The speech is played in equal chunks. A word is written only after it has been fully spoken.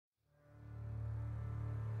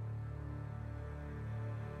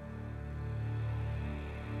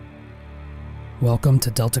Welcome to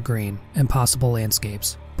Delta Green, Impossible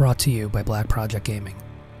Landscapes, brought to you by Black Project Gaming.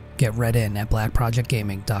 Get read in at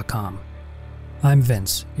blackprojectgaming.com. I'm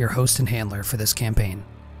Vince, your host and handler for this campaign.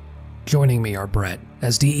 Joining me are Brett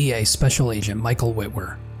as DEA Special Agent Michael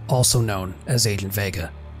Witwer, also known as Agent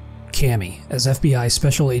Vega, Cami as FBI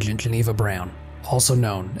Special Agent Geneva Brown, also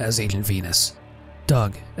known as Agent Venus,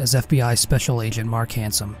 Doug as FBI Special Agent Mark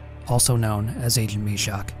Hansom, also known as Agent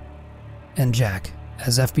Meshach, and Jack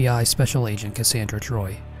as FBI Special Agent Cassandra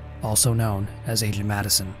Troy, also known as Agent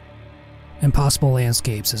Madison. Impossible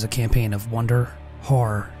Landscapes is a campaign of wonder,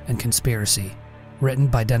 horror, and conspiracy, written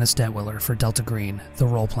by Dennis Detwiller for Delta Green, the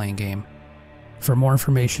role-playing game. For more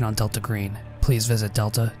information on Delta Green, please visit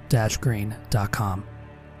delta-green.com.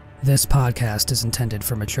 This podcast is intended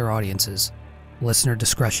for mature audiences. Listener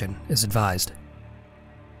discretion is advised.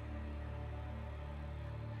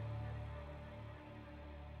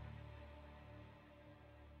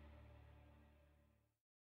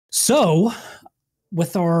 So,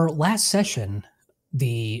 with our last session,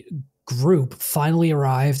 the group finally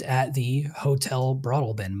arrived at the Hotel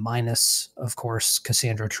Broadalbin, minus, of course,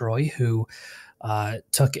 Cassandra Troy, who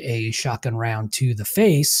took a shotgun round to the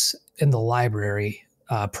face in the library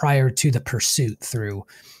prior to the pursuit through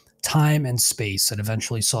time and space that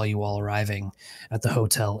eventually saw you all arriving at the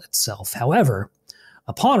hotel itself. However,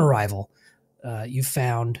 upon arrival, you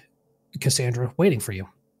found Cassandra waiting for you.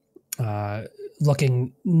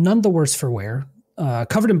 Looking none the worse for wear,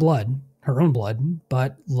 covered in blood, her own blood,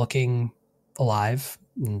 but looking alive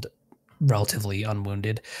and relatively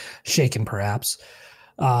unwounded, shaken perhaps.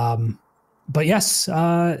 But yes,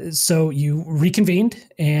 so you reconvened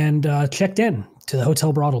and checked in to the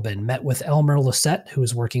Hotel Broadalbin, met with Elmer Lisette, who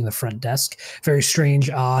was working the front desk. Very strange,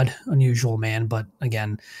 odd, unusual man, but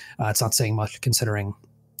again, it's not saying much considering,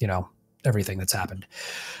 everything that's happened.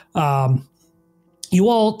 You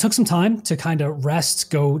all took some time to kind of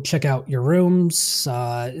rest, go check out your rooms,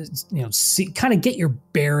 see, kind of get your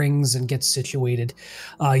bearings and get situated.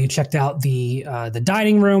 You checked out the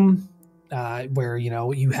dining room where,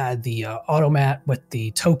 you had the automat with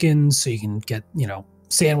the tokens so you can get,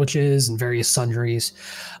 sandwiches and various sundries.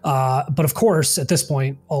 But of course, at this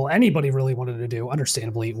point, all anybody really wanted to do,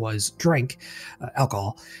 understandably, was drink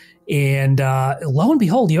alcohol. And lo and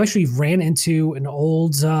behold, you actually ran into an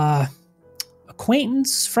old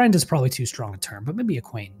acquaintance. Friend is probably too strong a term, but maybe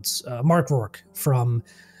acquaintance. Mark Rourke from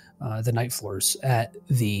the night floors at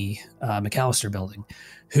the McAllister building,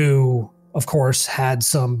 who, of course, had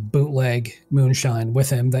some bootleg moonshine with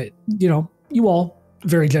him that, you all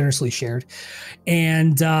very generously shared.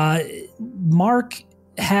 And Mark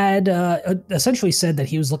had essentially said that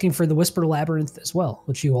he was looking for the Whisper Labyrinth as well,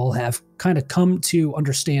 which you all have kind of come to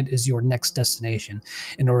understand is your next destination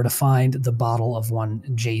in order to find the bottle of one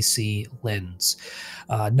J.C. Lynn's,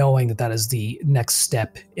 knowing that is the next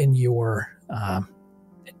step in your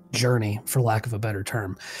journey, for lack of a better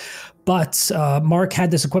term. But Mark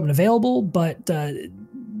had this equipment available, but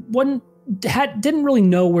didn't really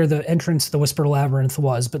know where the entrance to the Whisper Labyrinth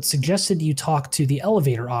was, but suggested you talk to the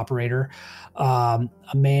elevator operator, a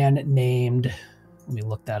man named, let me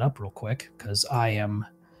look that up real quick because I am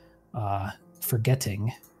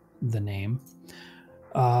forgetting the name.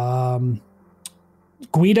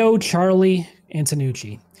 Guido Charley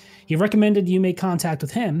Antonucci. He recommended you make contact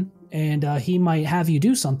with him, and he might have you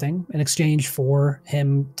do something in exchange for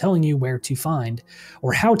him telling you where to find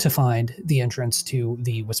or how to find the entrance to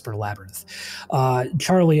the Whisper Labyrinth.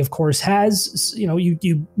 Charlie, of course, has,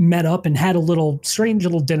 you met up and had a strange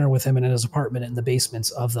little dinner with him in his apartment in the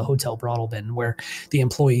basements of the Hotel Broadalbin, where the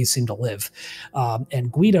employees seem to live. And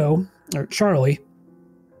Guido, or Charlie,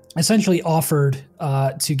 essentially offered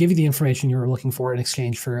to give you the information you were looking for in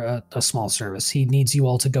exchange for a small service. He needs you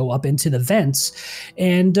all to go up into the vents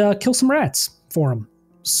and kill some rats for him.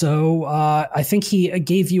 So I think he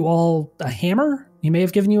gave you all a hammer. He may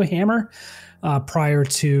have given you a hammer prior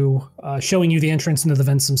to showing you the entrance into the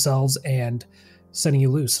vents themselves and setting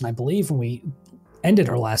you loose. And I believe when we ended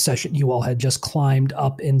our last session, you all had just climbed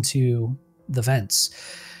up into the vents.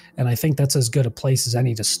 And I think that's as good a place as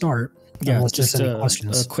any to start. Yeah, just any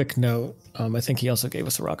questions. A quick note. I think he also gave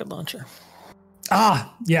us a rocket launcher.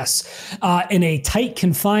 Ah, yes. In a tight,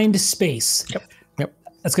 confined space. Yep.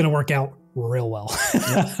 That's going to work out real well.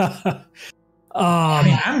 Yep.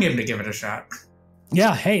 I'm game to give it a shot.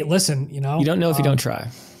 Yeah. Hey, listen, You don't know if you don't try.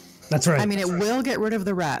 That's right. I mean, it will get rid of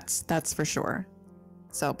the rats. That's for sure.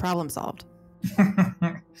 So problem solved.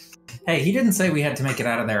 Hey, he didn't say we had to make it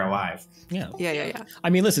out of there alive. Yeah. I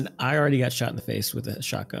mean, listen, I already got shot in the face with a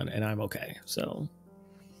shotgun, and I'm okay. So,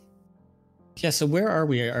 yeah. So where are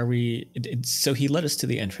we? So he led us to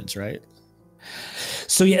the entrance, right?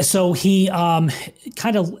 So he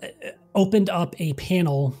kind of opened up a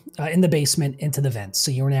panel in the basement into the vents.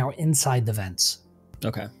 So you're now inside the vents.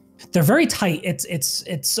 Okay. They're very tight.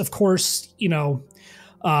 It's of course, you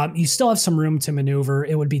still have some room to maneuver.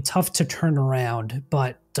 It would be tough to turn around,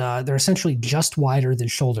 but they're essentially just wider than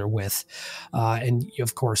shoulder width. And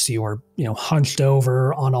of course, you are hunched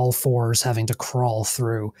over on all fours, having to crawl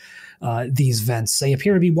through these vents. They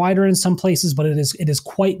appear to be wider in some places, but it is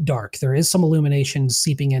quite dark. There is some illumination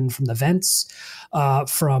seeping in from the vents,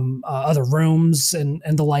 from other rooms and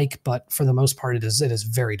the like, but for the most part, it is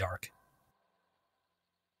very dark.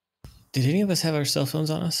 Did any of us have our cell phones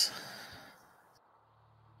on us?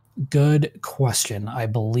 Good question. I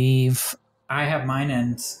believe I have mine,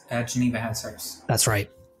 and Geneva has hers. that's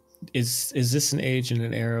right. Is this an age and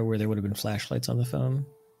an era where there would have been flashlights on the phone?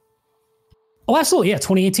 Oh, absolutely. Yeah,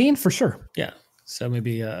 2018 for sure. Yeah. So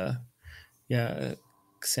maybe,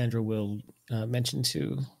 Cassandra will mention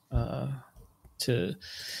to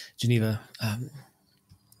Geneva,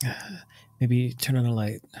 maybe turn on a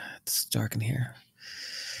light. It's dark in here.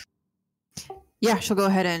 Yeah, she'll go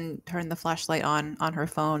ahead and turn the flashlight on her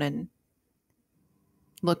phone and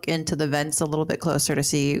look into the vents a little bit closer to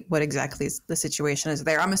see what exactly the situation is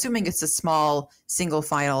there. I'm assuming it's a small single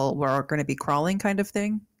file where we're going to be crawling kind of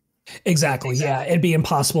thing. Exactly. Yeah, it'd be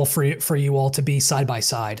impossible for you all to be side by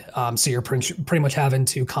side. So you're pretty much having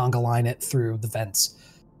to conga line it through the vents.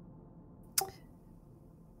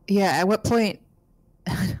 Yeah. At what point?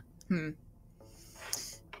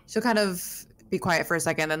 She'll kind of be quiet for a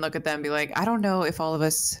second, then look at them and be like, I don't know if all of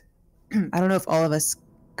us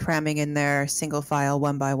cramming in there single file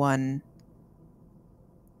one by one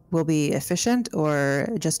will be efficient or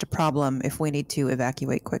just a problem if we need to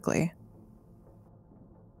evacuate quickly.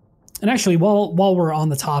 And actually, while we're on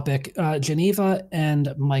the topic, Geneva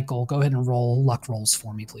and Michael, go ahead and roll luck rolls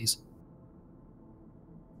for me, please.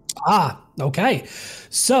 Ah, okay.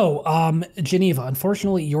 So, Geneva,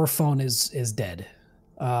 unfortunately, your phone is dead.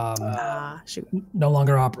 Shoot. No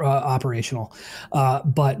longer operational.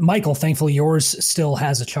 But Michael, thankfully, yours still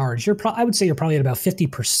has a charge. I would say you're probably at about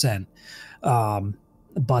 50%,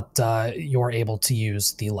 but you're able to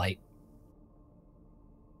use the light.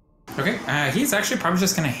 Okay, he's actually probably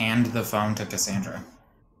just going to hand the phone to Cassandra.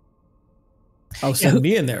 Oh, send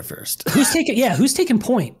me in there first. Who's taking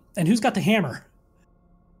point, and who's got the hammer?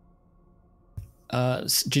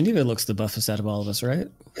 Geneva looks the buffest out of all of us, right?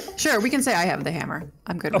 Sure, we can say I have the hammer.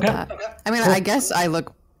 I'm good with that. I mean, I guess I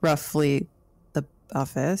look roughly the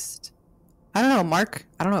buffest. I don't know, Mark.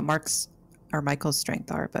 I don't know what Mark's or Michael's strength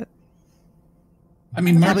are, but I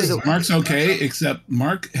mean, Mark's okay, except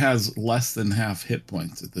Mark has less than half hit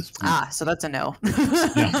points at this point. So that's a no.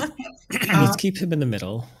 Yeah. Let's keep him in the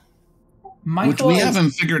middle. Which we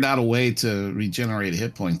haven't figured out a way to regenerate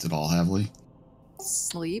hit points at all, have we?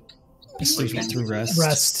 Sleep. Sleep through rest.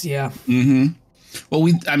 Rest, yeah. Mm-hmm. Well,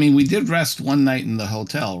 we did rest one night in the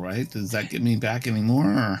hotel, right? Does that get me back anymore?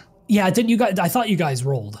 Or? Yeah, didn't you guys? I thought you guys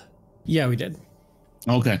rolled. Yeah, we did.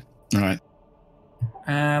 Okay, all right.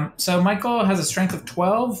 So Michael has a strength of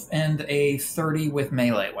 12 and a 30 with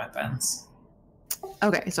melee weapons.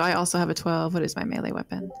 Okay, so I also have a 12. What is my melee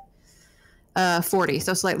weapon? 40,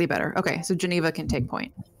 so slightly better. Okay, so Geneva can take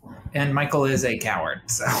point. And Michael is a coward,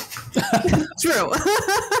 so True.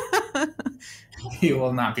 he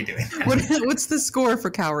will not be doing that. What's the score for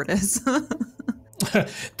cowardice?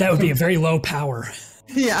 That would be a very low power.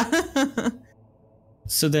 Yeah.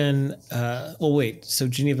 So then, wait. So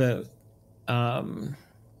Geneva, do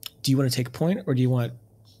you want to take point, or do you want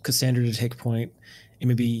Cassandra to take point, and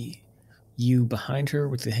maybe you behind her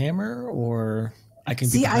with the hammer, or I can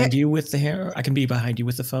be behind you with the hammer? I can be behind you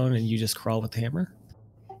with the phone, and you just crawl with the hammer.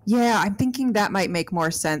 Yeah, I'm thinking that might make more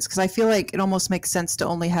sense because I feel like it almost makes sense to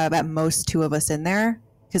only have at most two of us in there.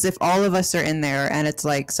 Because if all of us are in there and it's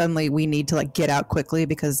like suddenly we need to like get out quickly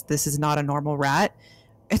because this is not a normal rat,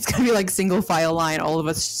 it's gonna be like single file line, all of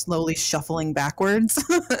us slowly shuffling backwards,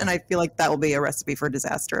 and I feel like that will be a recipe for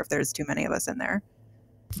disaster if there's too many of us in there.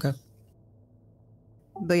 Okay.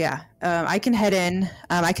 But yeah, I can head in.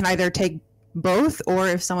 I can either take both, or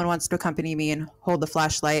if someone wants to accompany me and hold the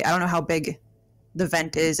flashlight. I don't know how big the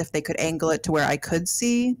vent is, if they could angle it to where I could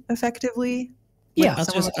see effectively. Yeah,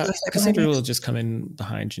 Cassandra will just come in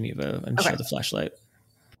behind Geneva and show the flashlight.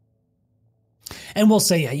 And we'll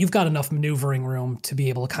say, yeah, you've got enough maneuvering room to be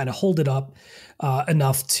able to kind of hold it up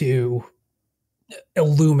enough to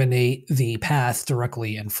illuminate the path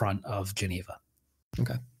directly in front of Geneva.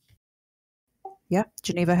 Okay. Yeah,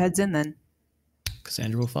 Geneva heads in then.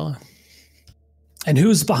 Cassandra will follow. And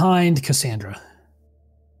who's behind Cassandra?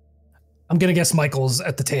 I'm going to guess Michael's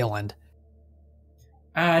at the tail end.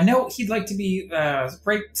 No, he'd like to be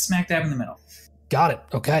right smack dab in the middle. Got it.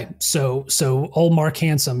 Okay. So old Mark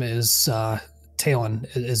Hansom is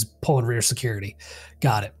is pulling rear security.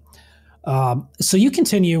 Got it. So you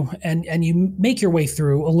continue and you make your way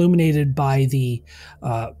through, illuminated by the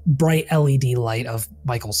bright LED light of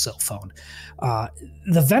Michael's cell phone.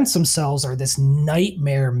 The vents themselves are this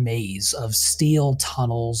nightmare maze of steel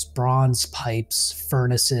tunnels, bronze pipes,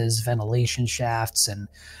 furnaces, ventilation shafts, and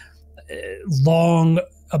long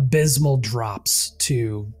abysmal drops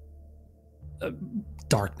to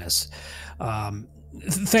darkness.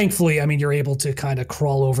 Thankfully, I mean, you're able to kind of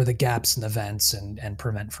crawl over the gaps in the vents and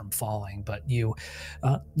prevent from falling. But you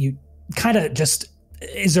kind of just,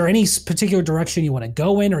 is there any particular direction you want to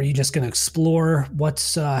go in, or are you just going to explore?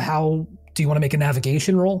 How do you want to make a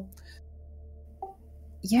navigation roll?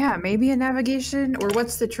 Yeah, maybe a navigation, or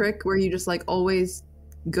what's the trick where you just like always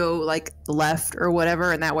go like left or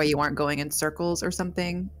whatever, and that way you aren't going in circles or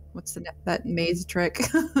something. What's that maze trick?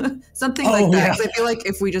 Something like that. Yeah. 'Cause I feel like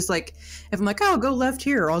if we just like, if I'm like, oh, go left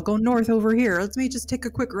here, I'll go north over here. Let me just take a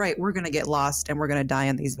quick right. We're going to get lost and we're going to die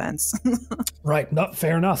in these vents. Right. No,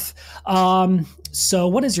 fair enough. So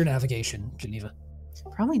what is your navigation, Geneva?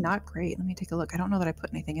 Probably not great. Let me take a look. I don't know that I put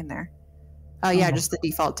anything in there. Yeah, just the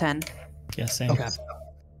default 10. Yeah, same. Okay.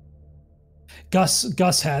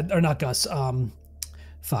 Gus had, or not Gus, Ira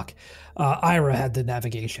had the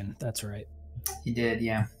navigation. That's right. He did,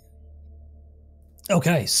 yeah.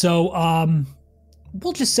 Okay, so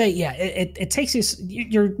we'll just say, yeah, it takes you.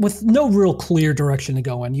 You're with no real clear direction to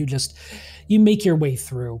go in. You make your way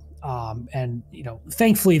through, and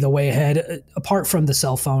thankfully the way ahead, apart from the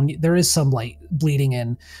cell phone, there is some light bleeding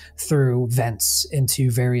in through vents into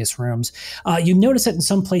various rooms. You notice that in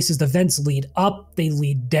some places the vents lead up, they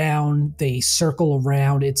lead down, they circle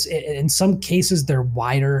around. In some cases they're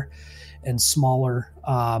wider and smaller,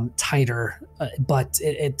 tighter, but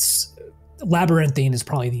it's labyrinthine is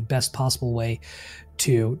probably the best possible way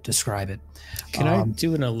to describe it. Can I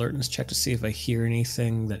do an alertness check to see if I hear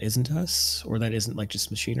anything that isn't us, or that isn't like just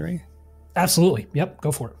machinery? Absolutely. Yep.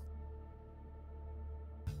 Go for it.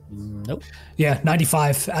 Nope. Yeah,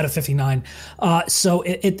 95 out of 59. So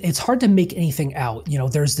it's hard to make anything out.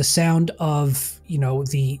 There's the sound of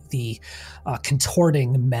the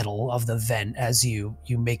contorting metal of the vent as you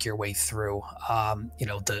make your way through.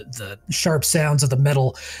 The sharp sounds of the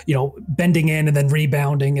metal, bending in and then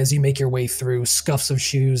rebounding as you make your way through. Scuffs of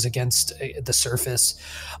shoes against the surface.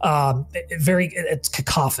 It's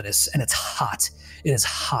cacophonous and it's hot. It is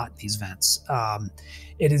hot in these vents.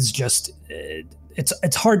 It is just.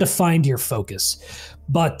 It's hard to find your focus,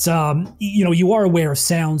 but you are aware of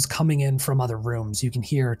sounds coming in from other rooms. You can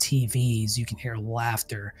hear TVs, you can hear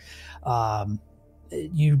laughter.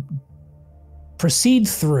 You proceed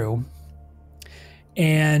through,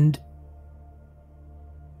 and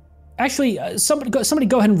actually, somebody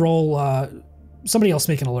go ahead and roll. Somebody else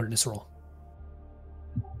make an alertness roll.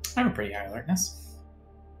 I have a pretty high alertness.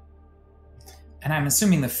 And I'm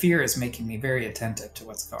assuming the fear is making me very attentive to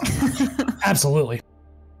what's going on. Absolutely.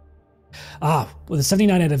 With a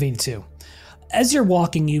 79 out of 82. As you're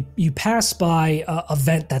walking, you pass by a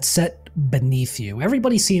vent that's set beneath you.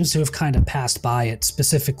 Everybody seems to have kind of passed by it,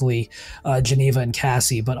 specifically Geneva and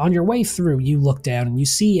Cassie. But on your way through, you look down and you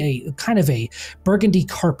see a kind of a burgundy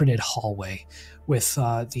carpeted hallway with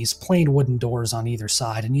these plain wooden doors on either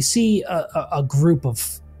side. And you see a group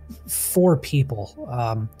of 4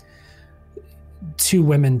 people. 2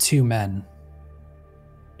 women, 2 men,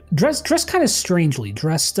 dressed kind of strangely,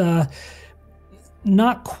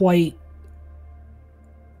 not quite.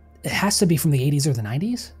 It has to be from the 80s or the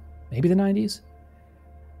 90s, maybe the 90s.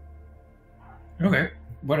 Okay,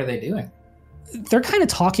 what are they doing? They're kind of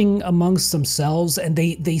talking amongst themselves, and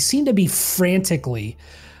they seem to be frantically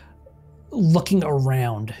looking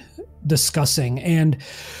around, discussing, and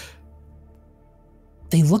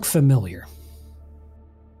they look familiar.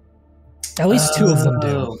 At least 2 of them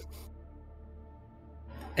do.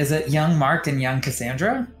 Is it young Mark and young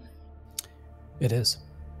Cassandra? It is.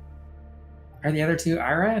 Are the other 2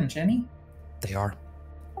 Ira and Jenny? They are.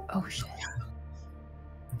 Oh, shit.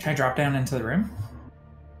 Can I drop down into the room?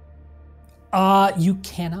 You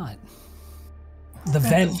cannot. The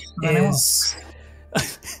vent is...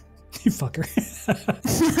 You fucker.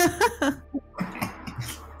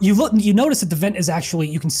 You notice that the vent is actually,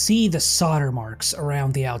 you can see the solder marks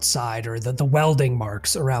around the outside, or the welding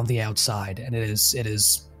marks around the outside, and it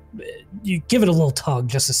is you give it a little tug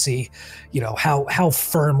just to see, how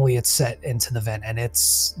firmly it's set into the vent, and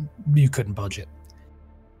you couldn't budge it.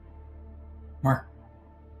 Mark.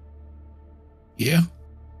 Yeah.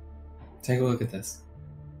 Take a look at this.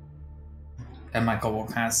 And Michael will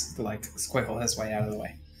kind of like squiggle his way out of the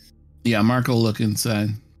way. Yeah, Mark will look inside.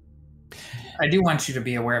 I do want you to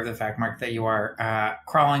be aware of the fact, Mark, that you are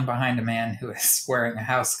crawling behind a man who is wearing a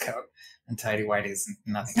house coat and tidy whities and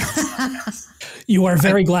nothing else. You are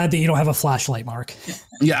very glad that you don't have a flashlight, Mark.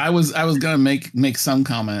 Yeah, I was gonna make some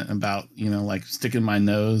comment about, like sticking my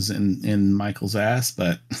nose in Michael's ass,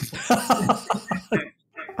 but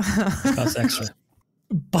That's extra.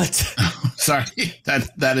 But sorry,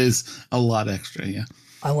 that is a lot extra. Yeah,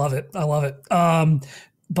 I love it.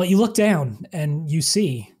 But you look down and you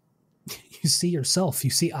see yourself. You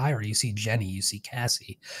see Ira. You see Jenny. You see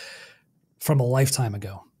Cassie from a lifetime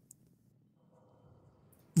ago.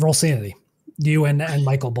 Roll sanity. You and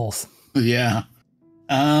Michael both. Yeah.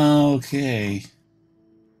 Okay.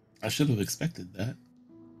 I should have expected that.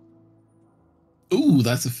 Ooh,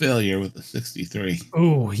 that's a failure with a 63.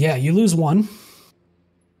 Ooh, yeah, you lose one.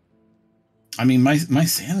 I mean, my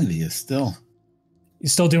sanity is still... You're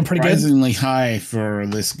still doing pretty good? Surprisingly high for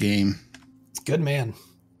this game. Good man.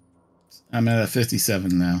 I'm at a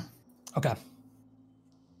 57 now. Okay.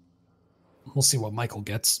 We'll see what Michael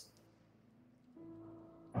gets.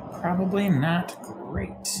 Probably not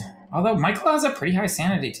great. Although Michael has a pretty high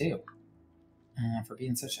sanity too. For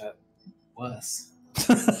being such a wuss.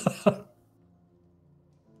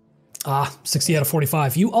 60 out of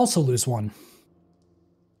 45. You also lose one.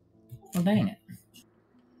 Well, dang it.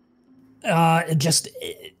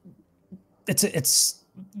 It's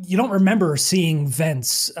you don't remember seeing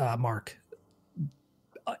vents, Mark,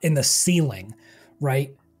 in the ceiling,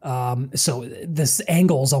 right? So this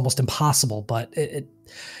angle is almost impossible, but it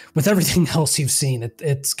with everything else you've seen,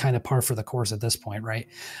 it's kind of par for the course at this point, right?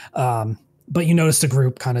 But you notice the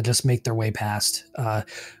group kind of just make their way past,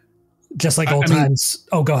 just like old times.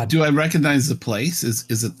 Oh, go ahead. Do I recognize the place?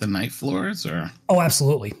 Is it the night floors or? Oh,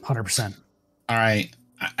 absolutely, 100%. All right,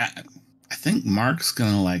 I think Mark's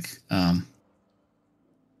gonna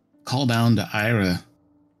call down to Ira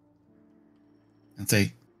and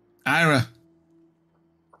say, Ira,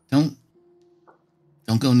 don't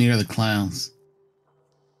go near the clowns.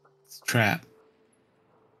 It's a trap.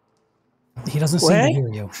 He doesn't seem to hear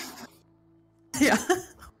you. Yeah.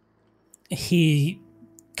 He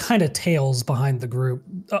kind of tails behind the group.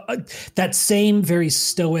 That same very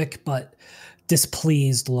stoic but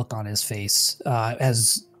displeased look on his face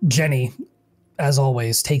as Jenny, as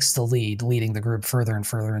always, takes the lead, leading the group further and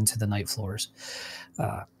further into the night floors.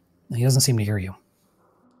 He doesn't seem to hear you.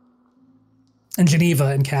 And Geneva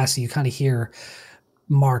and Cassie, you kind of hear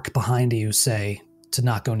Mark behind you say to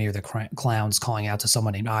not go near the clowns, calling out to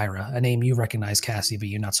someone named Ira, a name you recognize, Cassie, but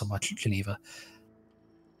you not so much, Geneva.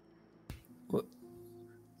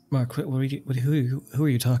 Mark, who are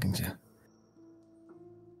you talking to?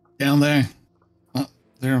 Down there.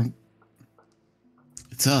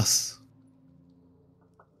 It's us.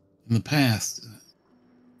 In the past.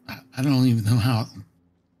 I don't even know how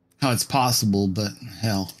it's possible, but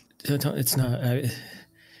hell. It's not.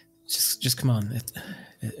 Just come on.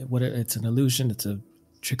 It's an illusion. It's a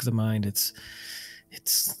trick of the mind. It's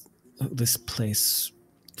this place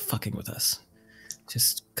fucking with us.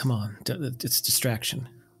 Just come on. It's distraction.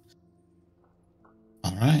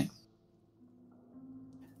 All right.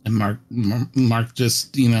 And Mark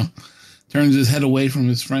just, turns his head away from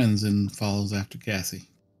his friends and follows after Cassie.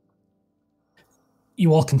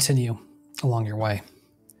 You all continue along your way.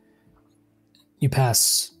 You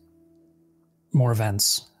pass more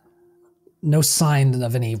vents. No sign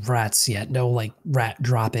of any rats yet. No rat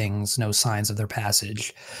droppings. No signs of their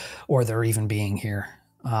passage or their even being here.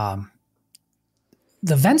 The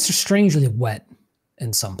vents are strangely wet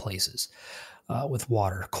in some places with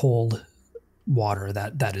water, cold water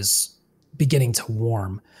that is beginning to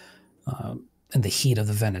warm in the heat of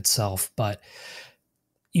the vent itself. But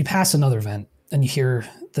you pass another vent and you hear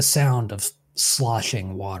the sound of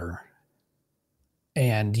sloshing water.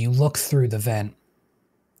 And you look through the vent.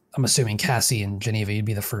 I'm assuming Cassie and Geneva, you'd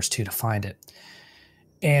be the first two to find it.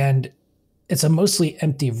 And it's a mostly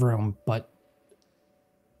empty room, but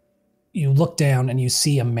you look down and you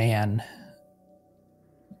see a man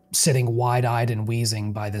sitting wide-eyed and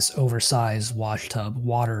wheezing by this oversized wash tub,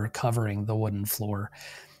 water covering the wooden floor,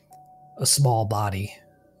 a small body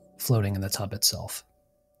floating in the tub itself.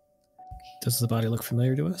 Does the body look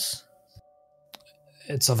familiar to us?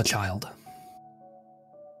 It's of a child.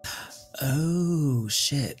 Oh,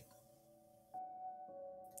 shit.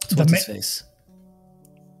 What's his face?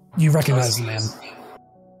 You recognize the man.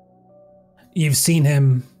 You've seen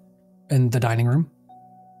him in the dining room,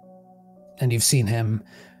 and you've seen him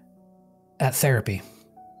at therapy,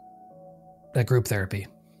 at group therapy,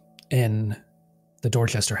 in the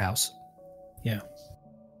Dorchester house. Yeah.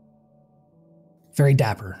 very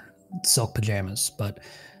dapper, silk pajamas, but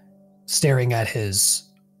staring at his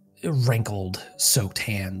wrinkled, soaked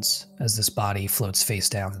hands as this body floats face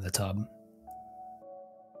down in the tub.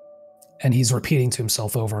 And he's repeating to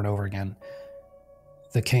himself over and over again,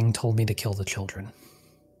 "The king told me to kill the children.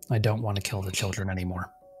 I don't want to kill the children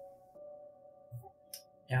anymore."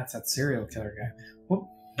 Yeah, it's that serial killer guy. Whoop.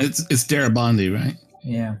 It's Darabandi, right?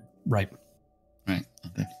 Yeah. Right. Right.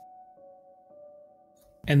 Okay.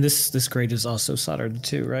 And this grate is also soldered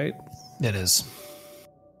too, right? It is.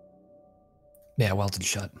 Yeah, welded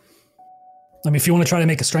shut. I mean, if you want to try to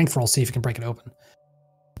make a strength roll, see if you can break it open.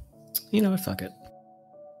 You know what? Fuck it.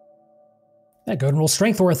 Yeah, go and roll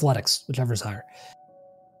strength or athletics, whichever is higher.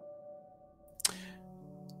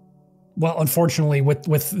 Well, unfortunately, with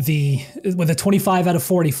a 25 out of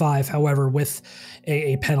 45, however, with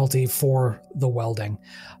a penalty for the welding,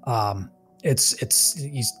 it's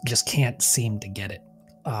you just can't seem to get it.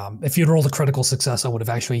 If you'd rolled a critical success, I would have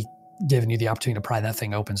actually given you the opportunity to pry that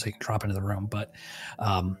thing open so you can drop into the room. But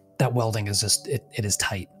that welding is just it is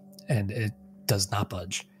tight and it does not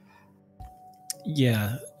budge.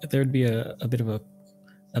 Yeah, there'd be a bit of a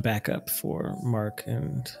backup for Mark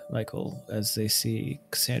and Michael as they see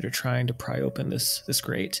Cassandra trying to pry open this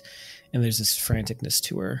grate, and there's this franticness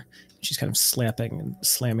to her. She's kind of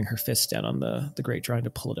slamming her fist down on the grate, trying to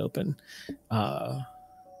pull it open.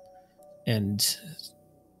 And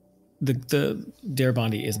the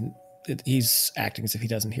Darabandi isn't. He's acting as if he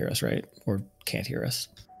doesn't hear us, right? Or can't hear us.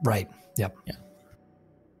 Right. Yep. Yeah.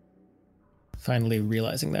 Finally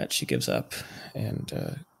realizing that, she gives up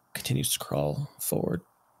and continues to crawl forward.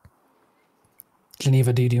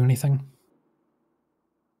 Geneva, do you do anything?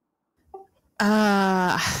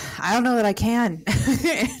 I don't know that I can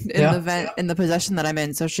in the possession that I'm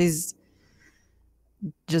in. So she's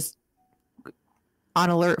just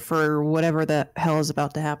on alert for whatever the hell is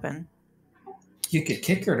about to happen. You could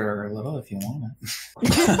kick her a little if you want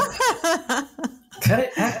it. Cut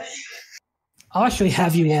it out. I'll actually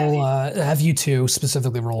have you all, have you two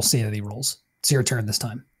specifically roll sanity rolls. It's your turn this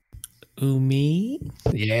time. Ooh, me?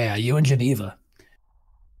 Yeah, you and Geneva.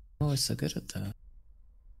 Oh, it's so good at that.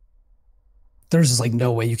 There's just like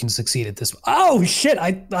no way you can succeed at this. Oh shit!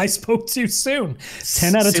 I spoke too soon.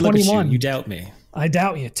 10 out of See, look at 21. You doubt me. I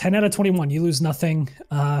doubt you. 10 out of 21. You lose nothing.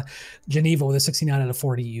 Geneva with a 69 out of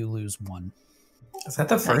 40. You lose 1. Is that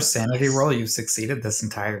the first sanity roll you've succeeded this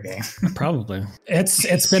entire game? Probably.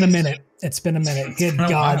 It's been a minute. It's been a minute. Good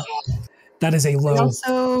God, that is a low. I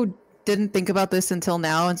also didn't think about this until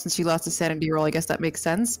now, and since she lost a sanity roll, I guess that makes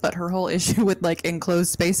sense. But her whole issue with like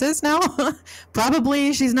enclosed spaces now,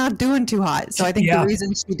 probably she's not doing too hot. So I think the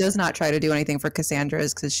reason she does not try to do anything for Cassandra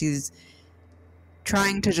is because she's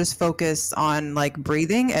trying to just focus on like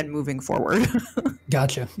breathing and moving forward.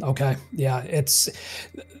 Gotcha. Okay. Yeah, it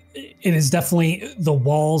is definitely, the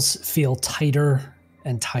walls feel tighter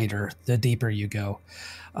and tighter the deeper you go.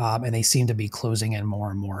 And they seem to be closing in more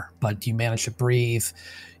and more, but you manage to breathe.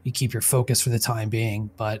 You keep your focus for the time being,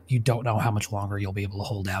 but you don't know how much longer you'll be able to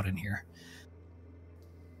hold out in here.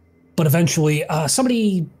 But eventually,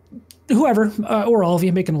 somebody, whoever, or all of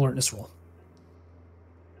you, make an alertness roll.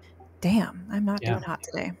 Damn, I'm not doing hot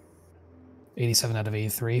today. 87 out of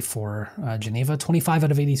 83 for Geneva, 25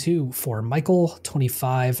 out of 82 for Michael,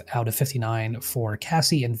 25 out of 59 for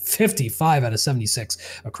Cassie, and 55 out of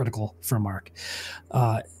 76, a critical for Mark.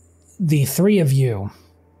 The three of you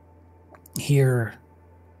hear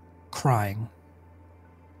crying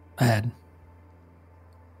ahead.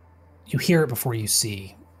 You hear it before you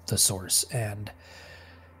see the source, and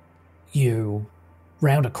you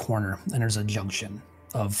round a corner, and there's a junction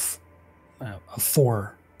of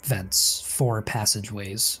 4 vents, 4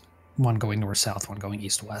 passageways, one going north-south, one going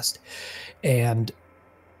east-west. And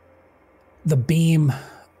the beam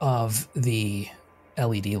of the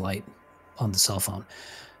LED light on the cell phone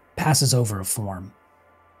passes over a form,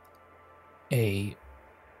 a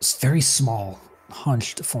very small,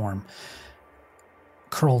 hunched form,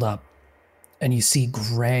 curled up, and you see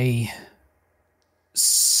gray,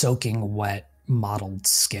 soaking wet, mottled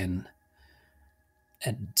skin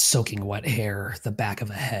and soaking wet hair, the back of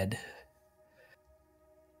a head,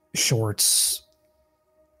 shorts,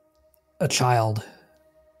 a child,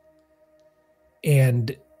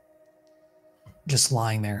 and just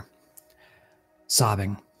lying there,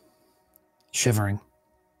 sobbing, shivering.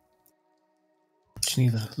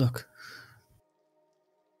 Geneva, look.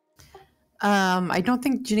 I don't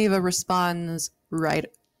think Geneva responds right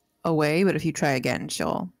away, but if you try again,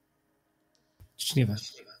 she'll... Geneva.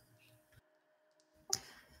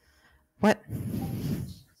 What?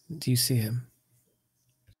 Do you see him?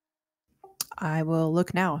 I will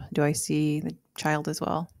look now. Do I see the child as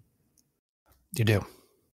well? You do.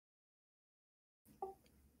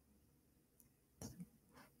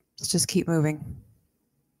 Let's just keep moving.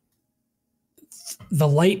 The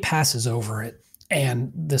light passes over it,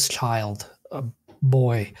 and this child, a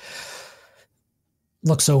boy,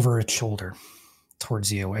 looks over its shoulder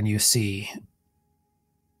towards you, and you see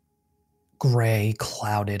gray,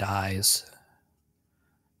 clouded eyes,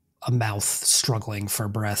 a mouth struggling for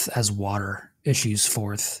breath as water issues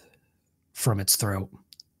forth from its throat.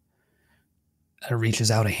 And it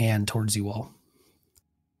reaches out a hand towards you all.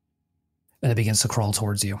 And it begins to crawl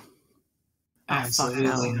towards you.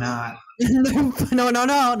 Absolutely not.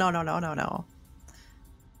 No.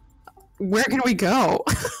 Where can we go?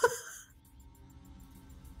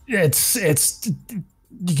 It's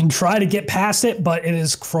you can try to get past it, but it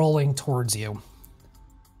is crawling towards you.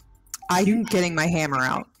 I'm getting my hammer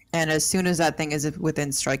out. And as soon as that thing is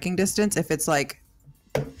within striking distance, if it's like,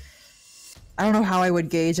 I don't know how I would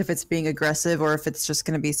gauge if it's being aggressive or if it's just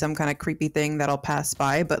going to be some kind of creepy thing that'll pass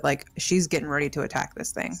by, but like she's getting ready to attack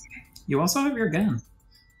this thing. You also have your gun.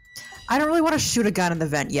 I don't really want to shoot a gun in the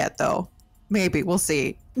vent yet, though. Maybe. We'll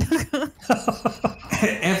see.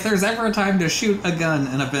 If there's ever a time to shoot a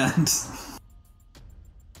gun in a vent.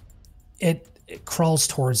 It crawls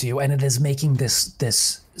towards you, and it is making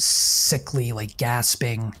this sickly, like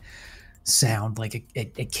gasping sound, like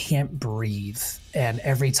it can't breathe. And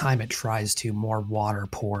every time it tries to, more water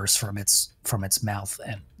pours from its mouth,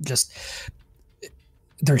 and just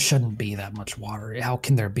there shouldn't be that much water. How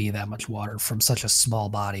can there be that much water from such a small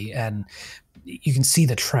body? And you can see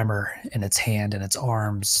the tremor in its hand and its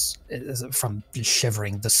arms from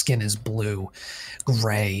shivering. The skin is blue,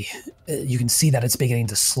 gray. You can see that it's beginning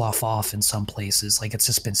to slough off in some places, like it's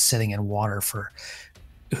just been sitting in water for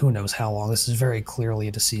who knows how long. This is very clearly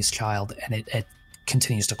a deceased child, and it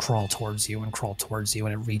continues to crawl towards you, and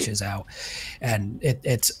it reaches out, and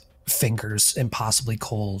its fingers, impossibly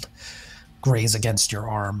cold, graze against your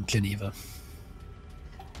arm, Geneva.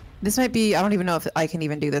 This might be, I don't even know if I can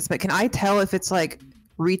even do this, but can I tell if it's like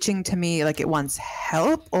reaching to me like it wants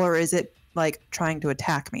help, or is it like trying to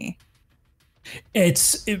attack me?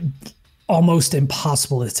 It's almost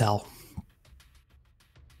impossible to tell.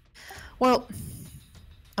 Well,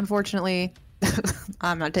 unfortunately,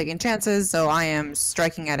 I'm not taking chances, so I am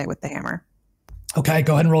striking at it with the hammer. Okay,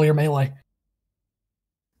 go ahead and roll your melee.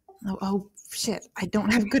 Oh shit, I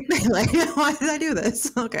don't have good melee. Why did I do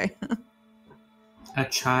this? Okay. A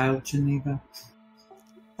child, Geneva?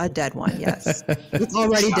 A dead one, yes. It's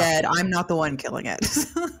already dead. I'm not the one killing it.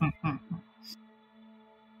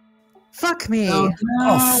 Fuck me. Oh, no.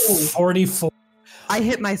 Oh, 44. I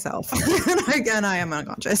hit myself. Again, I am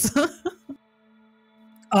unconscious.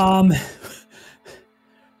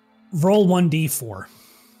 Roll 1d4.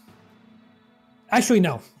 Actually,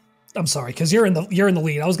 no. I'm sorry, because you're in the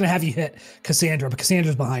lead. I was going to have you hit Cassandra, but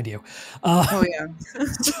Cassandra's behind you. Oh yeah.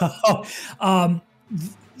 So,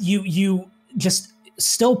 you just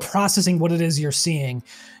still processing what it is you're seeing.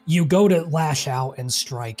 You go to lash out and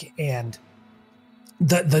strike, and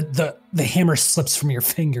the hammer slips from your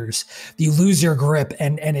fingers. You lose your grip,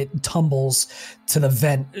 and it tumbles to the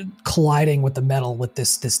vent, colliding with the metal with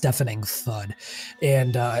this deafening thud.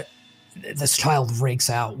 And this child rakes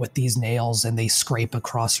out with these nails, and they scrape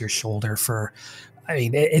across your shoulder for, I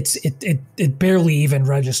mean, it barely even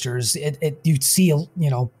registers. You see,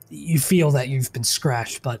 you feel that you've been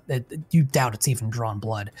scratched, but you doubt it's even drawn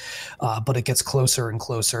blood. But it gets closer and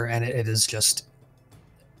closer, and it is just,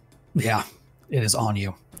 yeah, it is on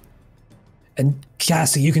you. And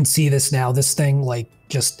Cassie, you can see this now. This thing, like,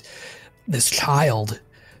 just this child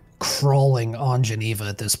crawling on Geneva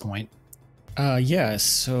at this point. Yeah,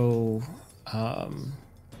 so I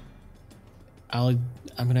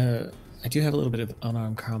do have a little bit of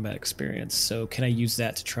unarmed combat experience, so can I use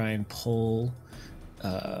that to try and pull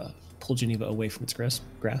Geneva away from its grasp?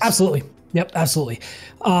 Absolutely. Yep, absolutely.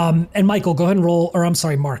 And Michael, go ahead and roll, or I'm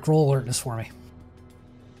sorry, Mark, roll alertness for me.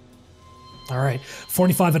 All right,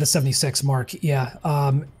 45 out of 76, Mark.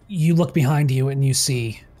 Yeah, you look behind you and you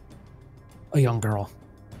see a young girl,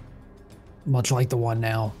 much like the one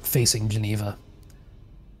now facing Geneva.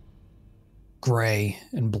 Gray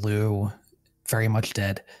and blue, very much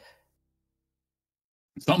dead.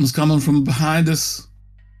 Something's coming from behind us.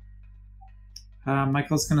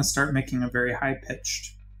 Michael's going to start making a very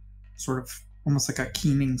high-pitched, sort of almost like a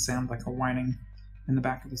keening sound, like a whining in the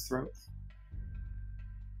back of his throat.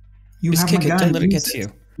 You just have kick my it, gun. don't let it get to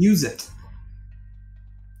you. Use it.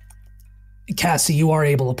 Cassie, you are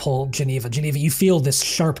able to pull Geneva. Geneva, you feel this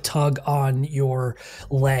sharp tug on your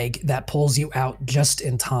leg that pulls you out just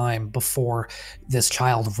in time before this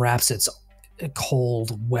child wraps its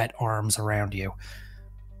cold, wet arms around you.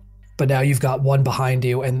 but now you've got one behind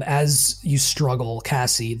you. And as you struggle,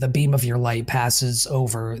 Cassie, the beam of your light passes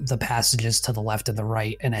over the passages to the left and the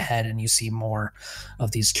right and ahead, and you see more of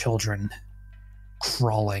these children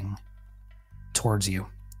crawling towards you.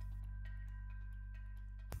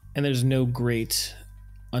 And there's no grate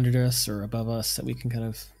under us or above us that we can kind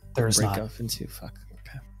of There's break not. off into. Fuck.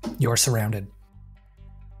 Okay. You're surrounded.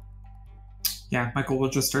 Yeah, Michael will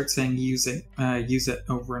just start saying use it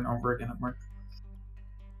over and over again at Mark.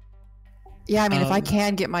 Yeah, I mean, if I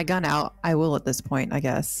can get my gun out, I will at this point, I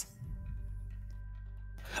guess.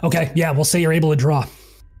 Okay, yeah, we'll say you're able to draw.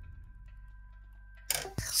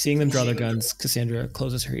 Seeing them draw their guns, Cassandra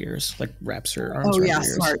closes her ears, like wraps her arms Oh around yeah, her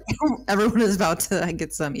ears. smart. Everyone is about to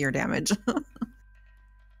get some ear damage.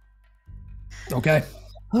 Okay.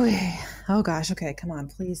 Okay. Oh gosh. Okay, come on.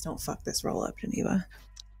 Please don't fuck this roll up, Geneva.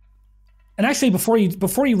 And actually, before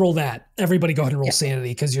you roll that, everybody go ahead and roll sanity,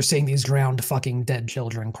 because you're seeing these drowned fucking dead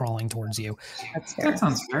children crawling towards you. That's fair. That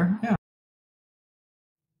sounds fair. Yeah.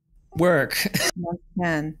 Work.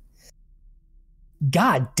 10.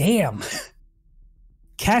 God damn.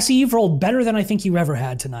 Cassie, you've rolled better than I think you ever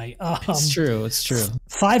had tonight. It's true. It's true.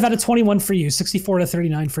 5 out of 21 for you, 64 out of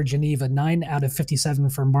 39 for Geneva, 9 out of 57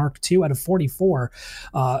 for Mark, 2 out of 44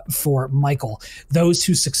 for Michael. Those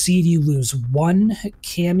who succeed, you lose 1.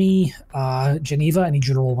 Cami, Geneva, I need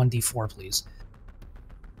you to roll 1d4, please.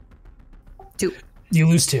 2. You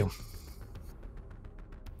lose 2.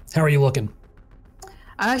 How are you looking?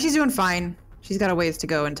 She's doing fine. She's got a ways to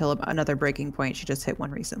go until another breaking point. She just hit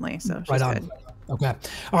one recently, so she's Right on. good. Okay.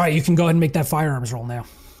 All right, you can go ahead and make that firearms roll now.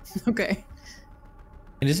 Okay.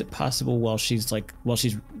 And is it possible while she's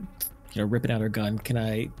ripping out her gun, can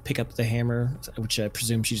I pick up the hammer, which I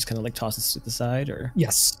presume she just kind of like tosses to the side, or?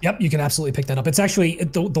 Yes. Yep. You can absolutely pick that up. It's actually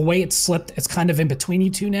the way it's slipped. It's kind of in between you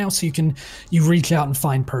two now, so you reach out and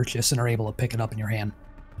find purchase and are able to pick it up in your hand.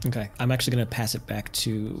 Okay. I'm actually going to pass it back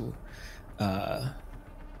to,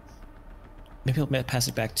 maybe I'll pass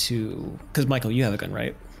it back to, because Michael, you have a gun,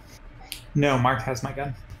 right? No, Mark has my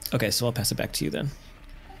gun. Okay, so I'll pass it back to you then.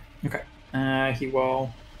 Okay. He will.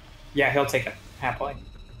 Yeah, he'll take it happily.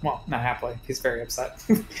 Well, not happily. He's very upset,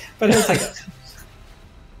 but he'll take it.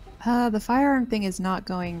 The firearm thing is not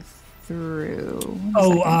going through.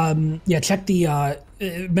 Yeah. Check the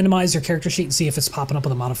minimize your character sheet and see if it's popping up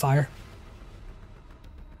with a modifier.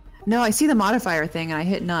 No, I see the modifier thing, and I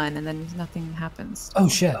hit none, and then nothing happens. Oh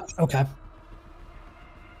shit. Okay.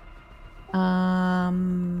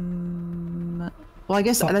 Well, I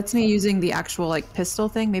guess that's me using the actual like pistol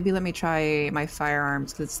thing. Maybe let me try my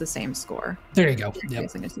firearms because it's the same score. There you go. I Yep.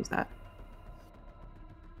 guess I just use that.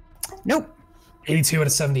 Nope. 82 out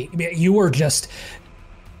of 70. I mean, you were just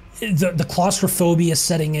the claustrophobia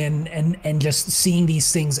setting in, and just seeing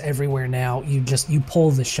these things everywhere now. You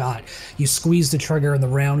pull the shot, you squeeze the trigger, and the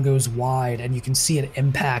round goes wide, and you can see it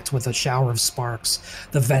impact with a shower of sparks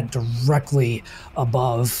the vent directly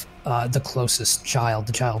above the closest child,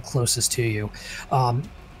 the child closest to you.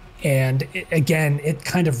 And it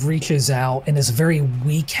kind of reaches out in this very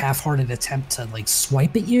weak, half-hearted attempt to like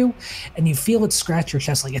swipe at you, and you feel it scratch your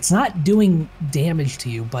chest. Like it's not doing damage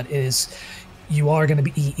to you, but you are going to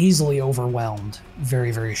be easily overwhelmed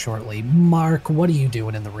very, very shortly. Mark, what are you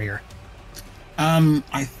doing in the rear?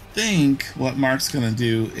 I think what Mark's going to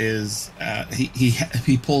do is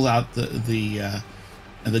he pulls out the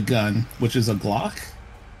gun, which is a Glock.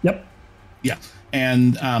 Yep. Yeah,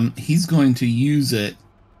 and he's going to use it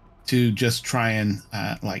to just try and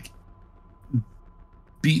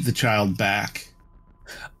beat the child back.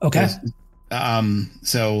 Okay.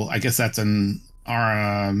 So I guess that's an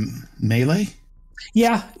melee.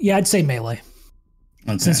 Yeah, I'd say melee.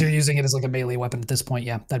 Okay. Since you're using it as like a melee weapon at this point,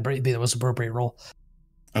 yeah, that'd be the most appropriate roll.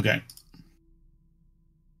 Okay.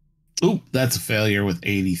 Ooh, that's a failure with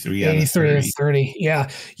 83 out of 83 30. out of 30. Yeah.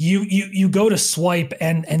 You go to swipe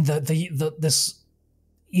and this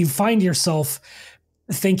you find yourself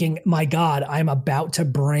thinking, my God, I'm about to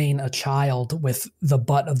brain a child with the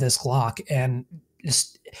butt of this Glock, and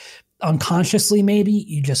just unconsciously maybe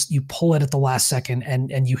you pull it at the last second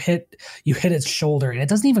and you hit its shoulder, and it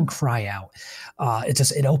doesn't even cry out.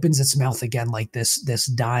 It opens its mouth again like this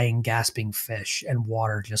dying, gasping fish, and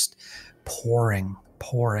water just pouring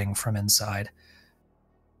from inside.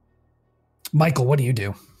 Michael, what do you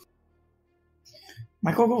do?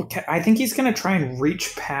 Michael, I think he's going to try and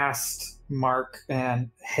reach past Mark and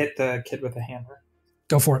hit the kid with a hammer.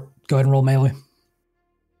 Go for it. Go ahead and roll melee.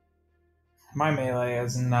 My melee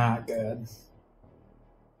is not good.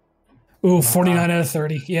 Ooh, 49 out of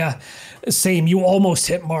 30. Yeah, same. You almost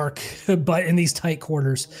hit Mark, but in these tight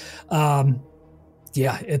quarters.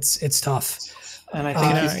 Yeah, it's tough. And I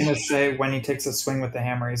think he's going to say when he takes a swing with the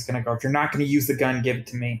hammer, he's going to go, if you're not going to use the gun, give it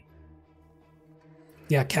to me.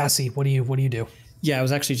 Yeah, Cassie, what do you do? Yeah, I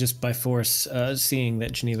was actually just by force seeing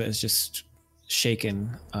that Geneva is just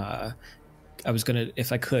shaken. I was going to,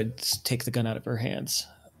 if I could, take the gun out of her hands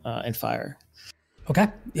and fire. Okay,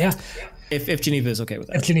 yeah. If Geneva is okay with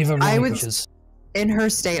that. If Geneva relinquishes. In her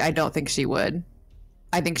state, I don't think she would.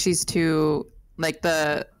 I think she's too, like,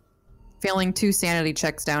 the failing 2 sanity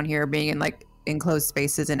checks down here, being in, like, enclosed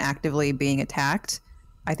spaces and actively being attacked.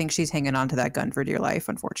 I think she's hanging on to that gun for dear life,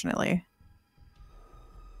 unfortunately.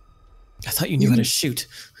 I thought you knew how to shoot.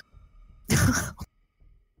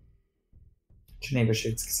 Geneva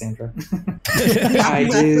shoots Cassandra. I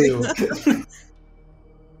do.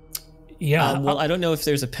 Yeah. Well, I don't know if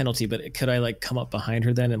there's a penalty, but could I like come up behind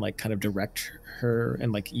her then and like kind of direct her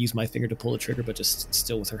and like use my finger to pull the trigger, but just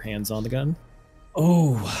still with her hands on the gun?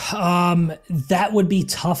 Oh, that would be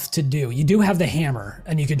tough to do. You do have the hammer,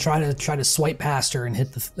 and you can try to swipe past her and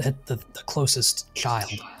hit the closest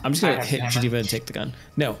child. I'm just gonna hit Geneva and take the gun.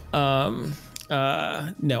 No, no.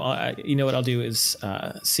 You know what I'll do is,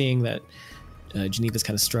 seeing that Geneva's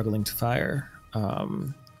kind of struggling to fire,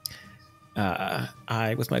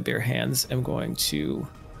 I, with my bare hands, am going to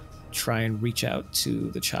try and reach out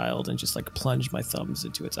to the child and just like plunge my thumbs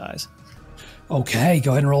into its eyes. Okay,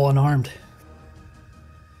 go ahead and roll unarmed.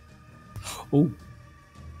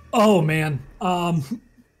 Oh man.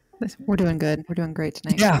 We're doing good. We're doing great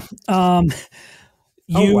tonight. Yeah.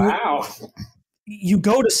 Wow. You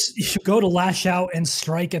go to lash out and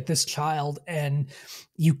strike at this child, and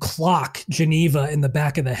you clock Geneva in the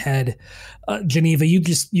back of the head. Geneva, you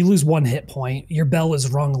lose 1 hit point. Your bell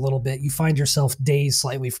is rung a little bit. You find yourself dazed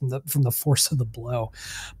slightly from the force of the blow,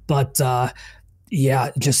 but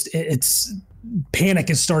yeah, it's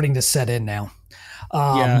panic is starting to set in now.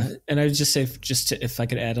 Yeah, and I would just say, if I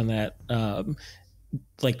could add on that,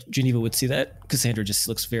 like Geneva would see that Cassandra just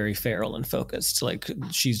looks very feral and focused, like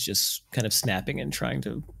she's just kind of snapping and trying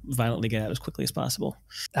to violently get out as quickly as possible.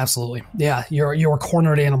 Absolutely, yeah. You're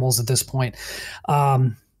cornered animals at this point.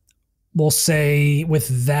 We'll say with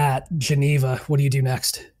that, Geneva, what do you do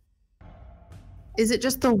next? Is it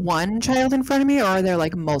just the one child in front of me, or are there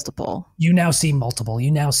like multiple? You now see multiple.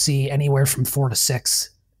 You now see anywhere from 4 to 6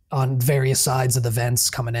 on various sides of the vents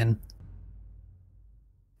coming in.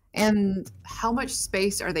 And how much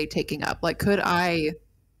space are they taking up? Like, could I,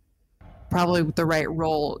 probably with the right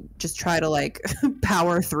roll, just try to like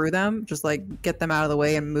power through them, just like get them out of the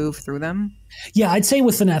way and move through them? Yeah, I'd say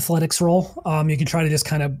with an athletics roll, you can try to just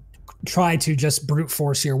kind of just brute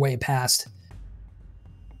force your way past.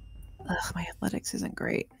 Ugh, my athletics isn't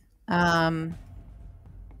great. Okay,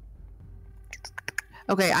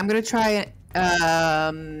 I'm gonna try.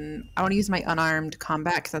 I want to use my unarmed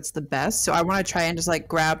combat because that's the best. So I want to try and just like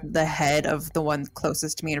grab the head of the one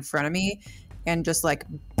closest to me in front of me and just like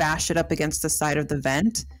bash it up against the side of the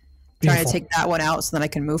vent. Trying to take that one out so then I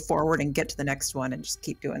can move forward and get to the next one and just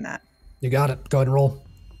keep doing that. You got it. Go ahead and roll.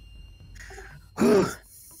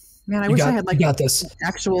 Man, I wish I had like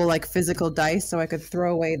actual like physical dice so I could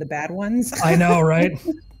throw away the bad ones. I know, right?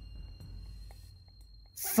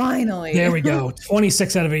 Finally. There we go.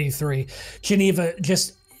 26 out of 83. Geneva,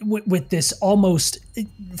 just with this almost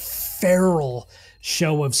feral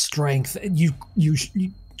show of strength, you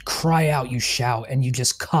cry out, you shout, and you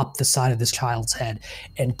just cup the side of this child's head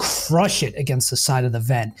and crush it against the side of the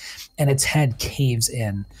vent, and its head caves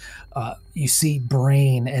in. You see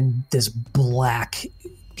brain and this black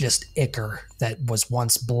just ichor that was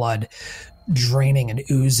once blood draining and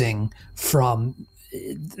oozing from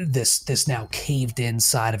this now caved in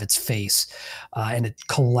side of its face, and it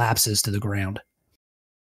collapses to the ground,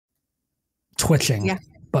 twitching,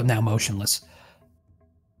 but now motionless.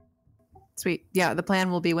 Sweet. Yeah, the plan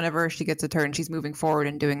will be whenever she gets a turn, she's moving forward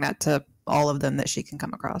and doing that to all of them that she can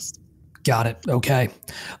come across. Got it. Okay.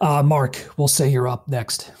 Mark, we'll say you're up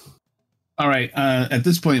next. All right. At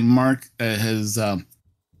this point, Mark has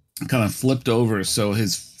kind of flipped over, so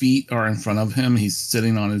his feet are in front of him. He's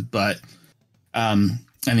sitting on his butt. And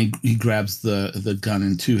he grabs the gun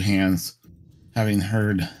in 2 hands, having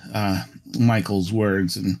heard Michael's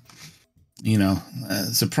words, and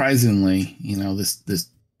surprisingly, this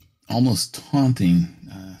almost taunting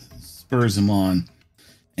spurs him on,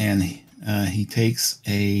 and he takes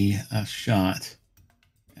a shot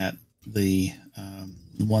at the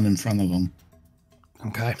one in front of him.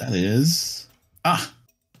 Okay, that is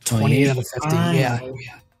 28 out of 50. Yeah.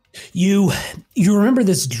 You remember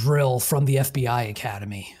this drill from the FBI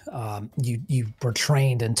Academy. You were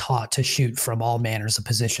trained and taught to shoot from all manners of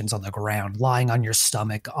positions on the ground, lying on your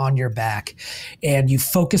stomach, on your back, and you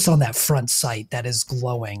focus on that front sight that is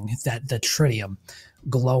glowing, that the tritium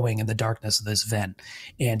glowing in the darkness of this vent.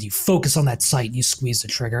 And you focus on that sight, you squeeze the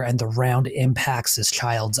trigger, and the round impacts this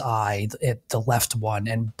child's eye, the left one,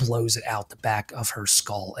 and blows it out the back of her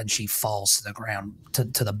skull, and she falls to the ground,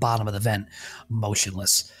 to the bottom of the vent,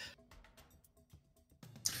 motionless.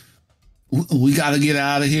 We got to get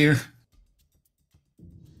out of here.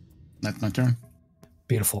 That's my turn.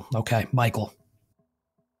 Beautiful. Okay, Michael.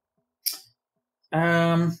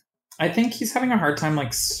 I think he's having a hard time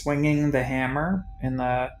like swinging the hammer in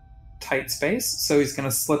the tight space, so he's gonna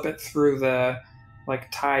slip it through the like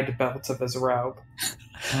tied belt of his robe.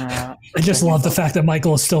 I just love the fact that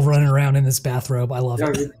Michael is still running around in this bathrobe. I love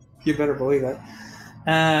it. You better believe it.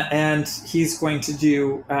 And he's going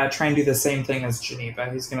to try and do the same thing as Geneva.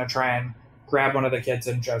 He's going to try and grab one of the kids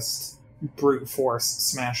and just brute force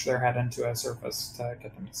smash their head into a surface to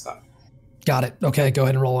get them to stop. Got it. Okay, go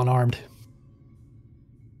ahead and roll unarmed.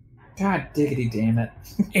 God diggity damn it.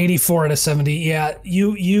 84 out of 70. Yeah,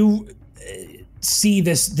 you see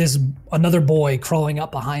this another boy crawling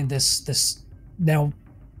up behind this now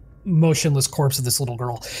motionless corpse of this little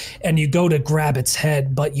girl, and you go to grab its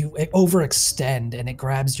head, but you overextend and it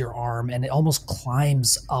grabs your arm and it almost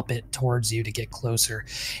climbs up it towards you to get closer,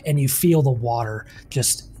 and you feel the water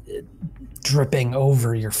just dripping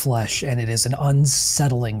over your flesh, and it is an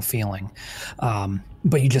unsettling feeling,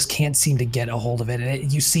 but you just can't seem to get a hold of it,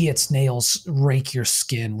 and you see its nails rake your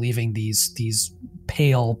skin, leaving these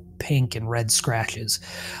pale pink and red scratches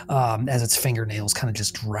as its fingernails kind of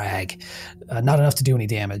just drag. Not enough to do any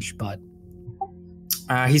damage, but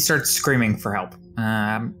he starts screaming for help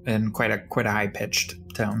in quite a high-pitched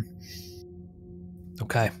tone.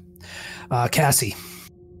 Okay. Cassie.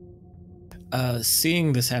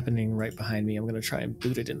 Seeing this happening right behind me, I'm going to try and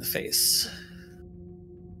boot it in the face.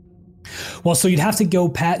 Well, so you'd have to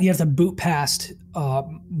you have to boot past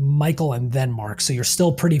Michael and then Mark, so you're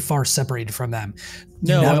still pretty far separated from them.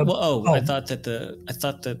 No, I thought that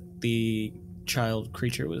the child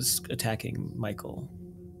creature was attacking Michael.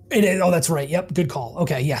 It is. Oh, that's right. Yep, good call.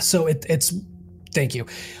 Okay, yeah. So it's. Thank you.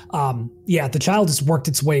 Yeah, the child has worked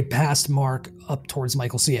its way past Mark up towards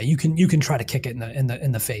Michael. So yeah, you can try to kick it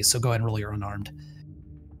in the face. So go ahead and roll your unarmed.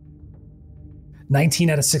 19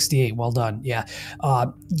 out of 68. Well done. Yeah.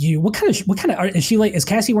 What kind of is she like? Is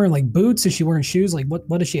Cassie wearing like boots? Is she wearing shoes? Like what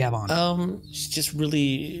does she have on? She's just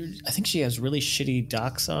really. I think she has really shitty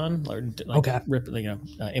docks on, or like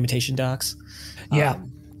imitation docks. Yeah.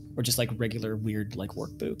 Or just like regular weird like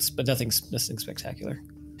work boots, but nothing spectacular.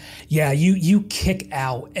 Yeah, you kick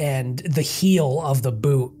out, and the heel of the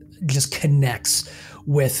boot just connects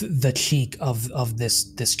with the cheek of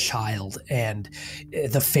this child, and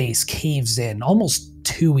the face caves in almost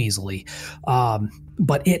too easily.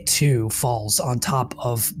 But it too falls on top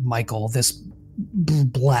of Michael. This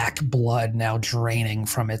black blood now draining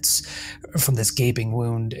from this gaping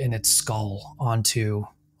wound in its skull onto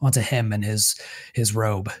him and his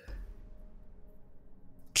robe.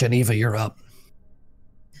 Geneva, you're up.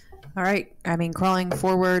 All right. I mean, crawling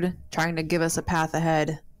forward, trying to give us a path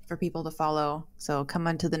ahead for people to follow. So come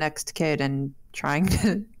on to the next kid and trying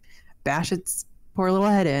to bash its poor little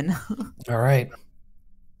head in. All right.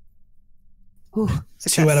 Ooh,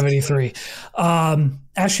 2 out of 83.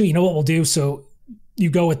 Actually, you know what we'll do? So you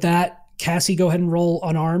go with that. Cassie, go ahead and roll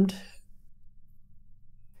unarmed.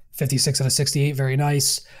 56 out of 68. Very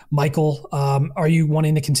nice. Michael, are you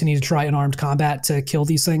wanting to continue to try unarmed combat to kill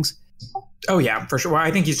these things? Oh yeah, for sure. Well, I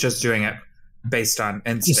think he's just doing it based on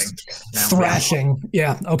instinct. Thrashing.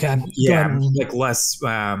 Yeah. Okay. Yeah. Like less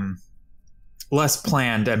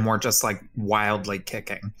planned and more just like wildly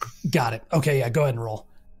kicking. Got it. Okay. Yeah. Go ahead and roll.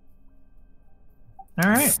 All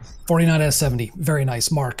right. 49 out of 70. Very nice.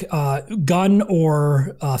 Mark, gun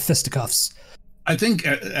or fisticuffs? I think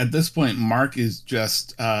at this point, Mark is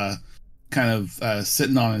just kind of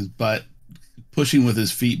sitting on his butt, pushing with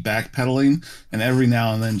his feet, backpedaling, and every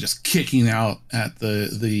now and then just kicking out at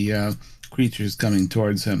the creatures coming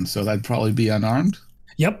towards him. So that'd probably be unarmed?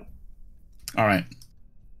 Yep. All right.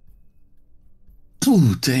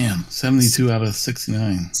 Ooh, damn. 72 out of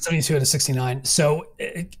 69. 72 out of 69. So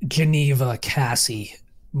Geneva, Cassie,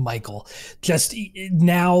 Michael, just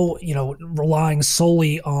now, relying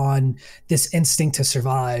solely on this instinct to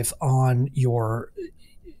survive, on your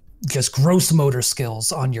just gross motor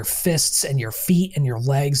skills, on your fists and your feet and your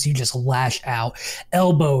legs. You just lash out,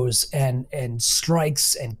 elbows and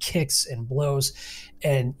strikes and kicks and blows,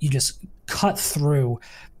 and you just cut through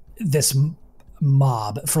this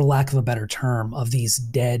mob, for lack of a better term, of these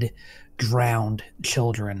dead, drowned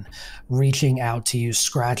children reaching out to you,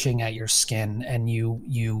 scratching at your skin, and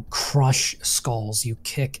you crush skulls, you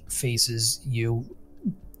kick faces, you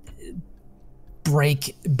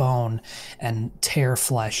break bone and tear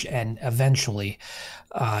flesh, and eventually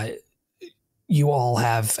you all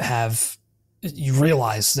you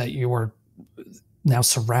realize that you are now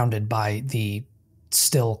surrounded by the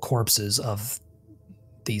still corpses of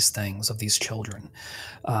these things, of these children.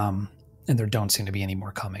 And there don't seem to be any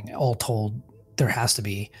more coming. All told, there has to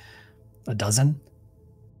be a dozen.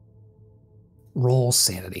 Roll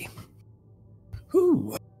sanity.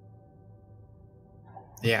 Whew.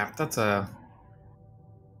 Yeah, that's a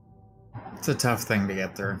tough thing to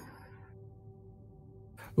get through.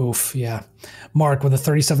 Oof, yeah. Mark, with a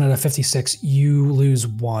 37 out of 56, you lose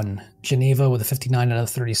 1. Geneva with a 59 out of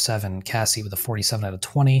 37. Cassie with a 47 out of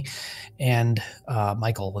 20. And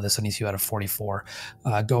Michael with a 72 out of 44.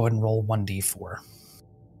 Go ahead and roll 1d4.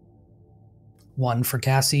 1 for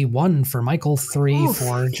Cassie, 1 for Michael, 3 Oof.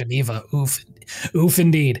 For Geneva. Oof. Oof,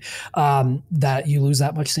 indeed. That you lose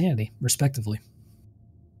that much sanity, respectively.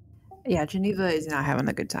 Yeah, Geneva is not having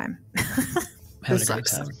a good time. Having a great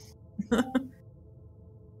time.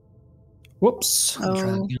 Whoops.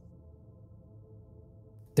 Oh.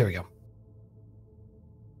 There we go.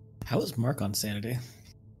 How was Mark on sanity?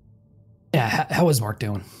 Yeah, how is Mark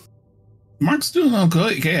doing? Mark's doing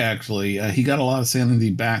okay, actually. He got a lot of sanity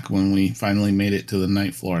back when we finally made it to the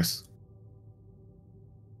night floors.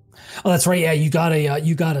 Oh, that's right. Yeah, you got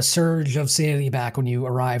a surge of sanity back when you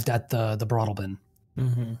arrived at the Broadalbin.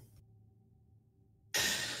 Mm-hmm.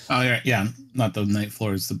 Oh, yeah, not the night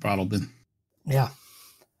floors, the Broadalbin. Yeah.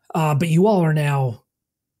 But you all are now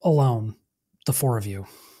alone, the 4 of you,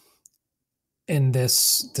 in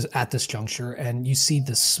at this juncture, and you see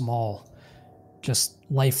the small, just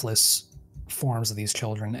lifeless forms of these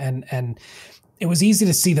children, and it was easy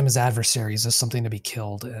to see them as adversaries, as something to be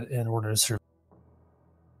killed in order to survive.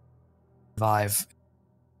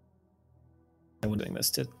 I was doing this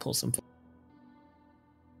to pull some.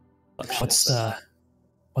 What's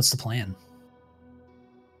the plan?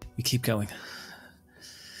 We keep going.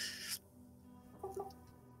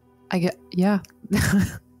 Yeah.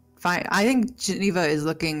 Fine. I think Geneva is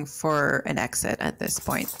looking for an exit at this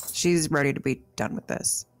point. She's ready to be done with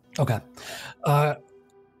this. Okay.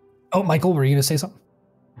 Michael, were you going to say something?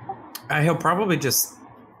 He'll probably just,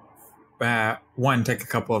 one, take a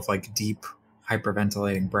couple of deep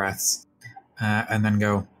hyperventilating breaths, and then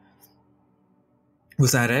go,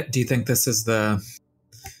 was that it? Do you think these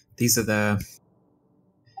are the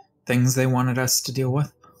things they wanted us to deal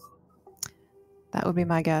with? That would be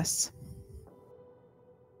my guess.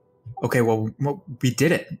 Okay, well, we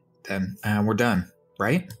did it then. We're done,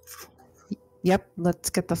 right? Yep, let's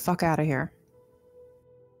get the fuck out of here.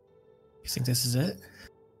 You think this is it?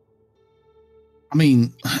 I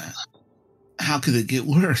mean, how could it get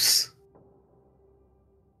worse?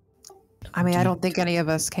 I mean, I don't think any of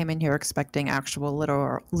us came in here expecting actual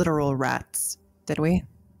literal rats, did we?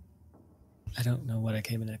 I don't know what I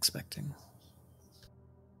came in expecting.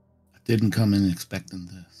 Didn't come in expecting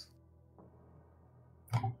this.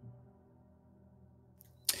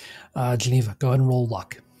 Geneva, go ahead and roll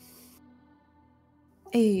luck.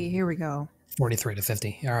 Hey, here we go. 43 to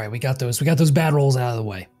 50. All right, we got those bad rolls out of the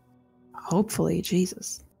way. Hopefully,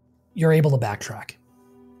 Jesus. You're able to backtrack.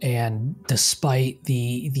 And despite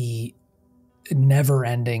the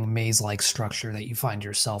never-ending maze-like structure that you find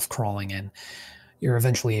yourself crawling in, you're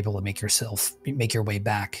eventually able to make your way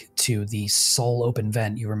back to the sole open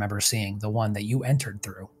vent you remember seeing, the one that you entered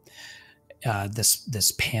through,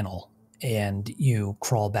 this panel, and you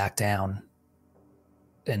crawl back down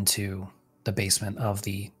into the basement of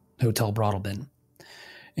the Hotel Broadalbin,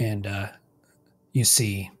 and you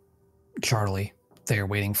see Charley there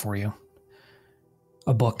waiting for you,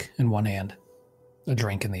 a book in one hand, a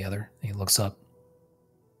drink in the other. He looks up.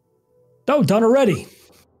 Oh, done already.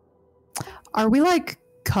 Are we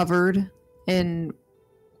covered in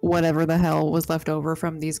whatever the hell was left over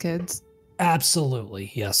from these kids?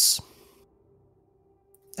 Absolutely, yes.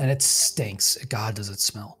 And it stinks. God, does it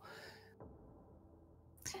smell.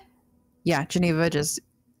 Yeah, Geneva just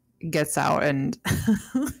gets out and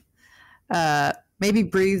maybe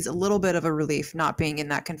breathes a little bit of a relief not being in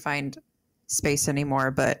that confined space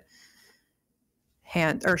anymore, but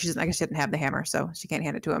I guess she didn't have the hammer, so she can't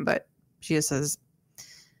hand it to him, but she just says,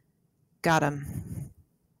 got him.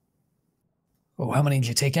 Oh, how many did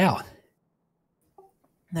you take out?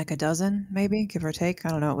 A dozen, maybe, give or take. I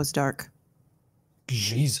don't know. It was dark.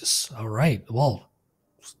 Jesus. All right. Well,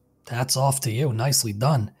 hats off to you. Nicely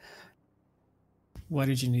done. Why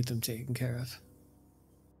did you need them taken care of?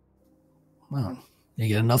 Well, you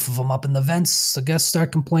get enough of them up in the vents, the guests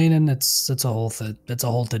start complaining. It's a whole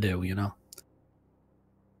to do, you know.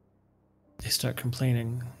 They start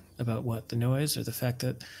complaining about what? The noise or the fact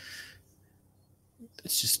that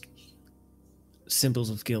it's just symbols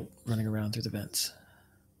of guilt running around through the vents?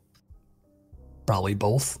 Probably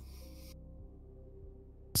both.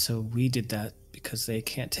 So we did that because they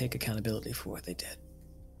can't take accountability for what they did.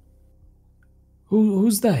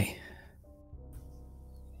 Who's they?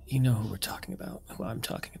 You know who we're talking about, who I'm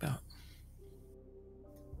talking about.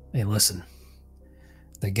 Hey, listen.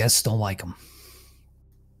 The guests don't like them.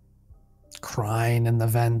 Crying in the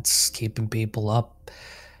vents, keeping people up.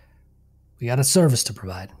 We got a service to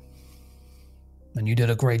provide. And you did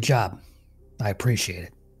a great job. I appreciate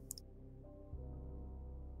it.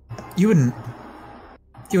 You wouldn't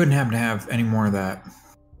happen to have any more of that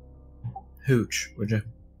hooch, would you?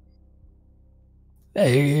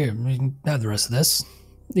 Hey, here, you can have the rest of this.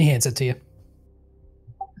 He hands it to you.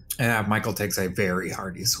 Michael takes a very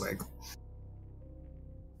hearty swig.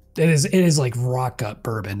 It is like rock gut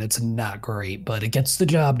bourbon. It's not great, but it gets the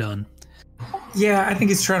job done. Yeah, I think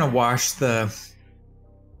he's trying to wash the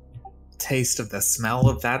taste of the smell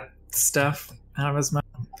of that stuff out of his mouth.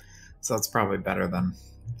 So it's probably better than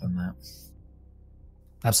that.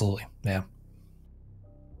 Absolutely, yeah.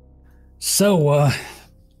 So, I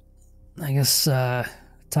guess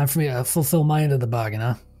time for me to fulfill my end of the bargain,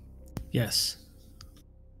 huh? Yes.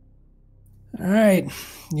 All right.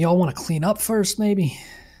 Y'all want to clean up first, maybe?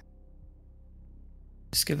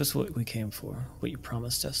 Just give us what we came for, what you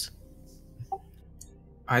promised us.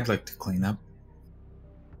 I'd like to clean up.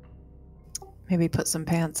 Maybe put some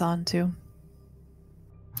pants on, too.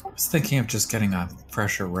 I was thinking of just getting a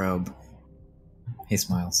fresher robe. He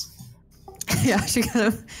smiles. Yeah, she kind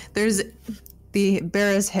of... There's the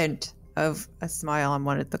barest hint of a smile on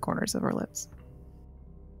one of the corners of her lips.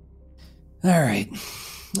 All right.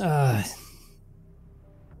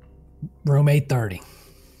 Room 830.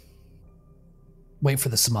 Wait for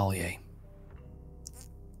the Sommelier.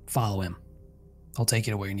 Follow him. I'll take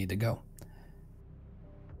you to where you need to go.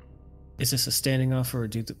 Is this a standing offer, or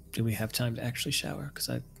do we have time to actually shower? Because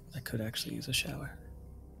I could actually use a shower.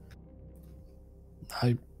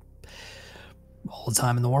 All the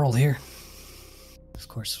time in the world here. Of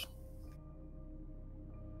course.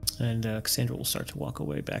 And Cassandra will start to walk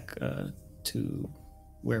away back to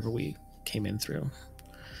wherever we came in through.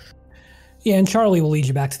 Yeah, and Charley will lead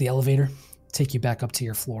you back to the elevator, take you back up to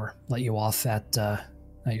your floor, let you off at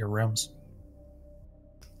your rooms.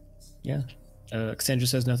 Yeah. Cassandra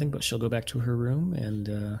says nothing, but she'll go back to her room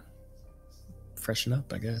and freshen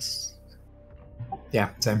up, I guess. Yeah,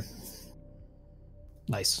 same.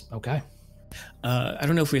 Nice. Okay. I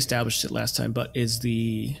don't know if we established it last time, but is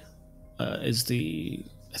the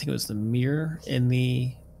I think it was the mirror in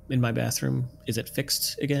my bathroom, is it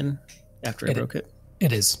fixed again after I broke it?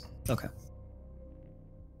 It is. Okay.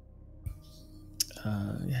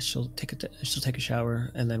 Yeah, she'll take a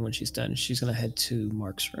shower, and then when she's done, she's gonna head to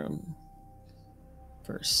Mark's room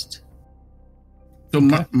first. So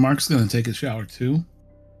okay. Mark's gonna take a shower too,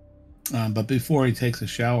 but before he takes a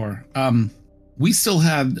shower, we still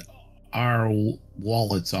had our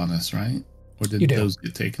wallets on us, right? Or did those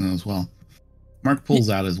get taken as well? Mark pulls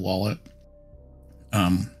out his wallet,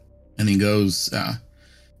 and he goes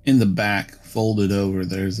in the back, folded over.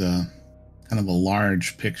 There's a kind of a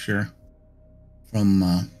large picture from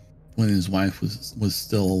when his wife was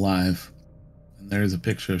still alive, and there's a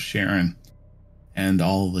picture of Sharon and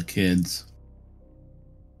all of the kids,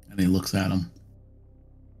 and he looks at them.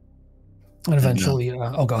 And eventually,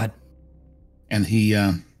 go ahead. And he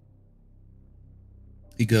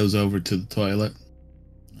goes over to the toilet,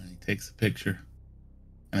 and he takes the picture,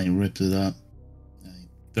 and he rips it up, and he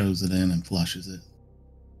throws it in and flushes it.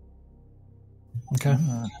 Okay.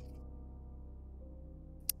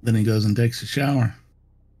 Then he goes and takes a shower.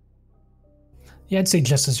 Yeah, I'd say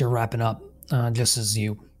just as you're wrapping up, just as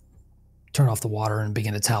you turn off the water and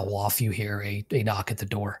begin to towel off, you hear a knock at the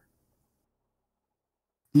door.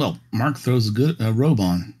 Well, Mark throws a robe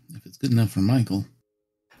on, if it's good enough for Michael.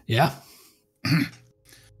 Yeah.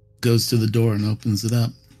 Goes to the door and opens it up.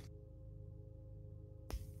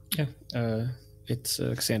 Yeah, it's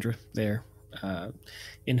Cassandra there,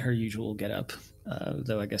 in her usual getup,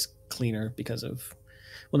 though I guess cleaner because of,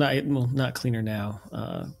 not cleaner now,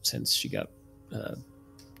 since she got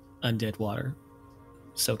undead water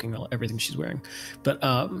soaking everything she's wearing. But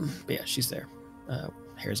yeah, she's there.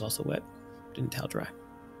 Hair's also wet, didn't towel dry.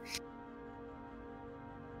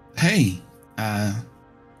 Hey, I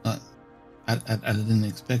didn't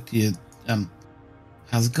expect you.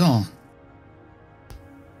 How's it going?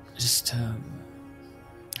 Just I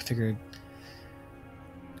figured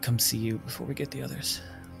come see you before we get the others.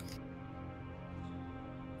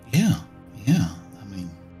 Yeah. I mean,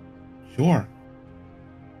 sure.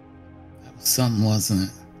 That was something, wasn't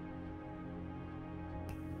it?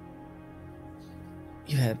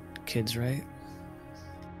 You had kids, right?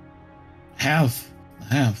 I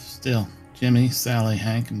have still. Jimmy, Sally,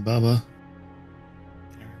 Hank, and Bubba.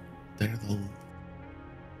 They're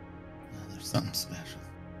something special.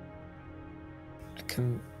 I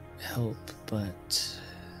couldn't help but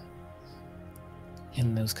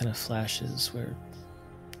in those kind of flashes where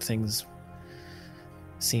things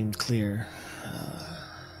seemed clear,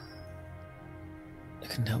 I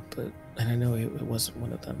couldn't help but, and I know it wasn't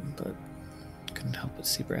one of them, but I couldn't help but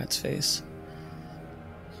see Brad's face.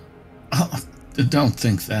 Oh, don't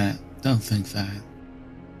think that. Don't think that.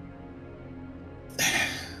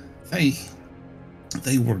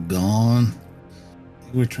 They were gone.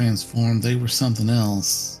 They were transformed. They were something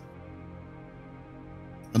else.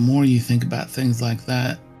 The more you think about things like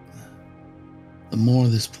that, the more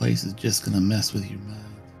this place is just going to mess with your mind.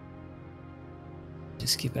 I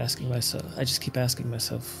just keep asking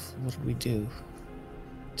myself, what did we do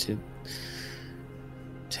to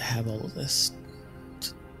have all of this,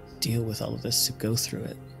 to deal with all of this, to go through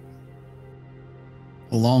it?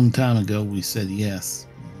 A long time ago, we said yes.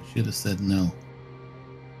 We should have said no.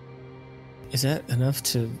 Is that enough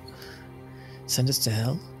to send us to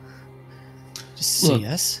hell? Just say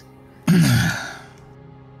yes?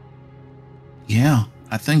 Yeah,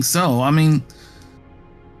 I think so. I mean,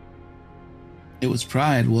 it was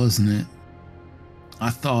pride, wasn't it? I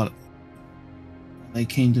thought when they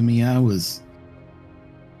came to me, I was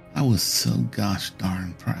so gosh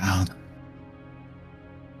darn proud.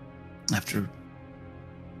 After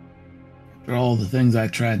all the things I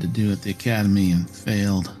tried to do at the academy and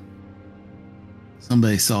failed,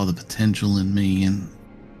 somebody saw the potential in me, and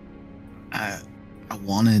I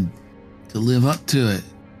wanted to live up to it.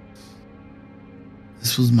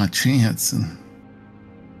 This was my chance, and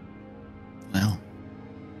well,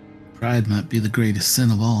 pride might be the greatest sin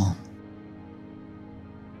of all.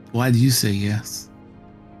 Why did you say yes?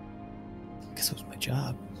 Because it was my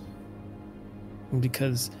job. And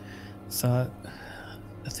because I thought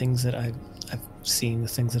the things that I've seen, the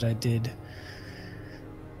things that I did,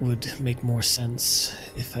 would make more sense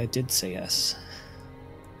if I did say yes.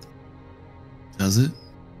 Does it?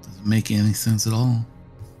 Does it make any sense at all?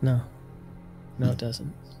 No, it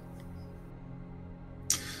doesn't.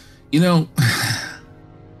 You know,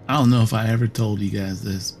 I don't know if I ever told you guys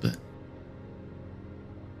this, but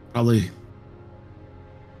probably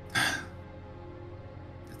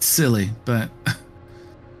it's silly, but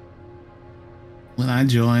when I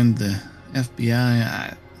joined the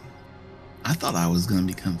FBI, I thought I was going to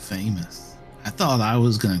become famous. I thought I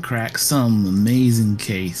was going to crack some amazing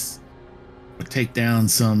case or take down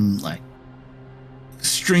some like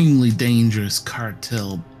extremely dangerous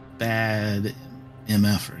cartel bad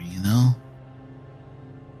MFer, you know?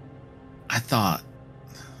 I thought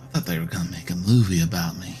they were going to make a movie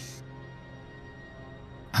about me.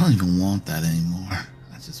 I don't even want that anymore.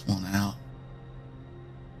 I just want out.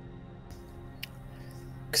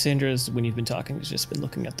 Cassandra's, when you've been talking, has just been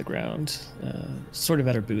looking at the ground, sort of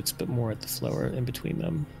at her boots, but more at the floor in between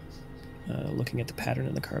them, looking at the pattern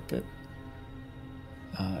in the carpet.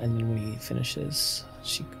 And then when he finishes,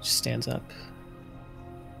 she stands up.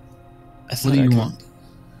 What do you want?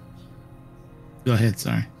 Go ahead,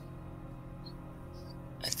 sorry.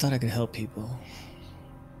 I thought I could help people.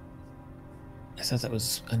 I thought that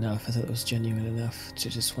was enough. I thought it was genuine enough to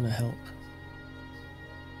just want to help.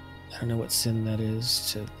 I don't know what sin that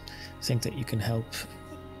is, to think that you can help.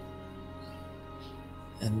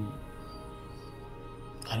 And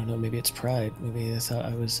I don't know, maybe it's pride. Maybe I thought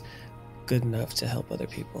I was good enough to help other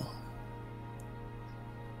people.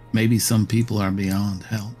 Maybe some people are beyond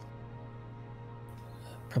help.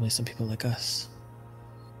 Probably some people like us.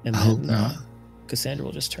 And I then, hope not. Cassandra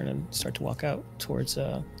will just turn and start to walk out towards,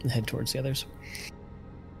 and head towards the others.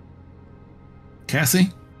 Cassie?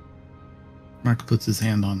 Mark puts his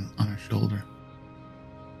hand on her shoulder.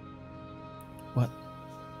 What?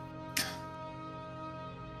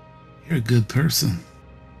 You're a good person.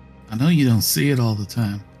 I know you don't see it all the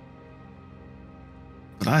time,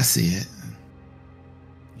 but I see it.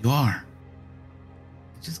 You are.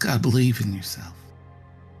 You just gotta believe in yourself.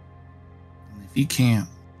 And if you can't,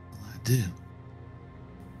 well, I do.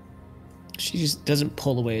 She just doesn't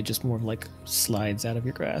pull away, it just more like slides out of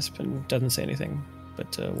your grasp and doesn't say anything,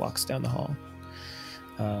 but walks down the hall.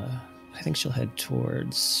 I think she'll head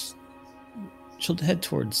towards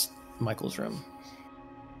Michael's room.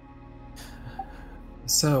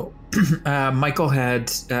 So, Michael had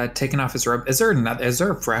taken off his robe. Is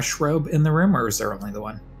there a fresh robe in the room, or is there only the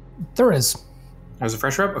one? There is. There's a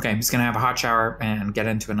fresh robe? Okay, he's going to have a hot shower and get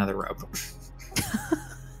into another robe.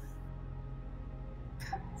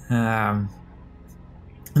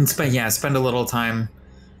 Spend a little time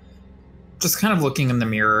just kind of looking in the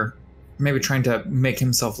mirror, maybe trying to make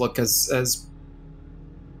himself look as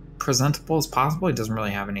presentable as possible. He doesn't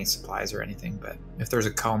really have any supplies or anything, but if there's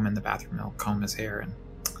a comb in the bathroom, he'll comb his hair and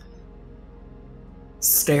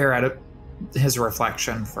stare at his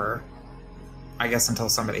reflection for, I guess, until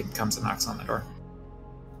somebody comes and knocks on the door.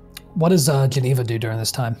 What does Geneva do during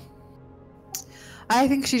this time? I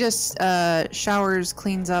think she just showers,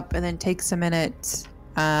 cleans up, and then takes a minute,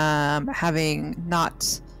 having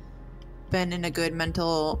not been in a good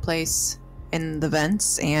mental place in the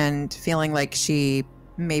vents and feeling like she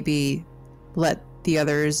maybe let the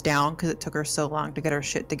others down because it took her so long to get her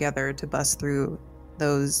shit together to bust through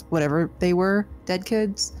those, whatever they were, dead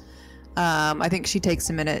kids. I think she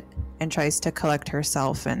takes a minute and tries to collect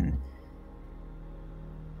herself, and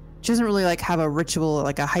she doesn't really like have a ritual,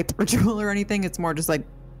 like a hype ritual or anything. It's more just like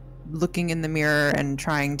looking in the mirror and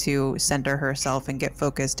trying to center herself and get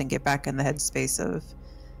focused and get back in the headspace of,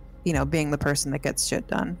 being the person that gets shit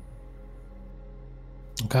done.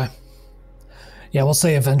 Okay. Yeah, we'll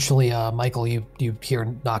say eventually, Michael, you hear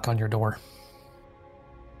a knock on your door.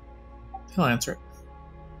 He'll answer it.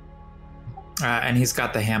 And he's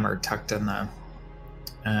got the hammer tucked in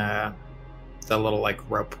the little like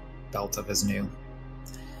rope belt of his new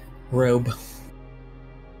robe.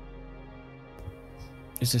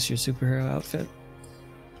 Is this your superhero outfit?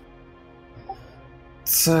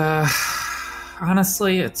 It's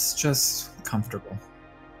honestly, it's just comfortable.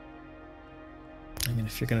 I mean,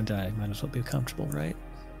 if you're gonna die, might as well be comfortable, right?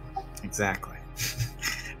 Exactly.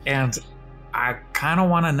 And I kind of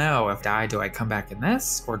want to know, if I die, do I come back in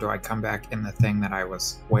this, or do I come back in the thing that I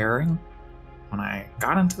was wearing when I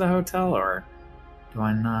got into the hotel, or do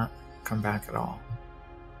I not come back at all?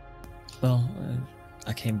 Well,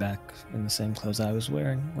 I came back in the same clothes I was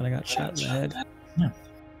wearing when I got shot in the head. Yeah.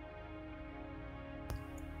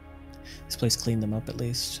 This place cleaned them up at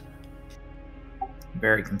least.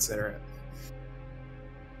 Very considerate.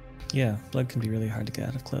 Yeah, blood can be really hard to get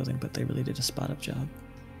out of clothing, but they really did a spot-up job.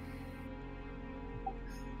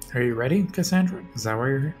 Are you ready, Cassandra? Is that why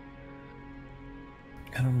you're here?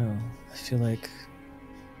 I don't know. I feel like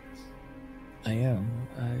I am.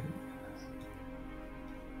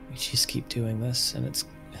 We just keep doing this, and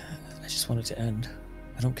I just want it to end.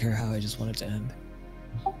 I don't care how, I just want it to end.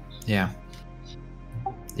 Yeah.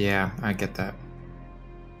 Yeah, I get that.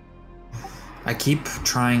 I keep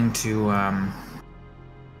trying to,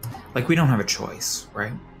 we don't have a choice,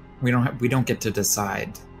 right? We don't get to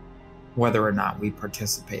decide whether or not we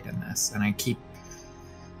participate in this, and I keep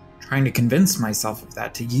trying to convince myself of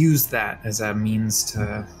that, to use that as a means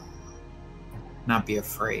to not be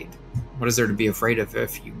afraid. What is there to be afraid of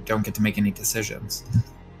if you don't get to make any decisions?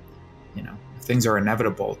 If things are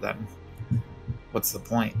inevitable, then what's the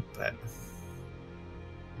point? But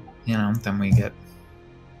then we get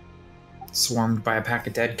swarmed by a pack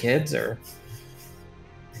of dead kids, or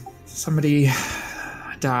somebody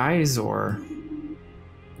dies, or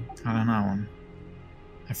I don't know. And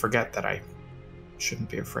I forget that I shouldn't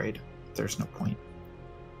be afraid. There's no point.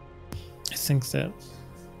 I think that's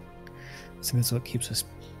what keeps us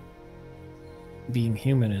being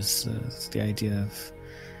human, is the idea of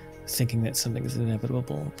thinking that something is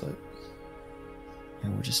inevitable, but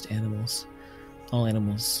we're just animals. All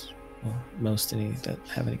animals, well, most any that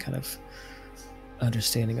have any kind of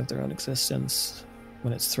understanding of their own existence,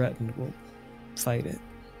 when it's threatened, will fight it,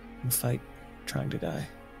 and fight trying to die,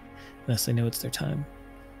 unless they know it's their time.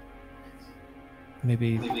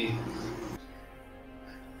 Maybe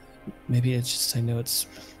it's just I know it's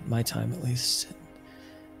my time, at least.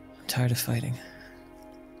 I'm tired of fighting.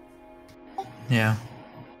 Yeah.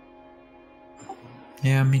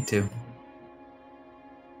 Yeah, me too.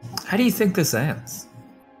 How do you think this ends?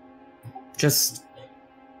 Just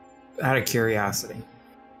out of curiosity.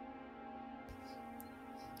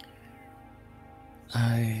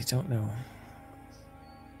 I don't know.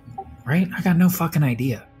 Right? I got no fucking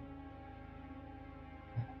idea.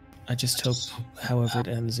 I just hope, however it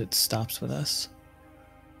ends, it stops with us.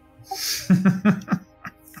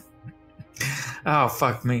 Oh,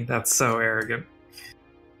 fuck me. That's so arrogant.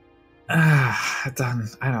 I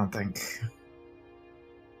don't think.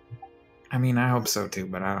 I mean, I hope so too,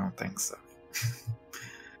 but I don't think so.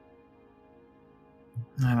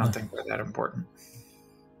 I don't think we're that important.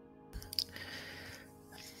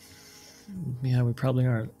 Yeah, we probably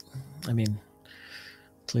aren't. I mean,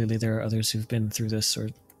 Clearly there are others who've been through this or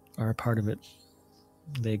are a part of it.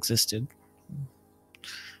 They existed.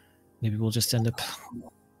 Maybe we'll just end up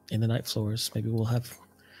in the night floors. Maybe we'll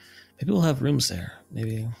have rooms there.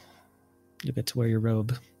 Maybe you'll get to wear your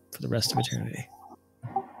robe for the rest of eternity.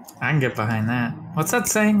 I can get behind that. What's that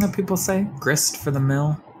saying that people say? Grist for the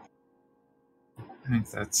mill? I think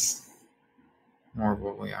that's more of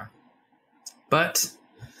what we are. But,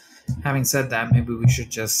 having said that, maybe we should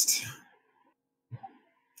just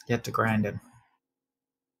get to grinding.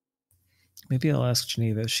 Maybe I'll ask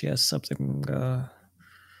Geneva if she has something a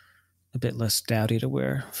bit less dowdy to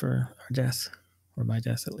wear for our death, or my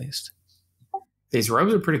death at least. These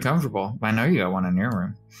robes are pretty comfortable. I know you got one in your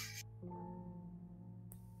room.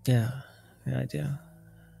 Yeah, I do.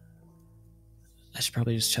 I should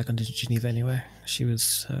probably just check on Geneva anyway. She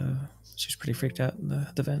was pretty freaked out in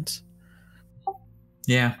the vents.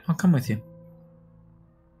 Yeah, I'll come with you.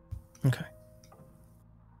 Okay.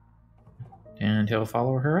 And he'll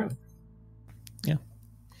follow her out. Yeah.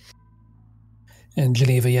 And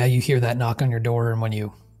Geneva, yeah, you hear that knock on your door, and when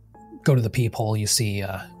you go to the peephole, you see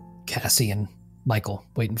Cassie and Michael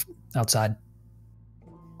waiting outside.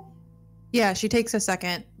 Yeah, she takes a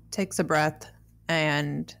second, takes a breath,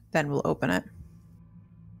 and then we'll open it.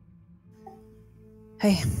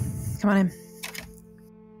 Hey, come on in.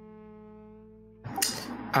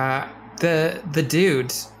 The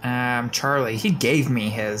dude, Charlie, he gave me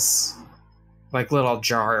his little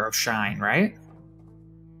jar of shine, right?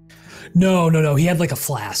 No. He had like a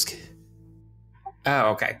flask.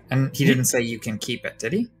 Oh, okay. And he didn't say you can keep it,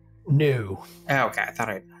 did he? No. Oh, okay. I thought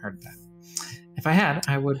I heard that. If I had,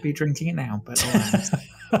 I would be drinking it now, but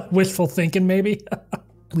Wishful thinking, maybe.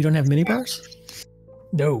 We don't have minibars?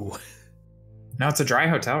 No. No, it's a dry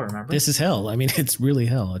hotel, remember? This is hell. I mean, it's really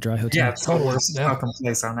hell, a dry hotel. Yeah, it's the worst fucking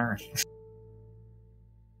place on earth.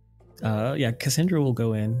 Yeah, Cassandra will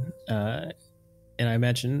go in, and I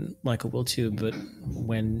imagine Michael will too, but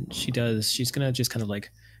when she does, she's going to just kind of like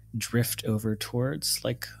drift over towards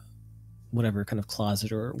like whatever kind of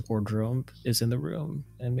closet or wardrobe is in the room,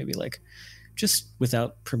 and maybe like just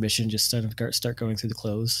without permission, just start going through the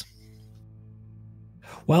clothes.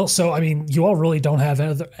 Well, so, I mean, you all really don't have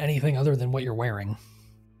anything other than what you're wearing.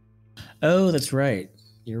 Oh, that's right.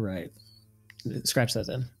 You're right. Scratch that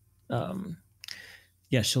then.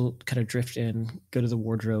 Yeah, she'll kind of drift in, go to the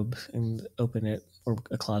wardrobe and open it, or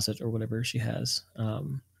a closet or whatever she has.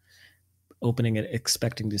 Opening it,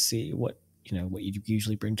 expecting to see what you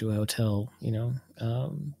usually bring to a hotel,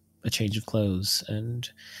 a change of clothes. And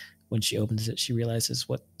when she opens it, she realizes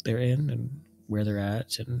what they're in and where they're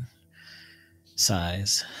at and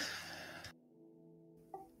size.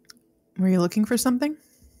 Were you looking for something?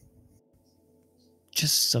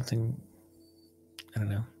 Just something, I don't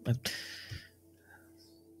know.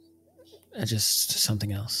 Just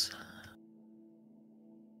something else.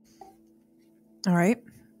 All right.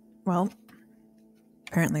 Well,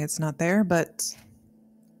 apparently it's not there, but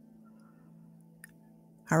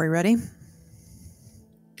are we ready?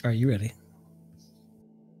 Are you ready?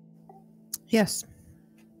 Yes.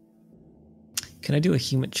 Can I do a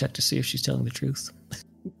human check to see if she's telling the truth?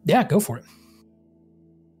 Yeah, go for it.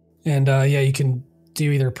 And yeah, you can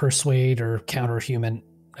do either persuade or counter human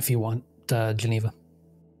if you want, Geneva.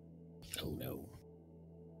 Oh no.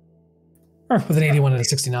 Or with an 81 and a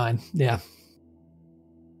 69. Yeah.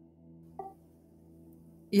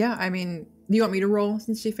 Yeah, I mean, do you want me to roll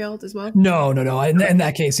since she failed as well? No. In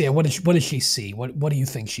that case, yeah. What does she see? What do you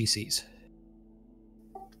think she sees?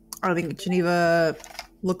 I think Geneva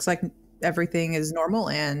looks like everything is normal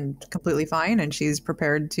and completely fine, and she's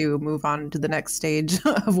prepared to move on to the next stage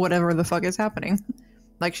of whatever the fuck is happening.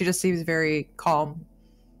 Like, she just seems very calm.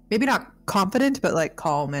 Maybe not confident, but like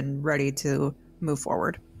calm and ready to move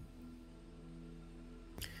forward.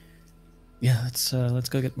 Yeah, let's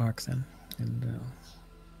go get Mark then, and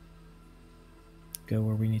go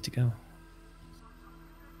where we need to go.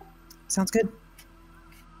 Sounds good.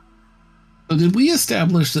 So did we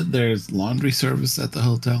establish that there's laundry service at the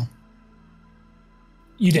hotel?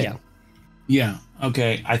 You did. Yeah.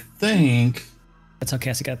 Okay. I think that's how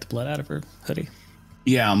Cassie got the blood out of her hoodie.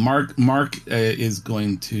 Yeah, Mark is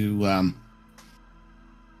going to,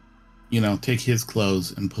 take his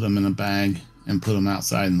clothes and put them in a bag and put them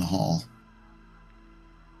outside in the hall.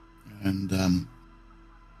 And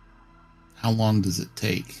how long does it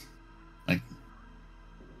take? Like,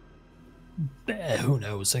 who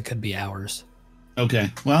knows? It could be hours.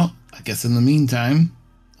 Okay. Well, I guess in the meantime,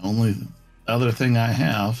 the only other thing I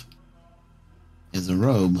have is a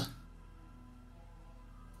robe.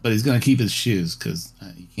 But he's going to keep his shoes because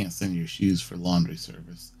you can't send your shoes for laundry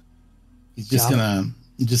service. He's just going to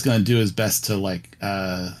just gonna do his best to like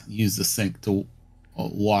use the sink to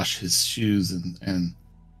wash his shoes and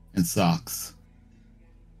socks.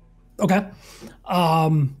 Okay.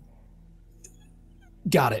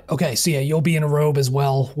 Got it. Okay, so yeah, you'll be in a robe as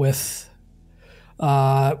well with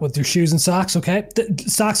your shoes and socks. Okay, the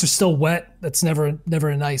socks are still wet. That's never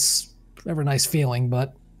a nice feeling,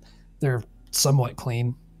 but they're somewhat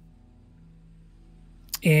clean.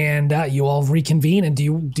 And you all reconvene. And do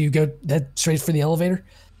you go head straight for the elevator?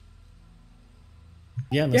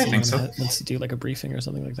 Yeah, I think so. Let's do like a briefing or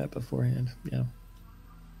something like that beforehand. Yeah.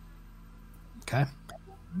 Okay.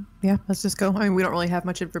 Yeah, let's just go. I mean, we don't really have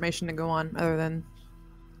much information to go on other than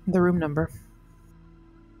the room number.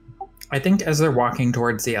 I think as they're walking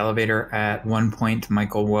towards the elevator, at one point,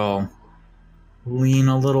 Michael will lean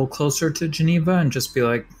a little closer to Geneva and just be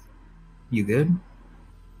like, "You good?"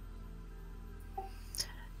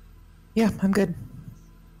 Yeah, I'm good.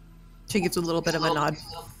 She gives a little bit of a nod.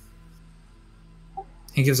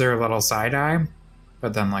 He gives her a little side eye,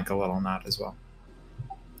 but then like a little nod as well.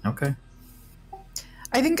 Okay.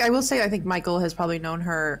 I think Michael has probably known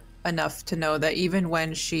her enough to know that even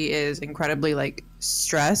when she is incredibly like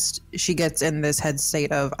stressed, she gets in this head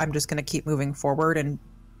state of I'm just going to keep moving forward and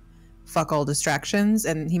fuck all distractions,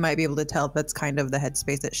 and he might be able to tell that's kind of the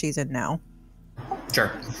headspace that she's in now.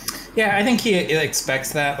 Sure. Yeah, I think he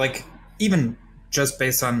expects that. Like, even just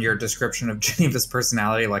based on your description of Geneva's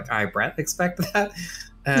personality, like I, Brett, expect that.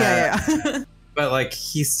 Yeah. But like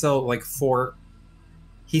he still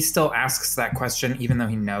asks that question even though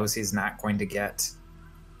he knows he's not going to get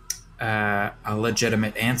a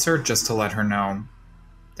legitimate answer, just to let her know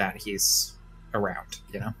that he's around,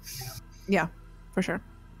 you know? Yeah, for sure.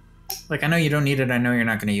 Like, I know you don't need it, I know you're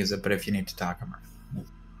not going to use it, but if you need to talk, I'm around.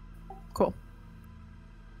 Cool.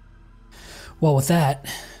 Well, with that,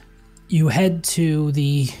 you head to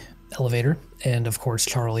the elevator, and of course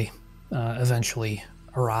Charley eventually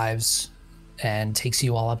arrives and takes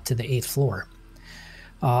you all up to the 8th floor.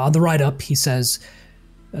 On the ride up, he says,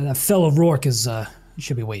 that fellow Rourke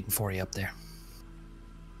should be waiting for you up there.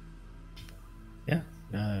 Yeah.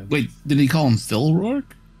 Wait, did he call him Phil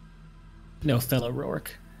Rourke? No, fellow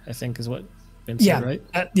Rourke, I think is what Vince said, right?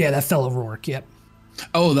 That fellow Rourke, yep.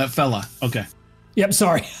 Oh, that fella. Okay. Yep,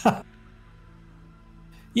 sorry.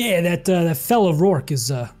 Yeah, that fellow Rourke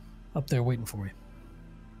is up there waiting for you.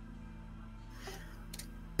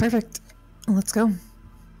 Perfect. Let's go.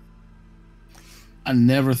 I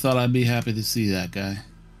never thought I'd be happy to see that guy.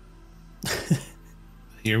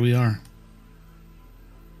 Here we are.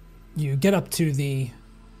 You get up to the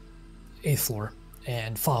 8th floor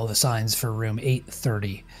and follow the signs for room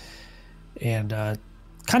 830. And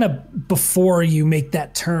kind of before you make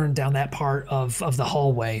that turn down that part of the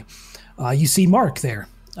hallway, you see Mark there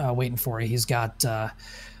waiting for you. He's got a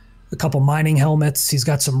couple mining helmets. He's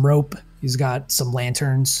got some rope. He's got some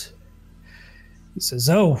lanterns. He says,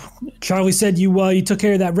 "Oh, Charley said you took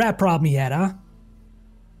care of that rat problem he had, huh?"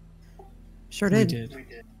 Sure did. We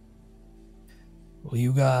did. Well,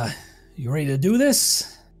 you ready to do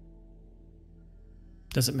this?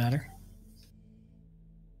 Does it matter?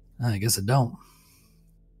 I guess it don't.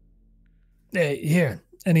 Hey, here,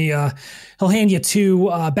 and he'll hand you 2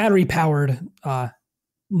 battery-powered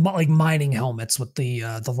like mining helmets with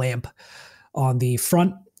the lamp on the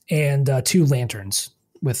front, and 2 lanterns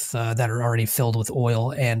with that are already filled with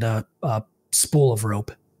oil, and a spool of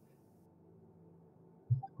rope.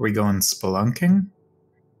 We going spelunking?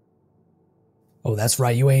 Oh, that's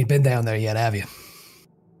right. You ain't been down there yet, have you?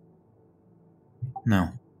 No.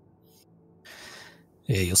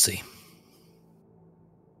 Yeah, you'll see.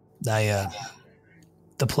 The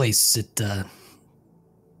place,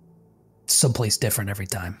 someplace different every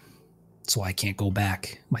time. That's why I can't go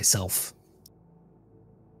back myself.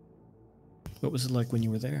 What was it like when you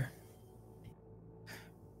were there?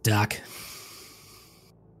 Dark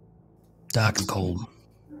and cold.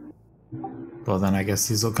 Well, then I guess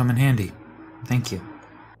these will come in handy. Thank you.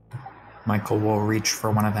 Michael will reach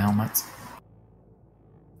for one of the helmets.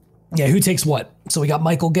 Yeah, who takes what? So we got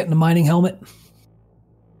Michael getting a mining helmet.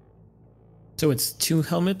 So it's 2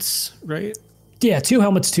 helmets, right? Yeah, 2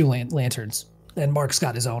 helmets, 2 lanterns. And Mark's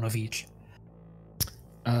got his own of each.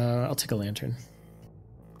 I'll take a lantern.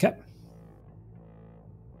 Okay.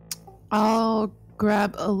 I'll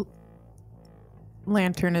grab a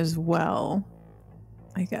lantern as well,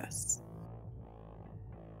 I guess.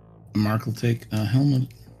 Mark will take a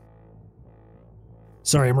helmet.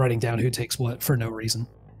 Sorry, I'm writing down who takes what for no reason.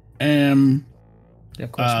 Yeah,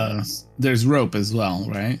 of course. There's rope as well,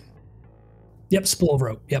 right? Yep, spool of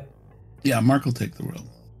rope. Yep. Yeah, Mark will take the rope.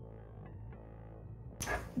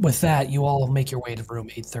 With that, you all make your way to room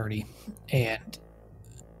 830, and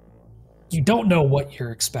You don't know what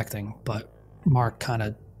you're expecting, but Mark kind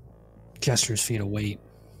of gestures for you to wait.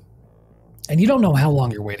 And you don't know how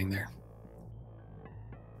long you're waiting there.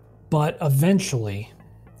 But eventually,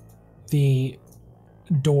 the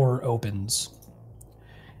door opens,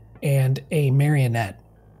 and a marionette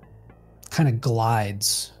kind of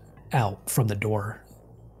glides out from the door,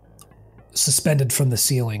 suspended from the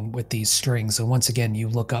ceiling with these strings. And once again, you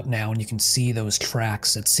look up now and you can see those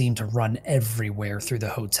tracks that seem to run everywhere through the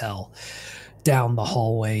hotel, down the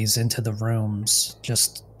hallways, into the rooms,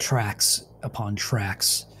 just tracks upon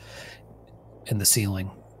tracks in the ceiling.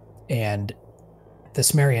 And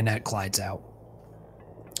this marionette glides out,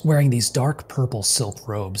 wearing these dark purple silk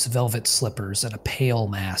robes, velvet slippers, and a pale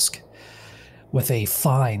mask, with a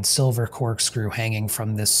fine silver corkscrew hanging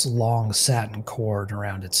from this long satin cord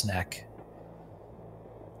around its neck.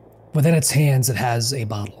 Within its hands, it has a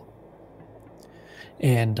bottle.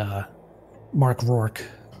 And Mark Rourke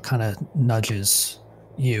kind of nudges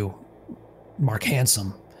you, Mark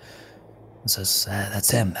Hansom, and says, that's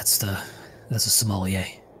him. That's the sommelier.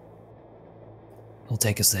 He'll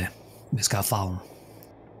take us there. We just gotta follow him.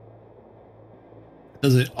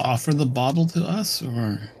 Does it offer the bottle to us,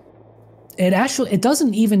 or? It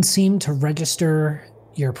doesn't even seem to register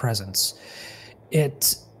your presence. You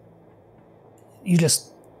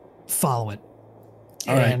just follow it.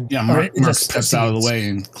 All right. Yeah, Mark steps out of the way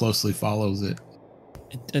and closely follows it.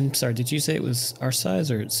 I'm sorry, did you say it was our size,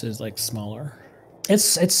 or it says like smaller?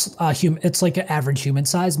 It's like an average human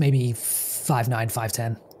size, maybe 5'9",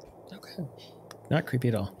 5'10". Okay. Not creepy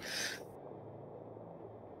at all.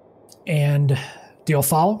 And do you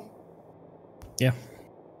follow? Yeah.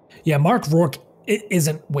 Yeah, Mark Rourke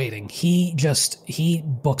isn't waiting. He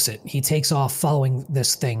books it. He takes off following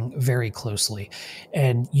this thing very closely.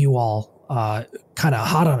 And you all kind of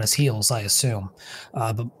hot on his heels, I assume,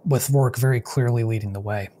 but with Rourke very clearly leading the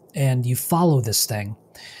way. And you follow this thing,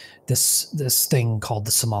 this thing called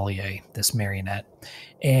the Sommelier, this marionette.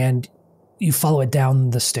 And you follow it down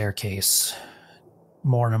the staircase,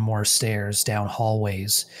 more and more stairs, down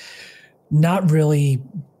hallways, not really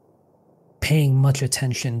paying much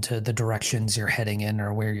attention to the directions you're heading in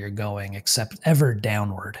or where you're going, except ever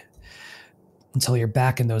downward until you're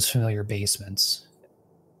back in those familiar basements,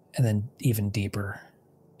 and then even deeper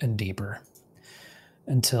and deeper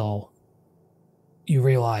until you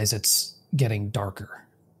realize it's getting darker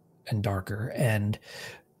and darker, and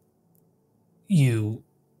you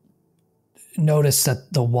notice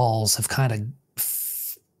that the walls have kind of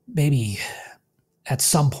maybe at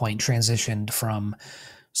some point transitioned from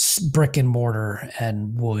brick and mortar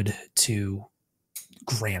and wood to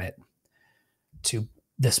granite, to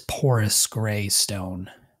this porous gray stone.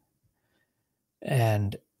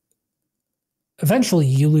 And eventually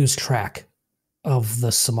you lose track of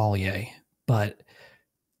the Sommelier, but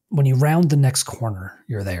when you round the next corner,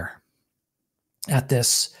 you're there at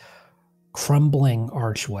this crumbling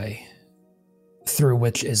archway through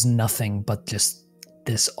which is nothing but just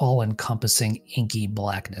this all-encompassing inky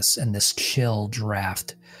blackness and this chill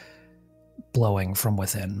draft blowing from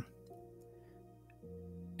within.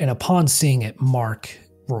 And upon seeing it, Mark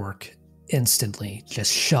Rourke instantly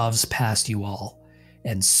just shoves past you all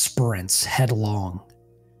and sprints headlong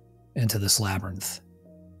into this labyrinth,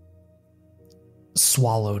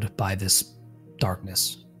 swallowed by this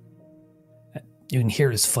darkness. You can hear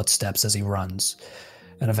his footsteps as he runs,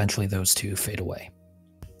 and eventually those two fade away.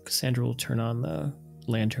 Cassandra will turn on the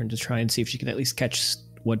lantern to try and see if she can at least catch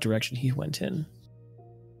what direction he went in.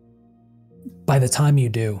 By the time you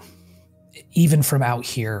do, even from out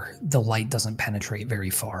here, the light doesn't penetrate very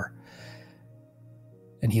far.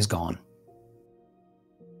 And he's gone.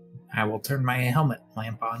 I will turn my helmet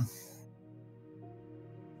lamp on.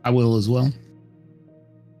 I will as well.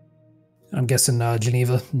 I'm guessing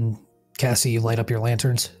Geneva and Cassie, you light up your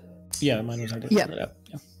lanterns? Yeah, mine was already lit up.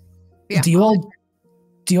 Yeah. Do you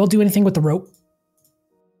all do anything with the rope?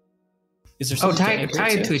 Is there something tie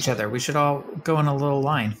it to each other. We should all go in a little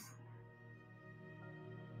line.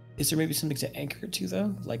 Is there maybe something to anchor to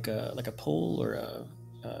though, like a pole or a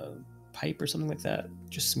pipe or something like that,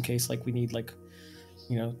 just in case we need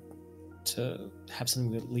to have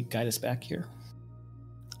something to guide us back here?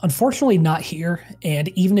 Unfortunately, not here. And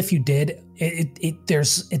even if you did,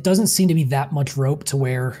 it doesn't seem to be that much rope to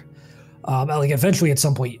where, eventually at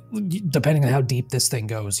some point, depending on how deep this thing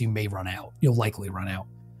goes, you may run out. You'll likely run out.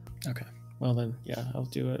 Okay. Well then, yeah, I'll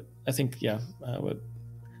do it. I think, what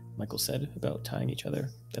Michael said about tying each other,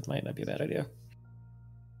 that might not be a bad idea.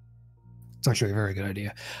 It's actually a very good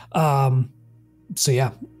idea. So yeah,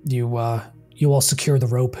 you all secure the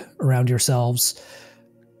rope around yourselves,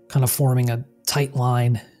 kind of forming a tight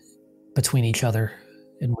line between each other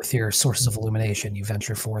And with your sources of illumination, you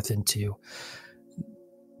venture forth into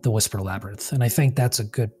the Whisper Labyrinth. And I think that's a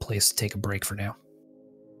good place to take a break for now.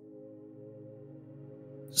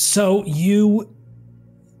 So you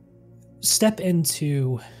step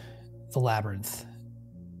into the labyrinth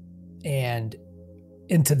and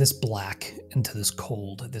into this black, into this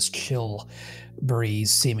cold, this chill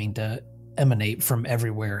breeze seeming to emanate from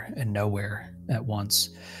everywhere and nowhere at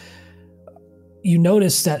once. You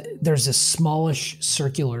notice that there's this smallish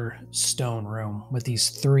circular stone room with these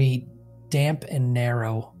 3 damp and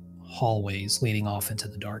narrow hallways leading off into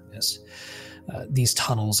the darkness. These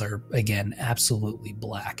tunnels are, again, absolutely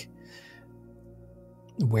black.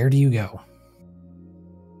 Where do you go?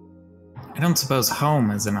 I don't suppose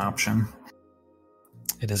home is an option.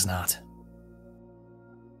 It is not.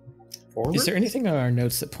 Forward? Is there anything on our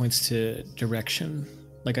notes that points to direction?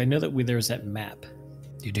 Like, I know that there's that map.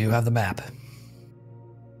 You do have the map.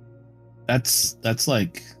 That's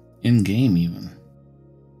like in game even.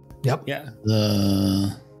 Yep. Yeah.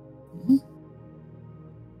 The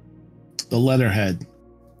letterhead.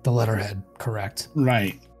 The letterhead, correct.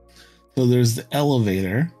 Right. So there's the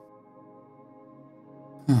elevator.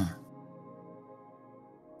 Huh.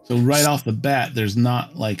 So right off the bat, there's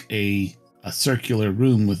not like a circular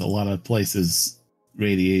room with a lot of places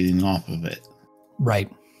radiating off of it. Right.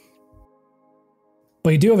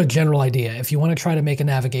 But you do have a general idea. If you want to try to make a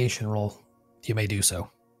navigation roll, you may do so.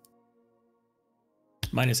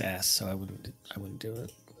 Mine is ass, so I wouldn't do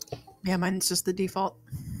it. Yeah, mine's just the default.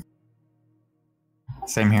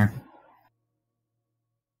 Same here.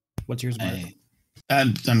 What's yours, Mark?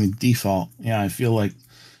 I mean, default. Yeah, I feel like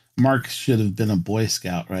Mark should have been a Boy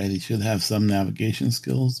Scout, right? He should have some navigation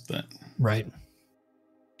skills, but right.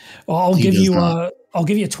 Well, I'll give you a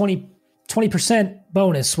 20%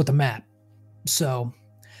 bonus with the map. So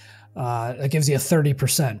that gives you a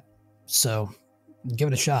 30%. So give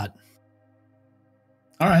it a shot.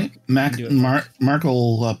 All right, Mark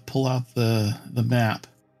will pull out the map,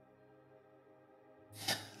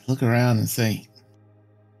 look around, and say,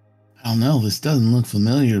 "I don't know. This doesn't look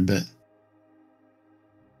familiar, but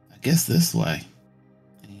I guess this way."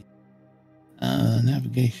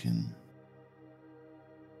 Navigation.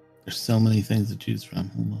 There's so many things to choose from.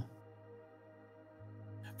 Hold on.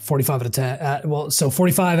 45 out of 10. So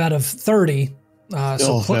 45 out of 30.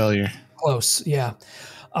 Still a failure. Close, yeah.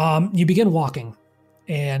 You begin walking,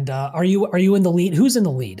 and are you in the lead? Who's in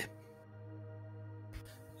the lead?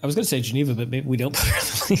 I was going to say Geneva, but maybe we don't put her in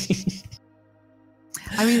the lead.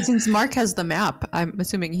 I mean, since Mark has the map, I'm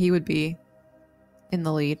assuming he would be in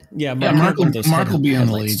the lead. Yeah, Mark will be in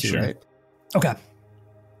the lead, too, sure. right? Okay.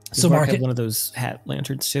 Does Mark have one of those hat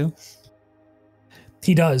lanterns too?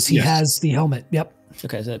 He does. He Yes. has the helmet. Yep.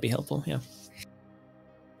 Okay, so that'd be helpful. Yeah.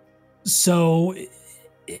 So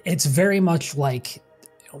it's very much like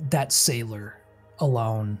that sailor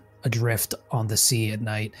alone adrift on the sea at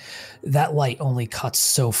night. That light only cuts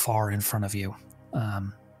so far in front of you.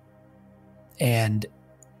 And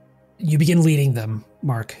you begin leading them,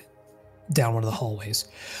 Mark, down one of the hallways.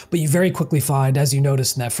 But you very quickly find, as you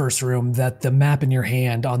noticed in that first room, that the map in your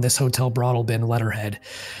hand on this Hotel Broadalbin letterhead,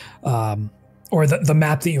 or the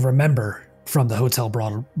map that you remember from the Hotel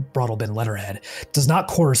Broadalbin letterhead, does not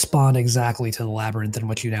correspond exactly to the labyrinth in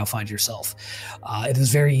which you now find yourself. It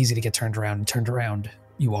is very easy to get turned around, and turned around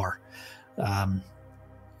you are.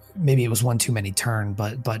 Maybe it was one too many turn,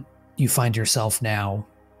 but you find yourself now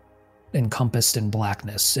encompassed in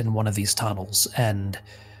blackness in one of these tunnels, and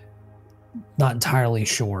not entirely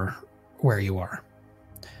sure where you are.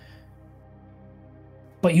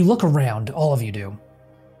 But you look around, all of you do,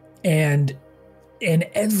 and in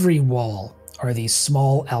every wall are these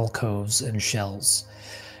small alcoves and shelves,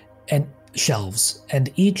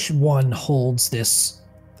 and each one holds this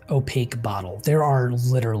opaque bottle. There are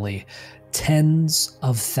literally tens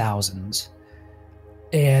of thousands,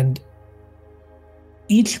 and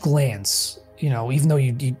each glance, even though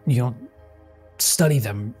you don't study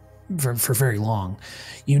them for very long,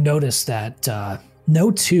 you notice that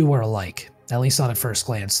no two are alike, at least not at first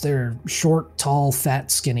glance. They're short, tall,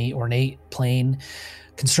 fat, skinny, ornate, plain,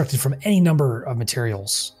 constructed from any number of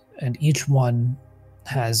materials, and each one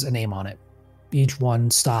has a name on it. Each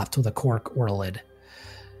one stopped with a cork or a lid.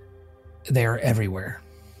 They're everywhere.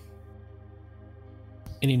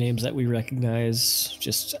 Any names that we recognize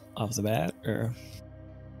just off the bat, or?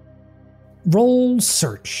 Roll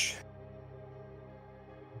search.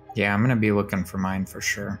 Yeah, I'm going to be looking for mine for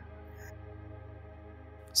sure.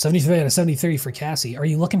 73 out of 73 for Cassie. Are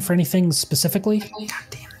you looking for anything specifically? God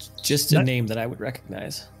damn it. Just a name that I would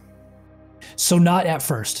recognize. So not at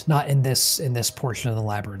first, not in this portion of the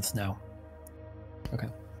labyrinth, no. Okay.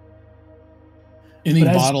 Any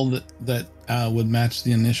bottle that would match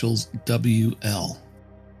the initials WL.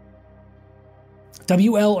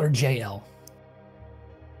 WL or JL?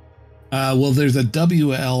 Well, there's a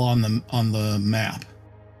WL on the map.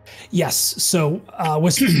 Yes. So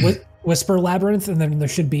Whisper Labyrinth, and then there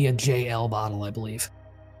should be a JL bottle, I believe.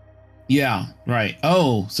 Yeah, right.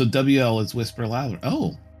 Oh, so WL is Whisper Labyrinth.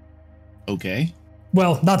 Oh, okay.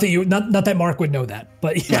 Well, not that Mark would know that,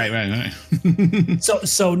 but yeah. Right.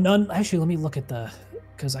 So none. Actually, let me look at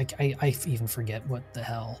because I even forget what the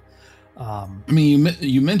hell. I mean,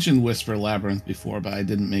 you mentioned Whisper Labyrinth before, but I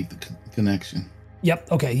didn't make the connection.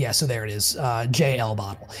 Yep. Okay. Yeah. So there it is. JL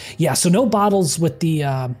bottle. Yeah. So no bottles with the.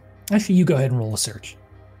 Actually, you go ahead and roll a search.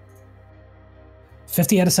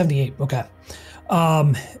 50 out of 78. Okay.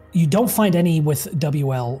 You don't find any with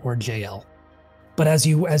WL or JL, but as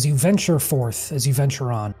you venture forth, as you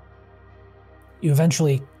venture on, you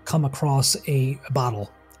eventually come across a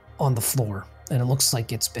bottle on the floor, and it looks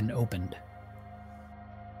like it's been opened.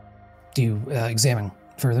 Do you examine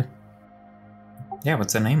further? Yeah.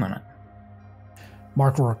 What's the name on it?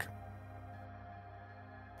 Mark Rourke.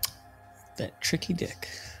 That tricky dick.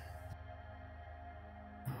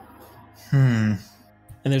 Hmm.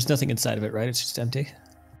 And there's nothing inside of it, right? It's just empty?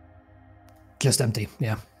 Just empty,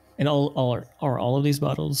 yeah. And are all of these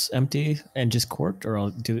bottles empty and just corked,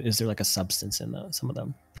 or is there like a substance in some of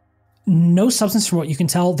them? No substance from what you can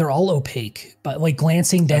tell. They're all opaque, but like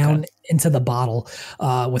glancing down into the bottle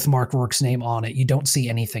with Mark Rourke's name on it, you don't see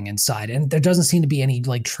anything inside. And there doesn't seem to be any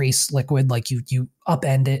like trace liquid. Like you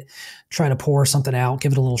upend it, try to pour something out,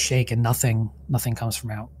 give it a little shake, and nothing comes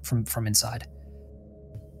from inside.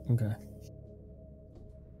 Okay.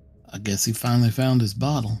 I guess he finally found his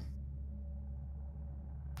bottle.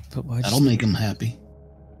 But why That'll make him happy.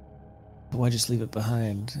 But why just leave it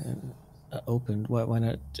behind and opened? Why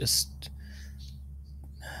not just,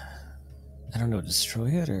 I don't know, destroy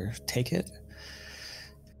it or take it?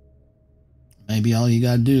 Maybe all you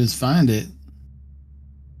gotta do is find it.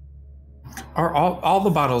 Are all the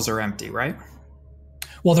bottles are empty, right?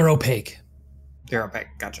 Well, they're opaque. They're opaque.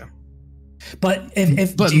 Gotcha. But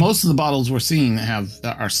most of the bottles we're seeing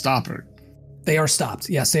are stoppered. They are stopped.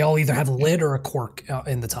 Yes, they all either have a lid or a cork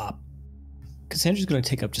in the top. Cassandra's going to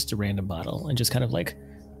take up just a random bottle and just kind of like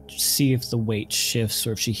see if the weight shifts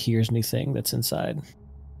or if she hears anything that's inside.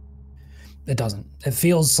 It doesn't. It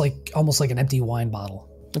feels like almost like an empty wine bottle.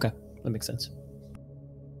 Okay, that makes sense.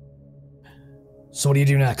 So what do you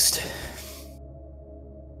do next?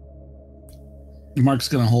 Mark's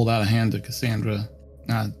going to hold out a hand to Cassandra,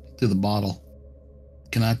 to the bottle.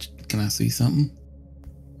 Can I see something?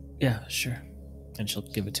 Yeah, sure. And she'll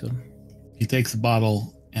give it to him. He takes the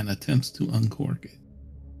bottle and attempts to uncork it.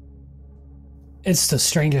 It's the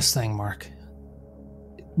strangest thing, Mark.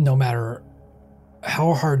 No matter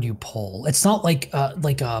how hard you pull, it's not like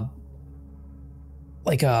a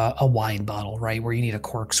wine bottle, right? Where you need a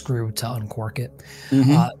corkscrew to uncork it.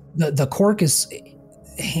 Mm-hmm. The cork is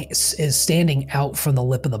standing out from the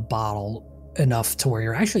lip of the bottle enough to where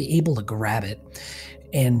you're actually able to grab it,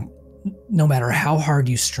 and no matter how hard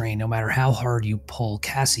you strain, no matter how hard you pull,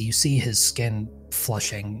 Cassie, you see his skin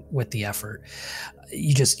flushing with the effort.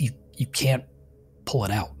 You can't pull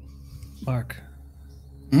it out. Mark.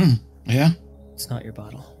 Yeah? It's not your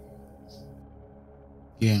bottle.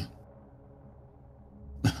 Yeah.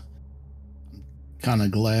 I'm kind of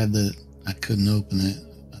glad that I couldn't open it.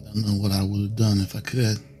 I don't know what I would have done if I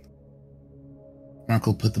could. Mark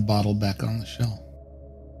will put the bottle back on the shelf.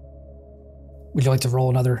 Would you like to roll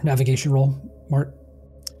another navigation roll, Mark?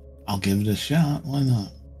 I'll give it a shot. Why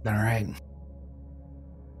not? All right.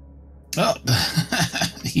 Oh,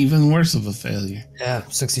 even worse of a failure. Yeah,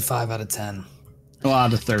 65 out of 10. Oh,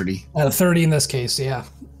 out of 30. Out of 30 in this case, yeah.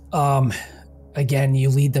 Again, you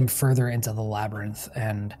lead them further into the labyrinth,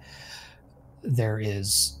 and there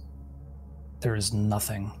is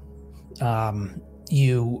nothing.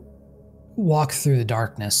 You walk through the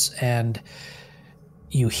darkness, and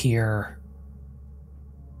you hear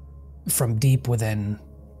from deep within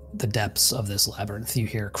the depths of this labyrinth, you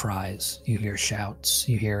hear cries, you hear shouts,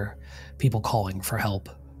 you hear people calling for help,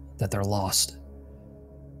 that they're lost.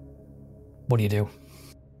 What do you do?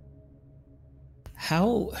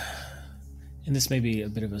 How, and this may be a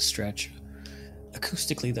bit of a stretch,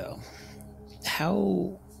 acoustically though,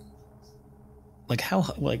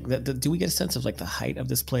 do we get a sense of like the height of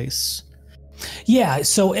this place? Yeah,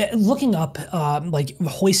 so looking up, like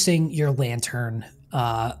hoisting your lantern,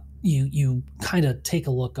 you kind of take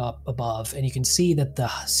a look up above, and you can see that the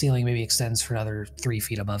ceiling maybe extends for another 3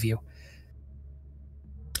 feet above you.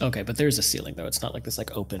 Okay, but there's a ceiling though. It's not like this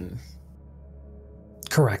like open.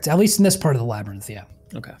 Correct. At least in this part of the labyrinth, yeah.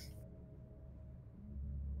 Okay.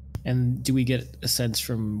 And do we get a sense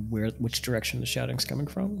from which direction the shouting's coming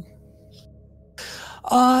from?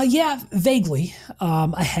 Yeah, vaguely.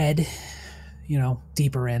 Ahead,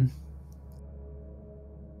 deeper in.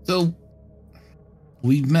 So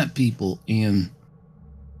we've met people in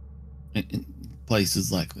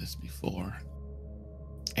places like this before,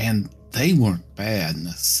 and they weren't bad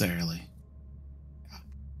necessarily.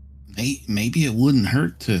 Maybe it wouldn't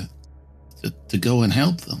hurt to go and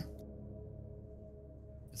help them.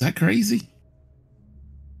 Is that crazy?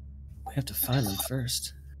 We have to find them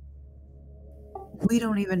first. We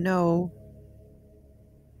don't even know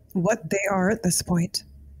what they are at this point.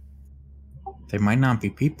 They might not be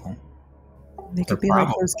people. They could They're be like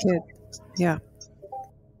those kids. Yeah.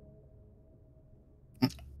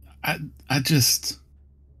 I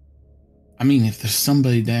mean, if there's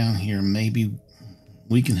somebody down here, maybe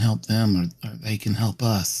we can help them or they can help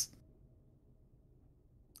us.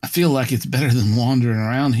 I feel like it's better than wandering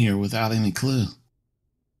around here without any clue.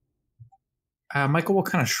 Michael will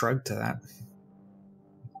kind of shrug to that.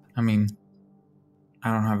 I mean,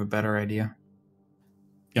 I don't have a better idea.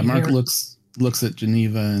 Yeah, Mark looks at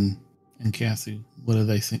Geneva and Cassie. What do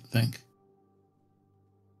they think?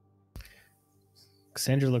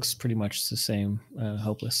 Cassandra looks pretty much the same,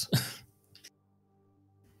 hopeless.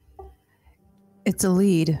 It's a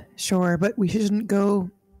lead, sure, but we shouldn't go.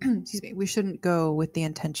 Excuse me. We shouldn't go with the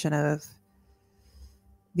intention of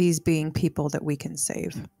these being people that we can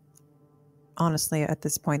save. Honestly, at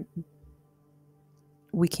this point,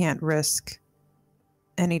 we can't risk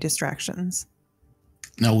any distractions.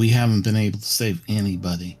 No, we haven't been able to save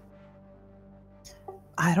anybody.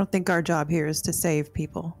 I don't think our job here is to save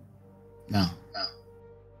people. No.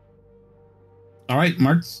 All right,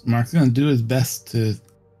 Mark's going to do his best to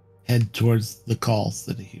head towards the calls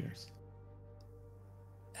that he hears.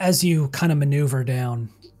 As you kind of maneuver down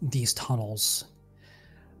these tunnels,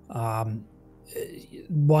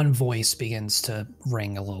 one voice begins to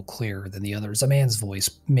ring a little clearer than the others. A man's voice,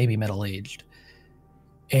 maybe middle-aged.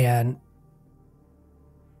 And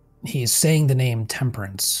he's saying the name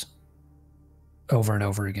Temperance over and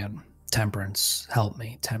over again. Temperance, help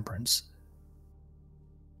me, Temperance.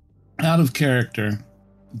 Out of character,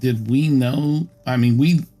 did we know? I mean,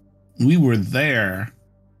 we were there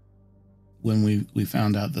when we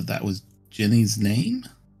found out that was Jenny's name?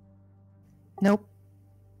 Nope.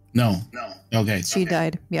 No. Okay. She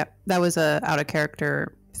died. Yeah. That was a out of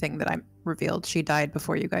character thing that I revealed. She died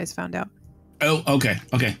before you guys found out. Oh, okay.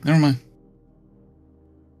 Never mind.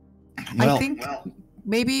 Well, I think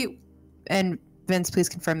maybe, and Vince, please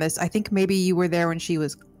confirm this. I think maybe you were there when she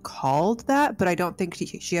was called that, but I don't think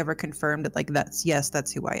she ever confirmed it. Like, that's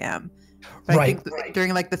who I am. But right. I think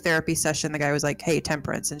during like the therapy session, the guy was like, "Hey,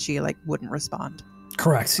 Temperance," and she like wouldn't respond.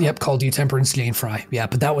 Correct. Yep. Called you Temperance Jane Fry. Yeah,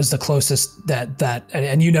 but that was the closest that,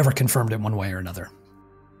 and you never confirmed it one way or another.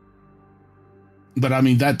 But I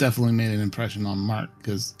mean, that definitely made an impression on Mark,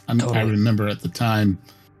 because totally. I remember at the time,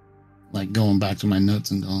 like going back to my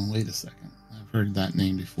notes and going, "Wait a second, I've heard that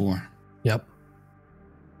name before." Yep.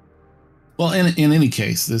 Well, in any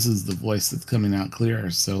case, this is the voice that's coming out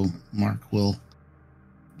clearer, so Mark will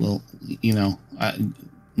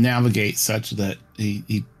navigate such that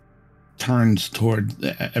he turns toward,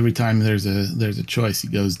 every time there's a choice, he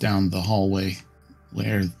goes down the hallway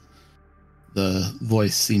where the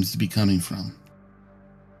voice seems to be coming from.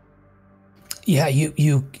 Yeah,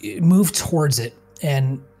 you move towards it,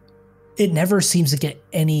 and it never seems to get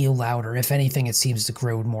any louder. If anything, it seems to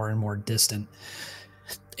grow more and more distant,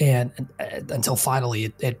 and until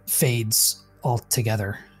finally it fades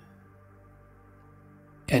altogether,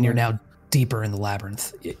 and you're now deeper in the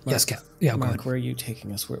labyrinth. Mark, yes, Cap. Yeah, Mark, where are you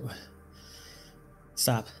taking us?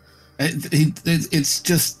 Stop. It's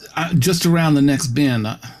just around the next bend.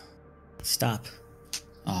 Stop.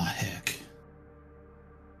 Oh, heck.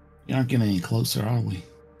 We aren't getting any closer, are we?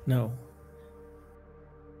 No.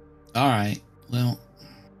 All right. Well,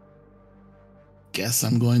 guess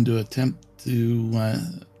I'm going to attempt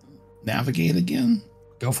to navigate again.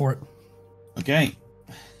 Go for it. Okay.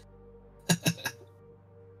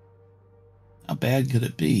 How bad could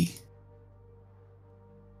it be?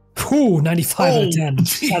 Ooh, 95 out of 10.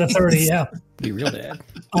 Geez. Out of 30, yeah. Be real bad.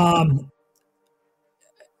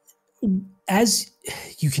 As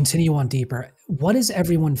you continue on deeper, what is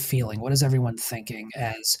everyone feeling? What is everyone thinking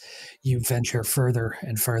as you venture further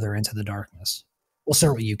and further into the darkness? We'll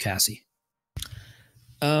start with you, Cassie.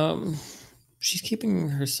 She's keeping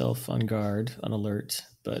herself on guard, on alert,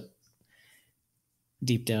 but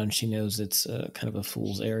deep down she knows it's kind of a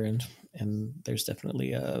fool's errand, and there's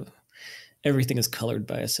definitely everything is colored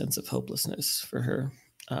by a sense of hopelessness for her.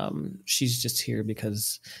 She's just here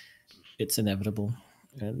because it's inevitable.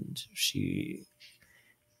 and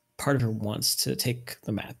part of her wants to take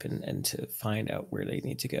the map and to find out where they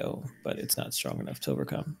need to go, but it's not strong enough to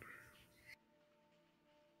overcome.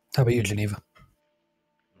 How about you, Geneva?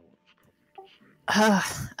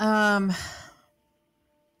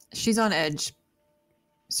 She's on edge,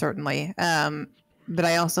 certainly. But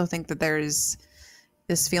I also think that there's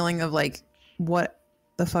this feeling of like, what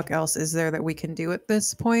the fuck else is there that we can do at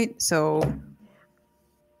this point? So,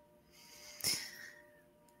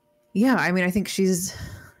 yeah, I mean, I think she's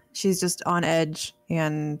just on edge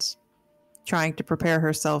and trying to prepare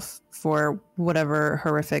herself for whatever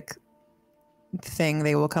horrific thing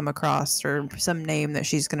they will come across, or some name that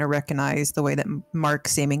she's going to recognize the way that Mark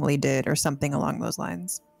seemingly did, or something along those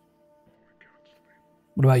lines.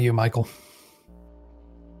 What about you, Michael?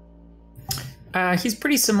 He's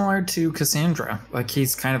pretty similar to Cassandra. Like,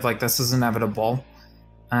 he's kind of like, this is inevitable.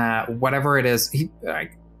 Whatever it is,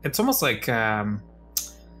 it's almost like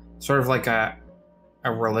sort of like a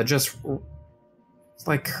religious,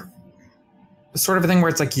 like, sort of a thing where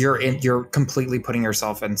it's like you're completely putting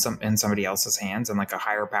yourself in somebody else's hands, and like a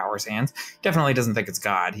higher power's hands. Definitely doesn't think it's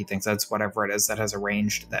God. He thinks that's whatever it is that has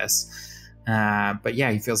arranged this. But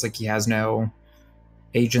yeah, he feels like he has no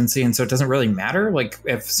agency, and so it doesn't really matter. Like,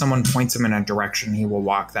 if someone points him in a direction, he will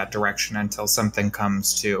walk that direction until something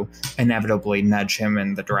comes to inevitably nudge him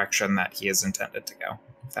in the direction that he is intended to go.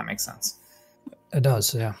 If that makes sense. It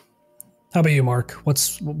does, yeah. How about you, Mark?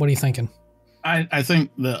 What are you thinking? I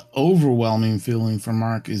think the overwhelming feeling for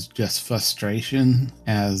Mark is just frustration,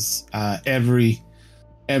 as every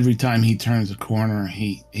time he turns a corner,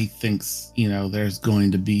 he thinks, there's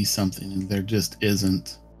going to be something, and there just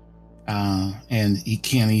isn't. And he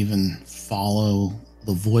can't even follow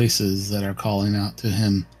the voices that are calling out to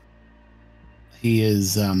him. He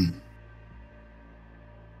is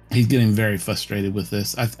he's getting very frustrated with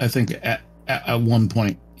this. I think at one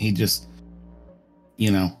point he just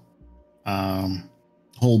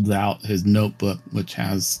holds out his notebook, which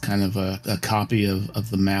has kind of a copy of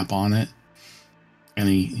the map on it, and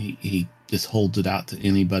he just holds it out to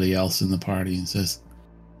anybody else in the party and says,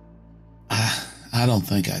 I don't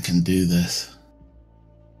think I can do this.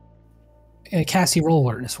 Cassie, roll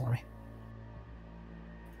alertness for me.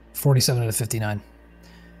 47 out of 59.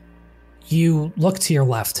 You look to your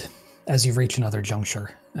left as you reach another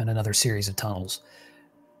juncture and another series of tunnels,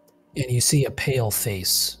 and you see a pale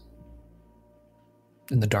face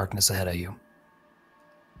in the darkness ahead of you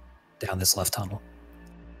down this left tunnel.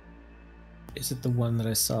 Is it the one that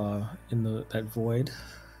I saw in that void?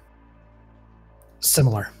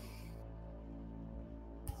 Similar.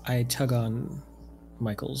 I tug on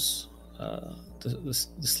Michael's the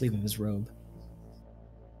sleeve of his robe.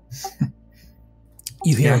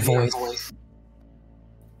 You hear a voice.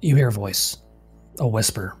 You hear a voice, a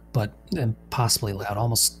whisper, but impossibly loud,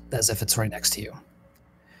 almost as if it's right next to you.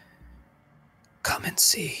 Come and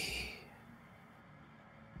see.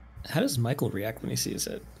 How does Michael react when he sees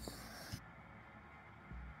it?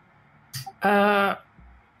 Well,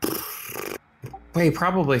 he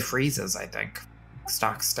probably freezes, I think.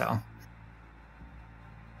 Stock still.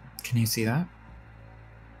 Can you see that?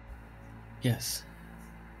 Yes.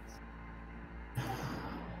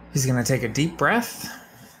 He's gonna take a deep breath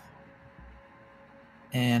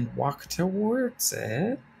and walk towards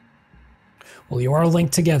it. Well, you are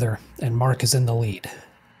linked together, and Mark is in the lead.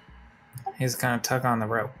 He's gonna tug on the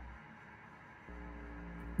rope.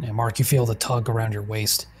 Yeah, Mark, you feel the tug around your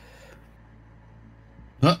waist.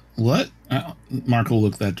 What? Mark will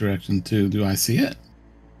look that direction too. Do I see it?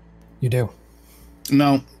 You do.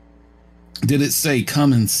 No. Did it say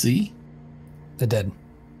come and see? It did.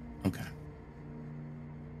 Okay.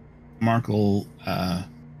 Mark will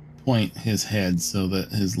point his head so that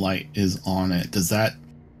his light is on it. Does that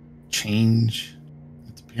change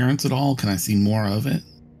its appearance at all? Can I see more of it?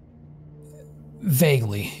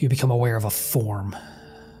 Vaguely, you become aware of a form,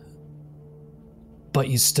 but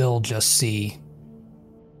you still just see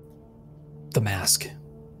the mask.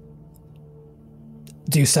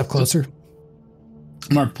 Do you step closer?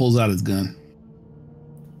 Mark pulls out his gun.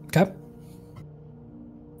 Okay.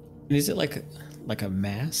 Is it like a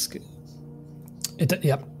mask?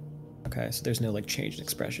 Yep. Okay, so there's no change in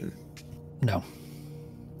expression. No.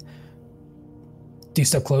 Do you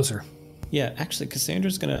step closer? Yeah, actually,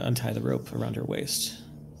 Cassandra's gonna untie the rope around her waist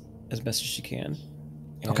as best as she can.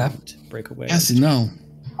 And break away. Yes, no.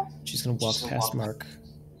 She's gonna walk past Mark.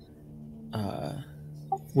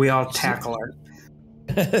 We all tackle her.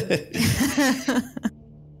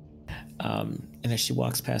 And as she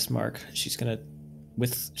walks past Mark, she's gonna,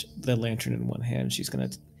 with the lantern in one hand, she's gonna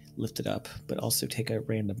lift it up, but also take a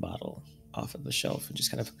random bottle off of the shelf and just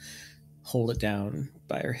kind of hold it down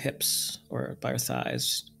by her hips or by her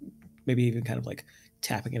thighs, maybe even kind of like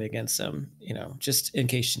tapping it against them, just in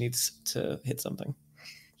case she needs to hit something.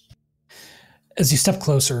 As you step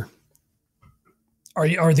closer, are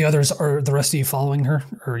the rest of you following her,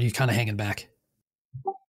 or are you kind of hanging back?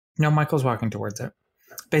 No, Michael's walking towards it.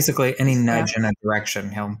 Basically, any nudge in a direction,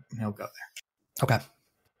 he'll go there. Okay.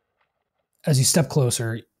 As you step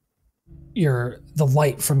closer, the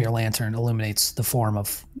light from your lantern illuminates the form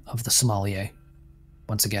of the Sommelier.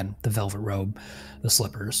 Once again, the velvet robe, the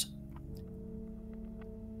slippers.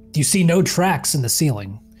 You see no tracks in the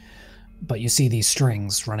ceiling, but you see these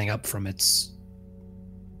strings running up from its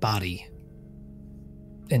body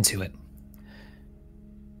into it.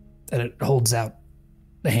 And it holds out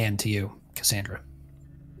the hand to you, Cassandra.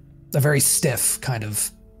 A very stiff kind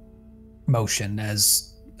of motion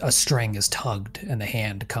as a string is tugged and the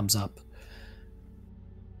hand comes up.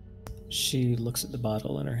 She looks at the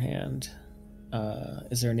bottle in her hand.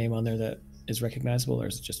 Is there a name on there that is recognizable, or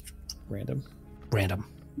is it just random? Random.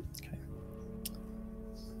 Okay.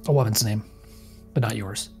 A woman's name, but not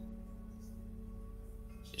yours.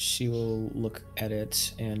 She will look at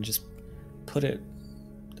it and just put it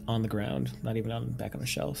on the ground, not even back on a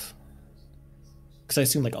shelf. Because I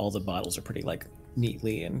assume like all the bottles are pretty like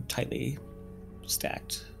neatly and tightly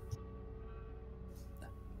stacked.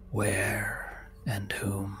 Where and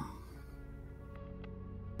whom?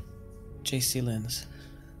 J.C. Lynn's.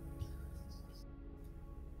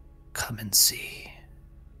 Come and see.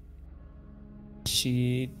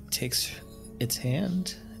 She takes its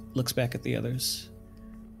hand, looks back at the others,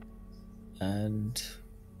 and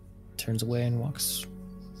turns away and walks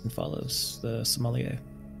and follows the Sommelier.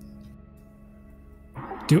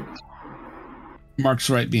 Mark's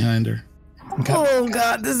right behind her. Okay. Oh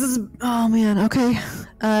God, this is. Oh man. Okay.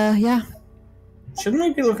 Yeah. Shouldn't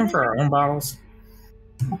we be looking for our own bottles?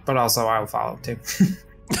 But also, I'll follow too.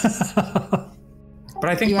 But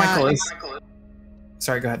I think Michael is.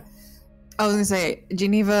 Sorry, go ahead. I was gonna say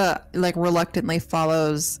Geneva like reluctantly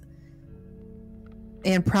follows,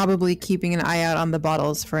 and probably keeping an eye out on the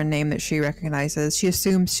bottles for a name that she recognizes. She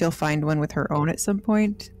assumes she'll find one with her own at some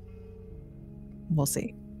point. We'll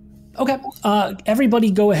see. Okay.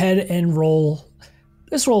 Everybody go ahead and roll.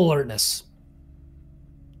 Let's roll alertness.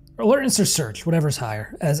 Alertness or search, whatever's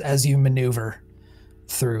higher, as you maneuver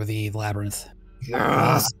through the labyrinth.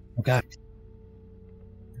 Okay.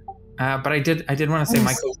 But I did want to say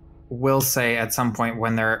Michael will say at some point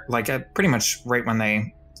when they're like pretty much right when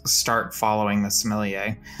they start following the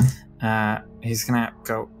Sommelier, he's gonna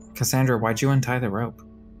go, Cassandra, why'd you untie the rope?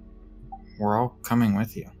 We're all coming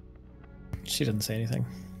with you. She doesn't say anything.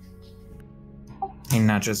 He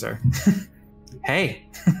nudges her. Hey.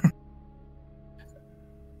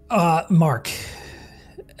 Mark,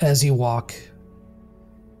 as you walk,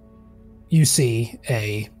 you see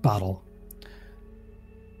a bottle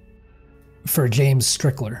for James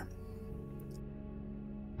Strickler.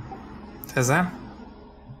 Does that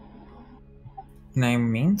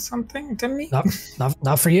name mean something to me?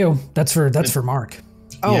 Not for you. That's for Mark.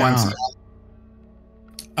 Oh, Yeah. I'm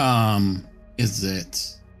sorry. Is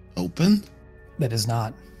it open? That is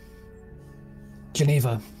not.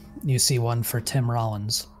 Geneva, you see one for Tim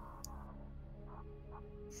Rollins.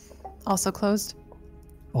 Also closed.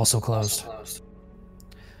 Also closed.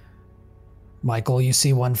 Michael, you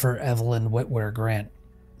see one for Evelyn Witwer Grant.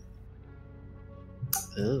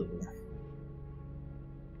 Ooh.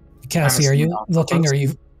 Cassie, are you looking? Or are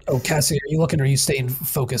you? Oh, Cassie, are you looking? Or are you staying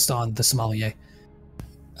focused on the Sommelier?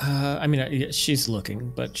 She's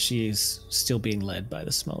looking, but she's still being led by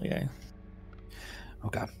the Sommelier.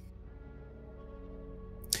 Okay.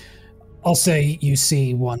 I'll say you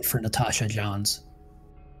see one for Natasha Johns.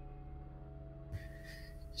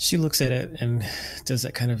 She looks at it and does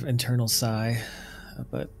that kind of internal sigh,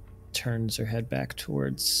 but turns her head back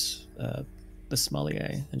towards the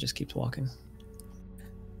Sommelier and just keeps walking.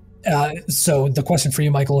 So the question for you,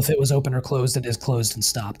 Michael, if it was open or closed, it is closed and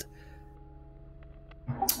stopped.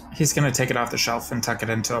 He's going to take it off the shelf and tuck it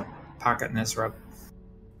into a pocket in his robe.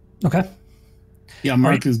 Okay. Yeah,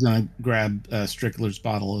 Mark is going to grab Strickler's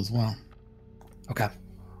bottle as well. Okay.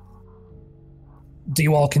 Do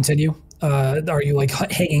you all continue? Are you like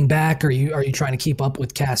hanging back? Or are you trying to keep up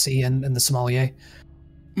with Cassie and the Sommelier?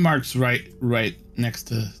 Mark's right next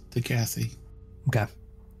to Cassie. Okay.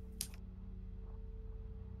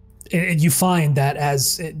 You find that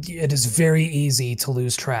as it is very easy to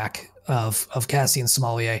lose track of Cassie and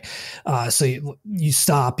Sommelier. So you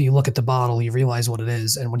stop, you look at the bottle, you realize what it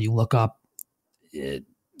is, and when you look up, you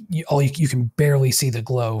can barely see the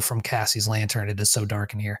glow from Cassie's lantern. It is so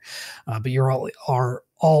dark in here, but you're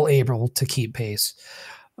all able to keep pace.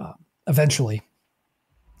 Eventually,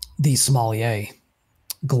 the Sommelier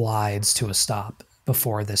glides to a stop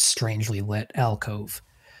before this strangely lit alcove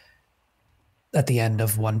at the end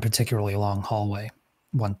of one particularly long hallway,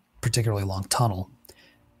 one particularly long tunnel.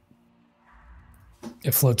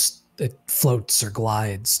 It floats or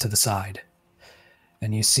glides to the side,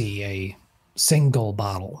 and you see a single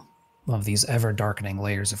bottle of these ever-darkening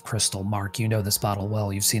layers of crystal. Mark, you know this bottle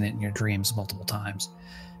well. You've seen it in your dreams multiple times.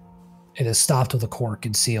 It is stopped with a cork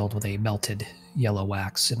and sealed with a melted yellow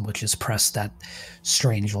wax in which is pressed that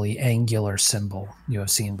strangely angular symbol you have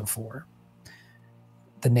seen before.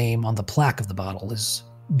 The name on the plaque of the bottle is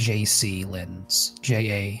J.C. Linz.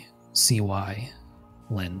 J-A-C-Y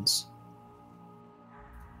Linz.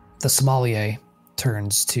 The Sommelier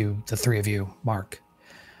turns to the three of you, Mark,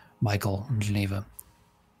 Michael, and Geneva.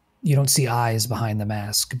 You don't see eyes behind the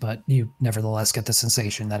mask, but you nevertheless get the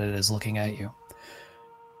sensation that it is looking at you.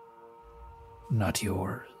 Not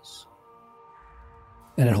yours.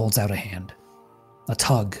 And it holds out a hand. A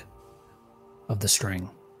tug of the string,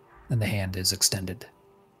 and the hand is extended.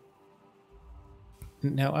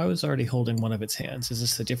 Now, I was already holding one of its hands. Is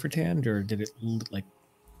this a different hand, or did it, like...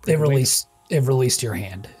 It released your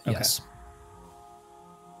hand, okay. Yes.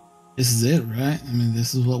 This is it, right? I mean,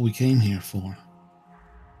 this is what we came here for.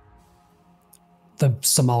 The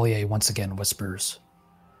Sommelier once again whispers,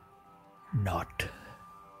 not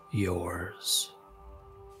yours.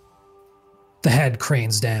 The head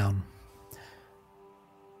cranes down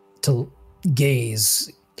to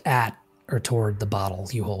gaze at or toward the bottle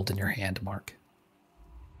you hold in your hand, Mark.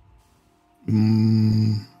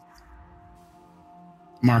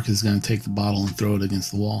 Mark is going to take the bottle and throw it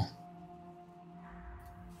against the wall.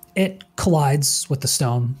 It collides with the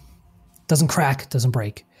stone. Doesn't crack, doesn't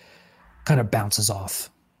break. Kind of bounces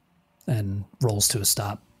off and rolls to a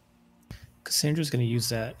stop. Cassandra's going to use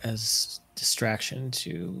that as distraction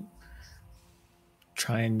to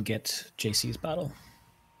try and get JC's bottle.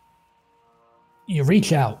 You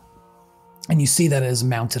reach out and you see that it is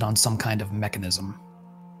mounted on some kind of mechanism.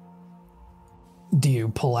 Do you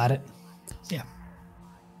pull at it? Yeah.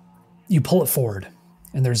 You pull it forward,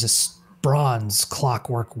 and there's this bronze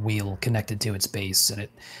clockwork wheel connected to its base, and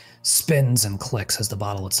it spins and clicks as the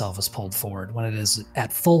bottle itself is pulled forward. When it is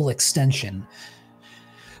at full extension,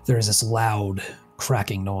 there is this loud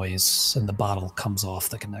cracking noise, and the bottle comes off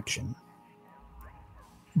the connection.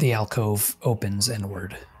 The alcove opens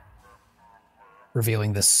inward,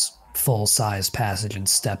 revealing this full-size passage and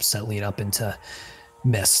steps that lead up into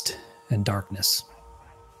mist and darkness.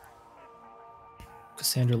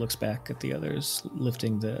 Cassandra looks back at the others,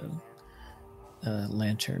 lifting the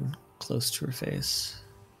lantern close to her face.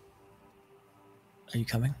 Are you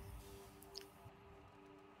coming?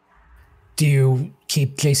 Do you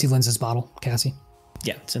keep J.C. Linz's bottle, Cassie?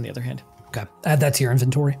 Yeah, it's in the other hand. Okay. Add that to your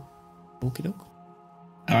inventory. Okie doke.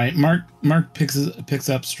 All right, Mark picks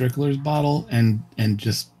up Strickler's bottle and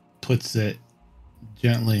just puts it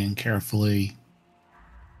gently and carefully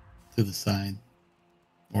to the side.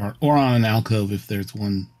 Or on an alcove if there's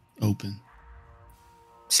one open.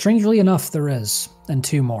 Strangely enough, there is, and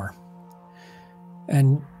two more.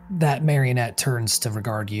 And that marionette turns to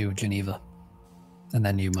regard you, Geneva. And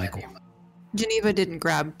then you, Michael. Geneva didn't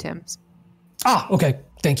grab Tim's. Ah, okay.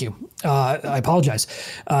 Thank you. I apologize.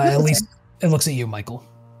 At least it looks at you, Michael.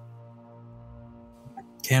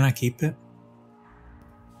 Can I keep it?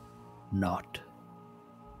 Not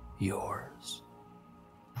yours.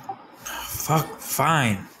 Fuck,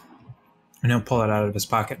 fine. And he'll pull it out of his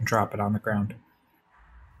pocket and drop it on the ground.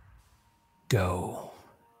 Go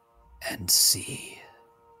and see.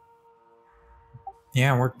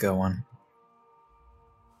 Yeah, we're going.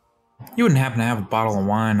 You wouldn't happen to have a bottle of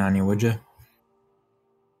wine on you, would you?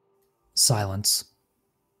 Silence.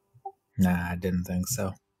 Nah, I didn't think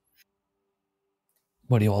so.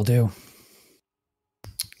 What do you all do?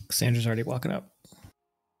 Cassandra's already walking up.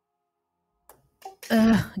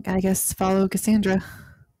 I guess follow Cassandra.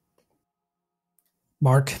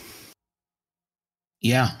 Mark?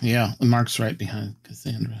 Yeah. Mark's right behind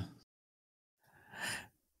Cassandra.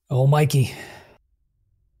 Oh, Mikey.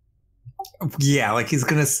 Yeah, like he's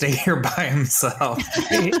gonna stay here by himself.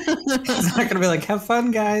 He's not gonna be like, have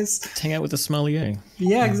fun, guys. Let's hang out with the Sommelier.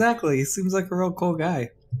 Yeah, exactly. He seems like a real cool guy.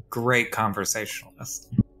 Great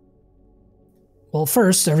conversationalist. Well,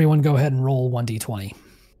 first, everyone go ahead and roll 1d20.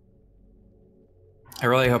 I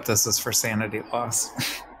really hope this is for sanity loss.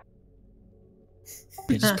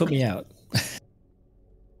 They just put me out.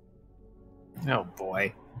 Oh,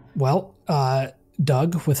 boy. Well,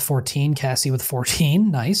 Doug with 14, Cassie with 14,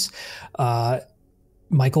 nice.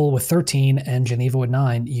 Michael with 13, and Geneva with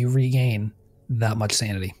 9, you regain that much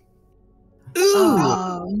sanity. Ooh!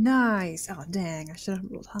 Oh, nice. Oh, dang. I should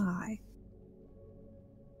have rolled high.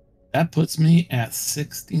 That puts me at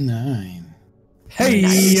 69. Hey!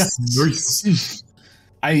 Nice.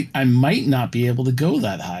 I might not be able to go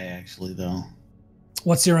that high, actually, though.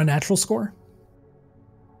 What's your unnatural score?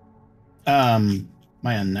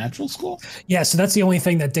 My unnatural score? Yeah, so that's the only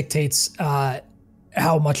thing that dictates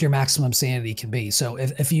how much your maximum sanity can be. So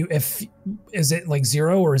if is it like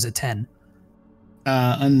 0 or is it 10?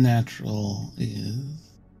 Unnatural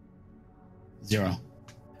is 0.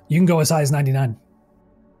 You can go as high as 99.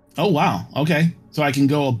 Oh, wow. Okay. So I can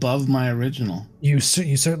go above my original. You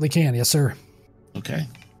certainly can. Yes, sir. Okay.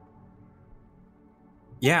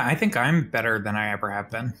 Yeah, I think I'm better than I ever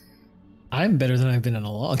have been. I'm better than I've been in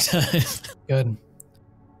a long time. Good.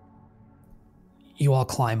 You all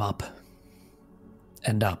climb up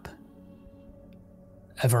and up,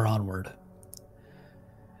 ever onward.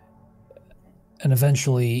 And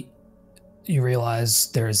eventually you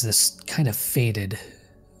realize there is this kind of faded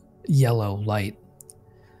yellow light.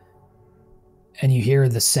 And you hear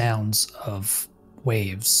the sounds of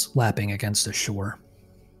waves lapping against the shore.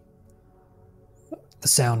 The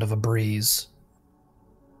sound of a breeze.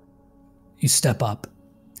 You step up,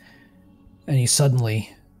 and you suddenly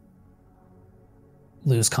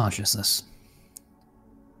lose consciousness.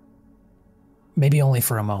 Maybe only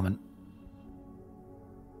for a moment.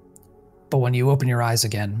 But when you open your eyes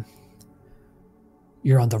again,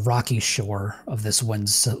 you're on the rocky shore of this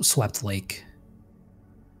wind-swept lake.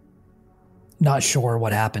 Not sure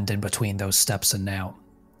what happened in between those steps and now.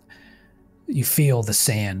 You feel the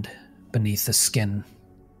sand beneath the skin,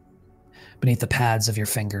 beneath the pads of your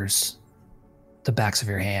fingers, the backs of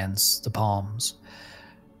your hands, the palms.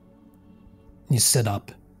 You sit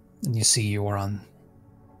up and you see you are on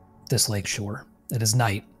this lake shore. It is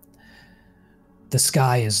night. The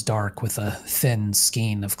sky is dark with a thin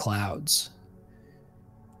skein of clouds.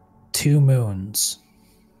 2 moons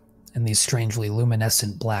and these strangely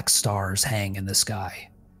luminescent black stars hang in the sky.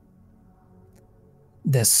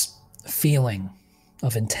 This feeling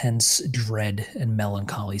of intense dread and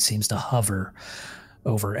melancholy seems to hover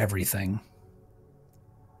over everything.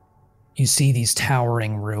 You see these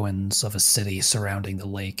towering ruins of a city surrounding the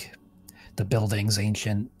lake. The buildings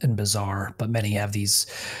ancient and bizarre, but many have these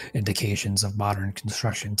indications of modern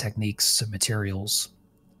construction techniques and materials.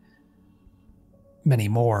 Many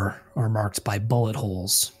more are marked by bullet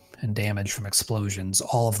holes and damage from explosions,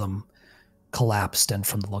 all of them collapsed and,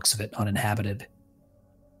 from the looks of it, uninhabited.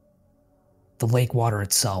 The lake water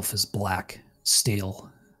itself is black,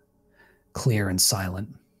 still, clear and silent.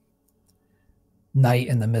 Night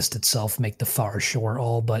and the mist itself make the far shore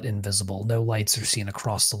all but invisible. No lights are seen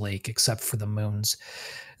across the lake except for the moons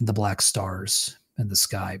and the black stars in the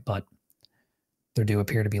sky, but there do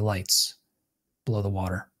appear to be lights below the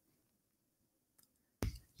water.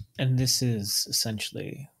 And this is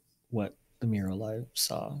essentially what the mural I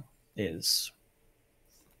saw is.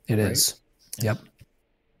 It right? is. Yeah. Yep.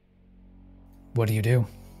 What do you do?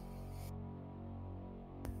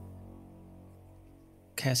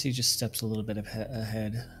 Cassie just steps a little bit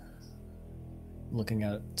ahead, looking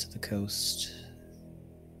out to the coast,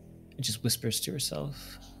 and just whispers to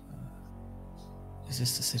herself, "Is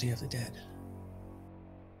this the city of the dead?"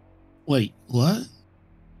 Wait, what?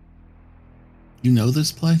 You know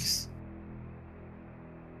this place?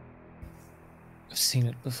 I've seen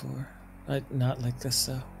it before. Not like this,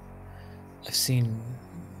 though. I've seen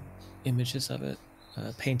images of it,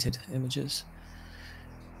 painted images.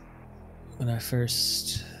 When I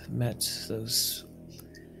first met those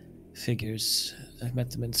figures, I met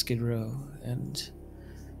them in Skid Row, and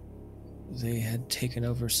they had taken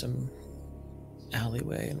over some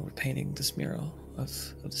alleyway and were painting this mural of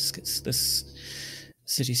this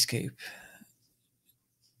cityscape.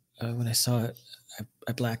 When I saw it,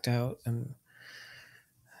 I blacked out, and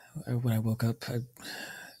when I woke up, it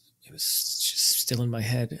was just still in my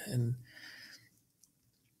head. And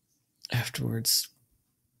afterwards,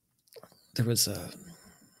 there was a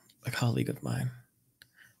colleague of mine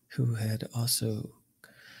who had also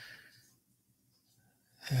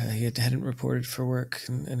he hadn't reported for work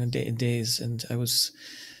in days, and I was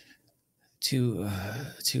two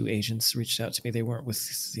agents reached out to me. They weren't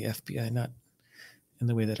with the FBI, not in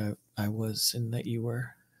the way that I was and that you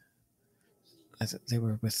were. They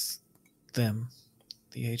were with them,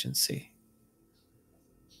 the agency,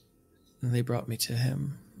 and they brought me to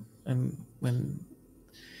him. And when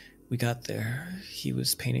we got there, he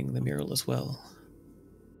was painting the mural as well.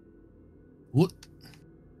 What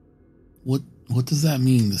does that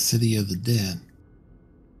mean, the city of the dead?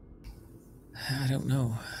 I don't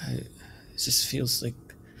know. It just feels like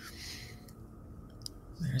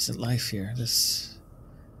There isn't life here. This...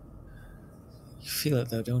 You feel it,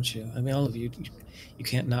 though, don't you? I mean, all of you, you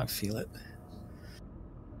can't not feel it.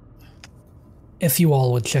 If you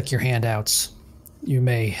all would check your handouts, you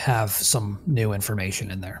may have some new information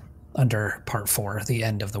in there under Part 4, The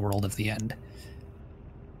End of the World of the End.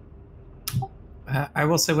 I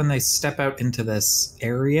will say when they step out into this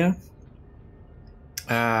area,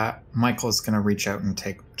 Michael's going to reach out and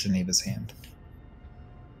take Geneva's hand.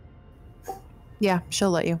 Yeah, she'll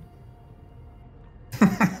let you.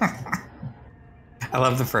 I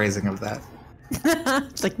love the phrasing of that.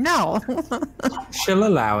 It's like, no. She'll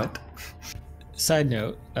allow it. Side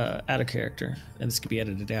note, out of character, and this could be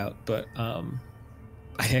edited out, but I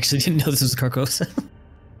actually didn't know this was Carcosa.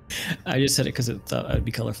 I just said it because it thought I'd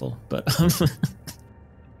be colorful, but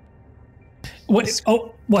What?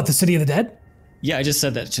 Oh, what? The City of the Dead? yeah, I just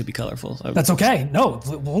said that it should be colorful. That's okay. No,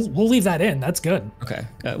 we'll leave that in. That's good. Okay.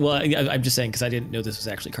 Well, I'm just saying because I didn't know this was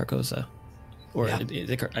actually Carcosa, or Yeah.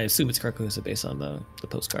 I assume it's Carcosa based on the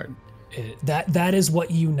postcard. That is what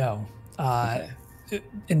you know. Okay.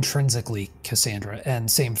 Intrinsically, Cassandra, and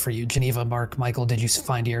same for you, Geneva, Mark, Michael. Did you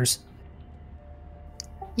find yours?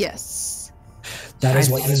 Yes. That is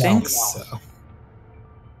what you know. think so.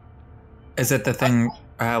 Is it the thing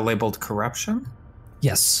labeled corruption?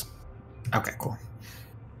 Yes. Okay, cool.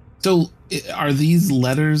 So, are these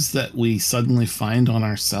letters that we suddenly find on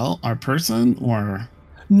our person, or?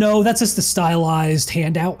 No, that's just the stylized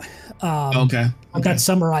handout. Okay. That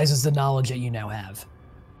summarizes the knowledge that you now have.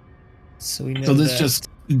 So we know. So this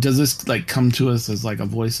does this like come to us as like a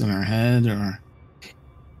voice in our head, or?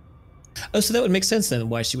 Oh, so that would make sense then.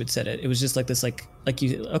 Why she would said it? It was just like this, like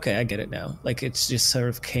you. Okay, I get it now. Like it's just sort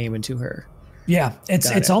of came into her. Yeah,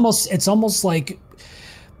 it's almost like,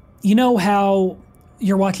 you know how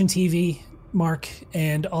you're watching TV, Mark,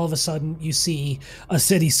 and all of a sudden you see a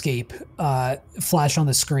cityscape flash on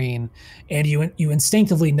the screen, and you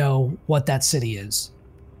instinctively know what that city is.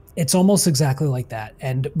 It's almost exactly like that.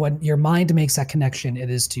 And when your mind makes that connection, it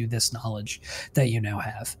is to this knowledge that you now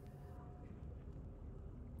have.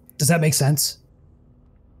 Does that make sense?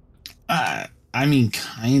 I mean,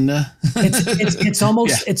 kinda. It's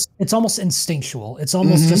almost it's almost instinctual. It's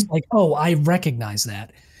almost just like, oh, I recognize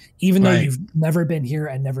that, even though you've never been here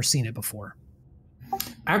and never seen it before.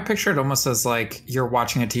 I picture it almost as like you're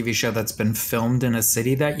watching a TV show that's been filmed in a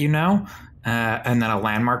city that you know, and then a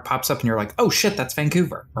landmark pops up and you're like, oh shit, that's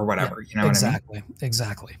Vancouver or whatever. You know what I mean?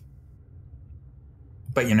 Exactly.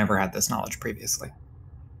 But you never had this knowledge previously.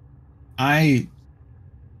 I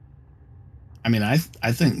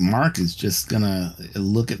think Mark is just gonna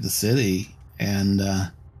look at the city and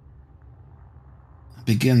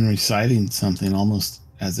begin reciting something almost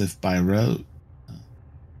as if by rote.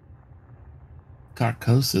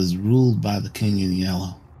 Carcosa is ruled by the King in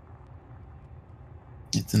Yellow.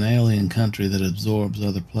 It's an alien country that absorbs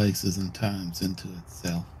other places and times into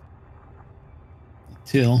itself.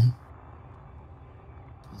 Till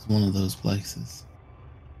is one of those places.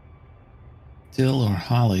 Till or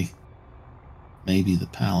Holly, maybe the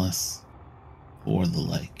palace or the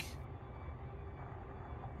lake.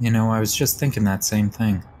 You know, I was just thinking that same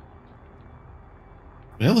thing.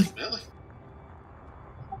 Really?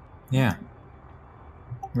 Yeah.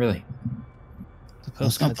 Really.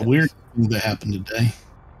 That's not the weird thing that happened today.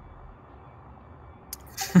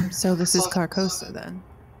 So this is Carcosa then.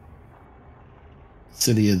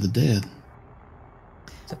 City of the Dead.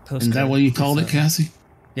 Is Is that what you called it, Cassie?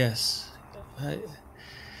 Yes.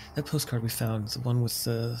 That postcard we found, the one with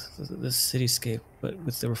the cityscape, but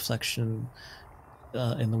with the reflection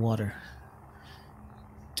in the water.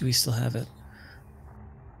 Do we still have it?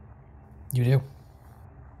 You do.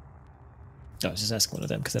 I was just asking one of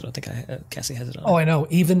them because I don't think Cassie has it on. Oh, I know.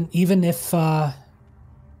 Even if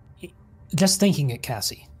just thinking it,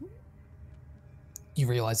 Cassie, you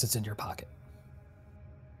realize it's in your pocket.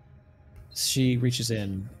 She reaches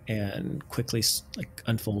in and quickly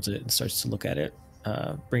unfolds it and starts to look at it,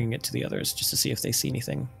 bringing it to the others just to see if they see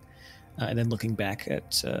anything, and then looking back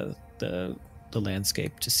at the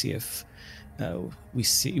landscape to see if we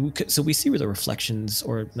see. So we see where the reflections,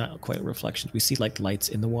 or not quite reflections. We see like lights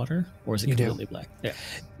in the water, or is it completely black? Yeah.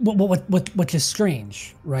 Which is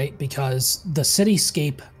strange, right? Because the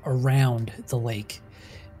cityscape around the lake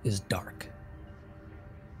is dark,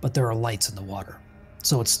 but there are lights in the water,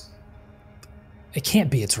 so it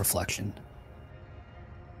can't be its reflection.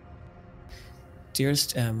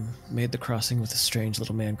 Dearest M made the crossing with a strange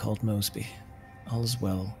little man called Mosby. All is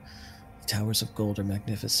well. The towers of gold are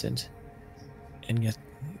magnificent. And yet,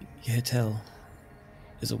 Yehitel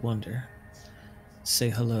is a wonder. Say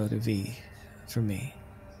hello to V for me.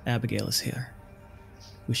 Abigail is here.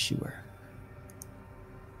 Wish you were.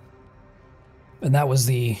 And that was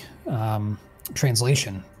the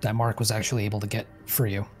translation that Mark was actually able to get for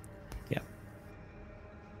you. Yeah.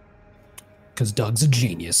 Because Doug's a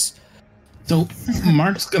genius. So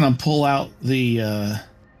Mark's gonna pull out the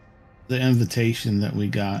invitation that we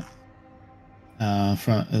got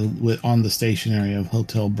on the stationery of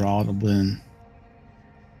Hotel Broadalbin.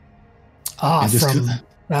 From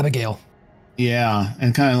Abigail. Yeah,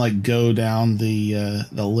 and kind of like go down the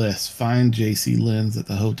list. Find J.C. Lynn's at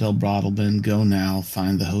the Hotel Broadalbin. Go now.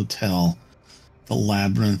 Find the hotel, the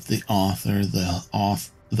labyrinth, the author,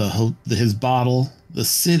 his bottle, the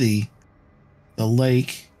city, the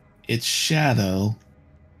lake, its shadow,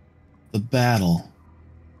 the battle.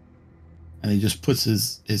 And he just puts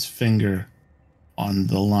his finger on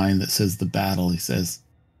the line that says the battle. He says,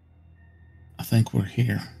 "I think we're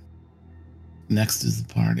here. Next is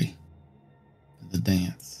the party. The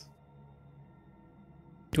dance."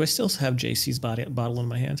 Do I still have JC's bottle in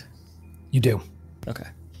my hand? You do. Okay.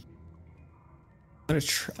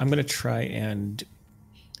 I'm gonna try and.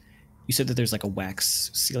 You said that there's like a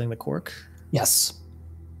wax sealing the cork? Yes.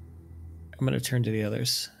 I'm gonna turn to the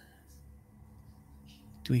others.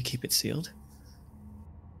 Do we keep it sealed?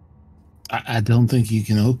 I don't think you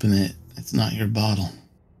can open it. It's not your bottle.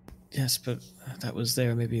 Yes, but that was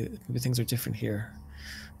there. Maybe things are different here.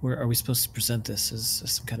 Where are we supposed to present this as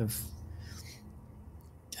some kind of,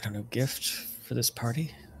 I don't know, gift for this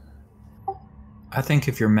party? I think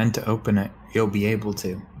if you're meant to open it, you'll be able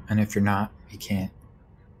to. And if you're not, you can't.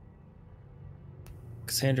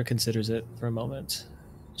 Cassandra considers it for a moment.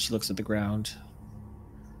 She looks at the ground,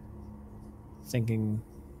 thinking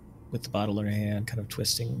with the bottle in her hand, kind of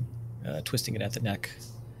twisting it at the neck.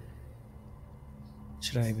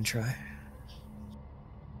 Should I even try?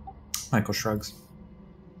 Michael shrugs.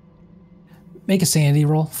 Make a sanity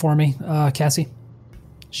roll for me, Cassie.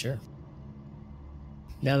 Sure.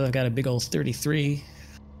 Now that I've got a big old 33.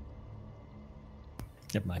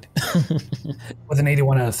 Never mind. With an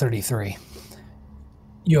 81 out of 33.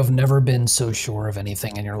 You have never been so sure of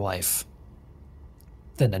anything in your life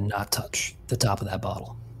than to not touch the top of that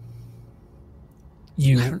bottle.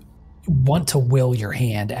 You want to will your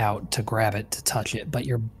hand out to grab it, to touch it, but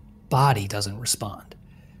your body doesn't respond.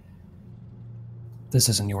 This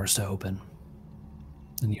isn't yours to open.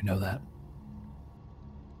 And you know that.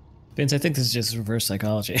 Vince, I think this is just reverse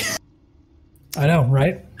psychology. I know,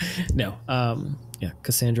 right? No. Yeah,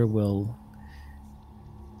 Cassandra will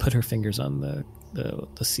put her fingers on the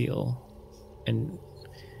seal, and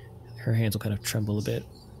her hands will kind of tremble a bit,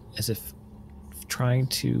 as if trying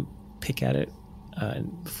to pick at it,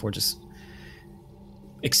 and before just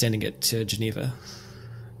extending it to Geneva.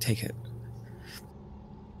 Take it.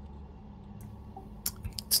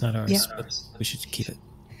 It's not ours, but we should keep it.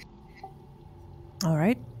 All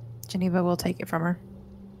right. Geneva will take it from her.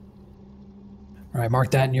 All right,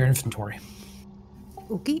 mark that in your inventory.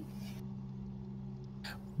 Okay.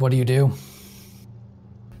 What do you do?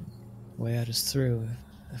 Way out is through.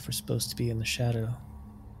 If we're supposed to be in the shadow,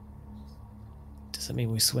 does that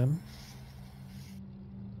mean we swim?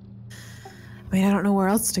 I mean, I don't know where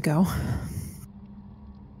else to go.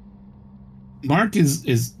 Mark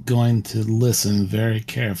is going to listen very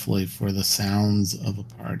carefully for the sounds of a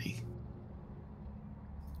party.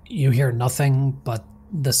 You hear nothing but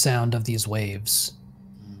the sound of these waves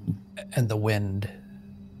and the wind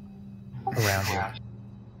around you.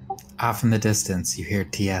 Off in the distance, you hear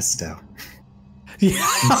Tiesto. Yeah.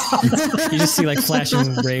 You just see like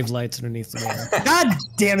flashing rave lights underneath the water. God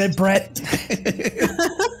damn it, Brett.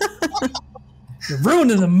 You're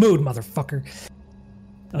ruining the mood, motherfucker.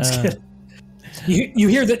 I'm just kidding. You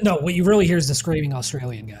hear that? No, what you really hear is the screaming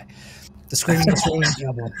Australian guy. The screaming Australian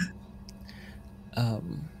cowboy.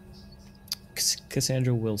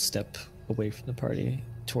 Cassandra will step away from the party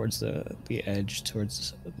towards the edge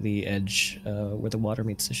where the water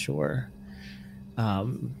meets the shore.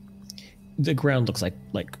 The ground looks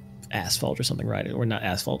like asphalt or something, right? Or not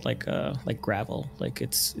asphalt, like gravel. Like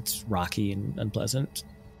it's rocky and unpleasant.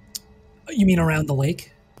 You mean around the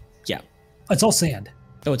lake? Yeah. It's all sand.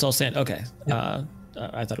 Oh, it's all sand. Okay. Yeah.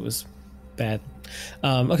 I thought it was bad.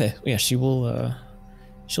 Okay. Yeah, she will.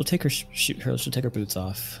 She'll take she'll take her boots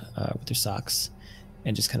off with her socks,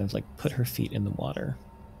 and just kind of like put her feet in the water.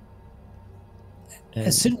 And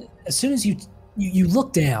as soon as you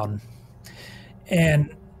look down,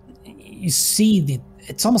 and you see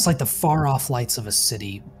it's almost like the far off lights of a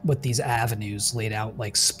city with these avenues laid out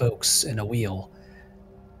like spokes in a wheel,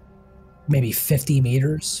 maybe 50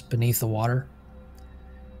 meters beneath the water.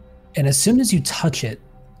 And as soon as you touch it,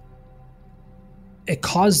 it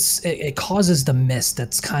causes the mist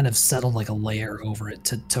that's kind of settled like a layer over it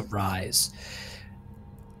to rise.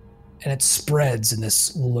 and it spreads in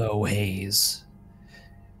this low haze.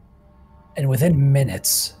 And within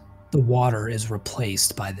minutes, the water is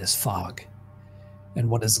replaced by this fog. And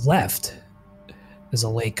what is left is a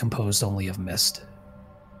lake composed only of mist.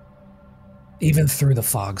 Even through the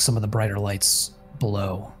fog, some of the brighter lights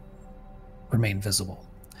below remain visible.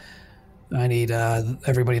 I need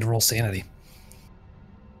everybody to roll sanity.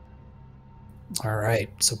 All right,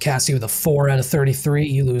 so Cassie with a 4 out of 33,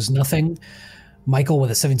 you lose nothing. Michael with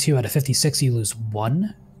a 72 out of 56, you lose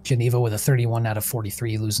 1. Geneva with a 31 out of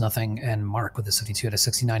 43, you lose nothing. And Mark with a 72 out of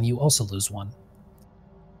 69, you also lose 1.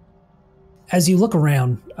 As you look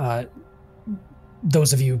around,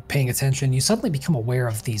 those of you paying attention, you suddenly become aware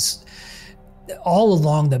of these, all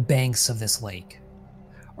along the banks of this lake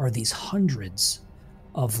are these hundreds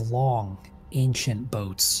of long, ancient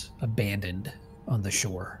boats abandoned on the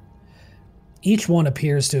shore. Each one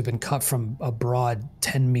appears to have been cut from a broad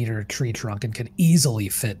 10-meter tree trunk and could easily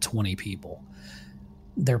fit 20 people.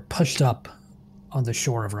 They're pushed up on the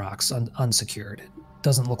shore of rocks, unsecured. It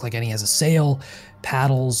doesn't look like any has a sail,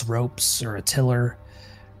 paddles, ropes, or a tiller.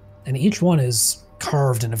 And each one is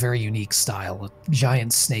carved in a very unique style. A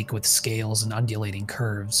giant snake with scales and undulating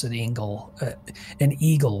curves, an eagle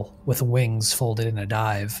with wings folded in a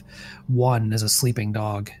dive. One is a sleeping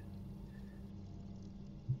dog.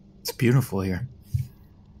 It's beautiful here.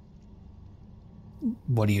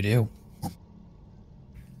 What do you do?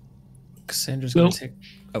 Cassandra's going to take...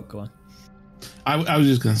 Oh, go on. I was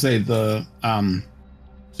just going to say,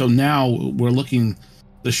 so now we're looking...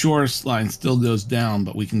 The shoreline still goes down,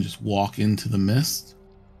 but we can just walk into the mist?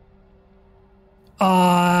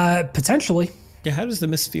 Potentially. Yeah, how does the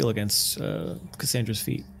mist feel against Cassandra's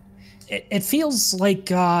feet? It feels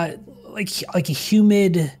like a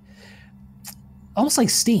humid... almost like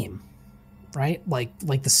steam, right?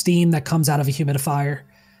 Like the steam that comes out of a humidifier.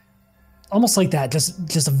 Almost like that,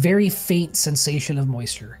 just a very faint sensation of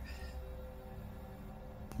moisture.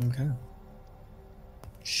 Okay.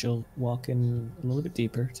 She'll walk in a little bit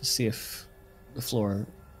deeper to see if the floor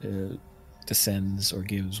descends or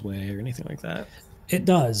gives way or anything like that. It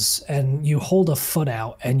does, and you hold a foot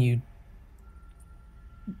out and you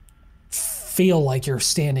feel like you're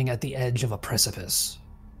standing at the edge of a precipice.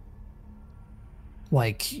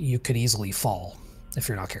 Like you could easily fall if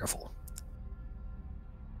you're not careful.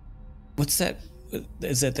 What's that?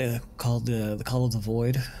 Is that called the Call of the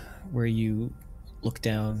Void, where you look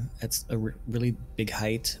down at a really big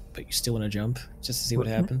height, but you still want to jump just to see what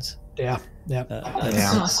happens? Yeah.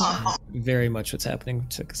 That's very much what's happening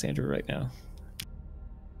to Cassandra right now.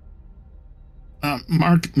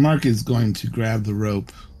 Mark is going to grab the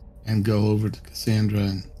rope and go over to Cassandra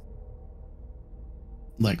and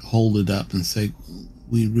hold it up and say,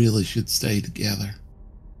 "We really should stay together."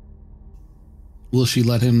 Will she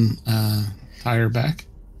let him tie her back?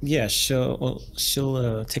 Yeah, she'll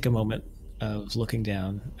take a moment of looking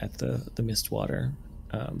down at the mist water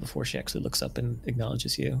before she actually looks up and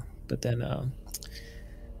acknowledges you. But then,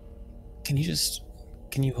 can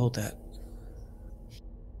you hold that?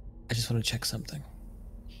 I just want to check something.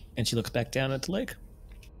 And she looks back down at the lake.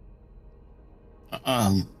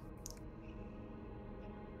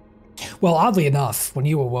 Well, oddly enough, when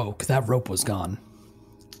you awoke, that rope was gone.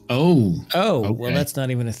 Oh, okay. Well, that's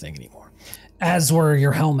not even a thing anymore. As were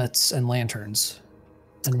your helmets and lanterns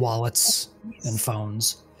and wallets and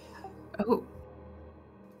phones. Oh.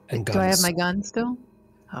 And guns. Do I have my gun still?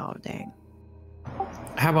 Oh, dang.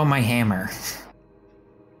 How about my hammer?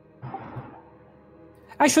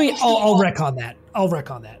 Actually, I'll wreck on that.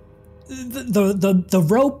 The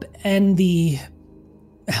rope and the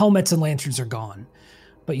helmets and lanterns are gone,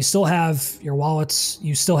 but you still have your wallets.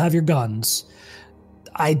 You still have your guns.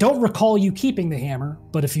 I don't recall you keeping the hammer,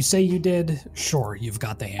 but if you say you did, sure, you've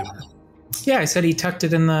got the hammer. Yeah, I said he tucked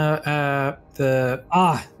it in the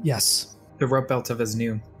yes, the rope belt of his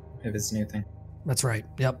new thing. That's right.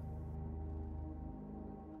 Yep.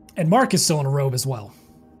 And Mark is still in a robe as well.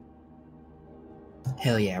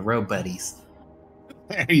 Hell yeah, robe buddies.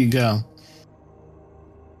 There you go.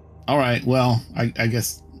 All right. Well, I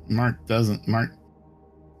guess Mark doesn't. Mark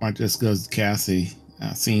just goes to Cassie,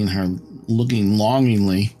 seeing her looking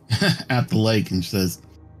longingly at the lake, and says,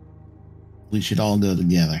 "We should all go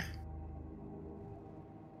together."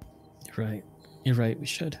 You're right. We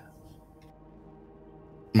should.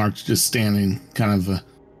 Mark's just standing, kind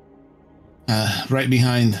of right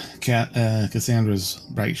behind Cassandra's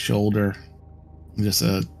right shoulder, just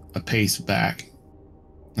a pace back.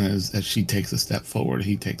 As she takes a step forward,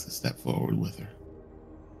 he takes a step forward with her,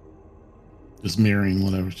 just mirroring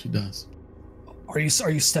whatever she does. Are you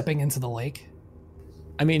stepping into the lake?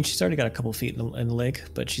 I mean, she's already got a couple feet in the lake,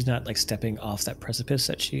 but she's not like stepping off that precipice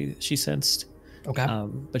that she sensed. Okay.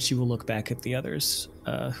 But she will look back at the others,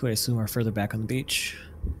 who I assume are further back on the beach,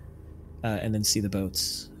 and then see the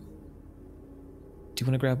boats. Do you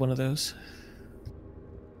want to grab one of those?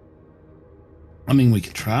 I mean, we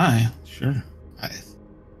could try. Sure. There's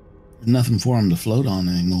nothing for him to float on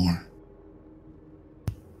anymore.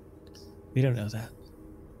 We don't know that.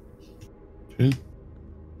 True.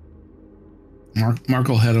 Mark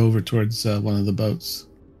will head over towards one of the boats.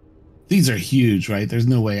 These are huge, right? There's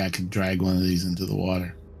no way I could drag one of these into the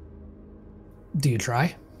water. Do you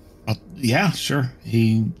try? Yeah, sure.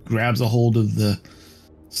 He grabs a hold of the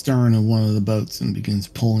stern of one of the boats and begins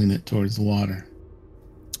pulling it towards the water.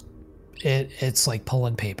 It's like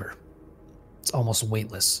pulling paper. It's almost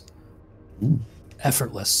weightless. Ooh.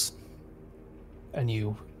 Effortless. And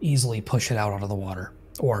you easily push it out onto the water.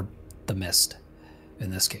 Or the mist,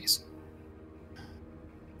 in this case.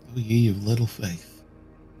 Oh, ye of little faith.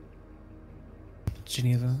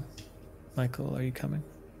 Geneva, Michael, are you coming?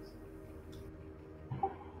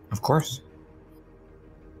 Of course.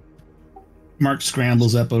 Mark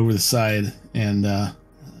scrambles up over the side and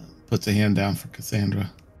puts a hand down for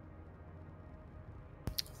Cassandra.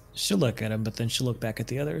 She'll look at him, but then she'll look back at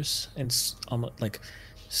the others and almost like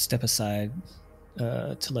step aside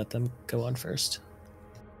to let them go on first.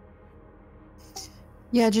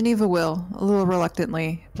 Yeah, Geneva will, a little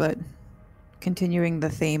reluctantly, but continuing the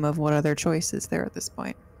theme of what other choice is there at this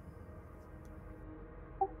point.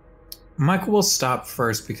 Michael will stop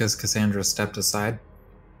first because Cassandra stepped aside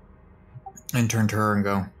and turn to her and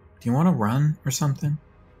go, "Do you want to run or something?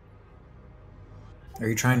 Are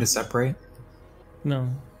you trying to separate?" No,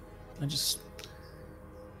 there's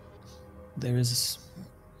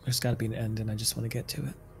got to be an end, and I just want to get to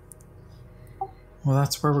it. Well,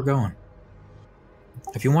 that's where we're going.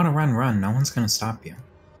 If you want to run. No one's going to stop you.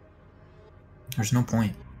 There's no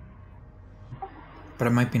point. But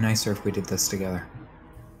it might be nicer if we did this together.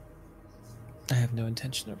 I have no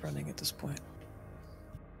intention of running at this point.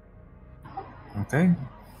 Okay.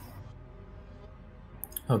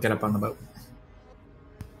 He'll get up on the boat.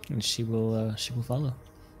 And she will follow.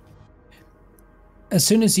 As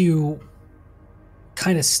soon as you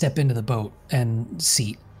kind of step into the boat and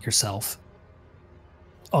seat yourself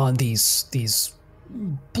on these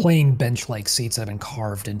plain bench-like seats that have been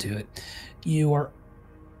carved into it, you are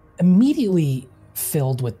immediately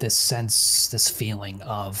filled with this sense, this feeling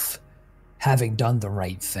of having done the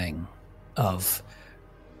right thing, of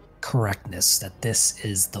correctness, that this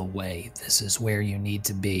is the way, this is where you need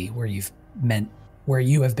to be, where you're meant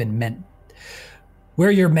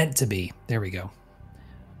to be. There we go.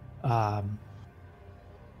 And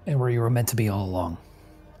where you were meant to be all along.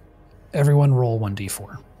 Everyone roll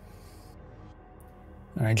 1d4.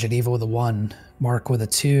 All right, Geneva with a 1, Mark with a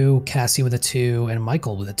 2, Cassie with a 2, and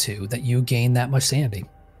Michael with a 2. That you gain that much sanity.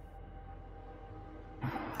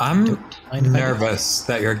 I'm nervous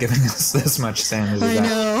that you're giving us this much sanity. I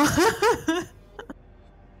know.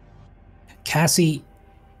 Cassie,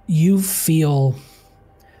 you feel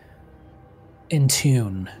in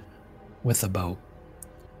tune with the boat.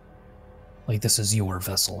 Like this is your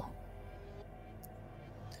vessel.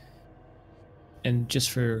 And just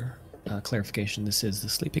for clarification, this is the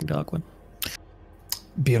sleeping dog one.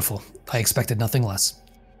 Beautiful. I expected nothing less.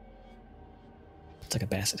 It's like a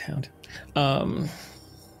basset hound.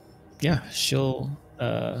 Yeah, she'll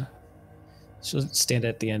stand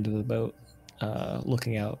at the end of the boat,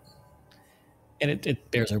 looking out, and it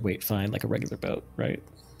bears her weight fine, like a regular boat, right?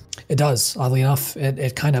 It does. Oddly enough,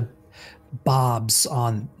 it kind of bobs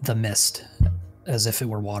on the mist as if it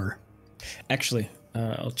were water. Actually,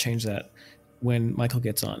 I'll change that. When Michael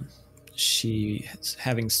gets on, she,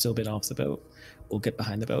 having still been off the boat, will get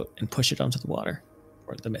behind the boat and push it onto the water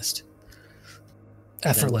or the mist.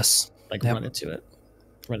 Effortless. Then, yep. Run into it.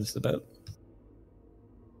 Run into the boat.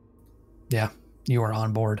 Yeah, you are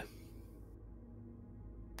on board.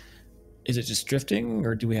 Is it just drifting,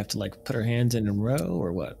 or do we have to like put our hands in a row,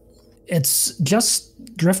 or what? It's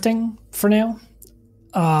just drifting for now.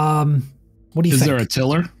 What do you think? Is there a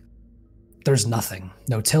tiller? There's nothing.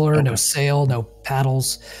 No tiller, okay. No sail, no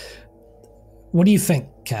paddles. What do you think,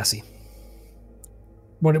 Cassie?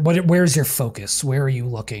 Where's your focus? Where are you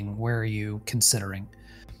looking? Where are you considering?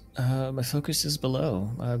 My focus is below.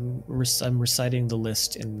 I'm reciting the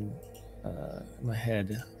list in my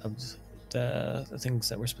head of the things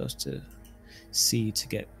that we're supposed to see to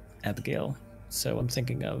get Abigail. So I'm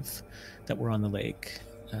thinking of that we're on the lake,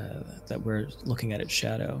 that we're looking at its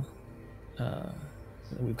shadow.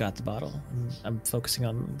 We've got the bottle. I'm focusing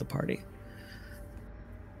on the party.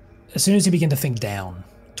 As soon as you begin to think down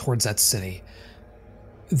towards that city,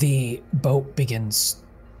 the boat begins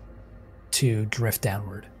to drift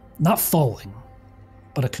downward. Not falling,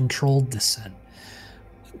 but a controlled descent.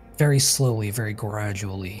 Very slowly, very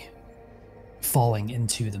gradually falling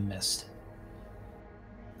into the mist.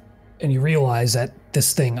 And you realize that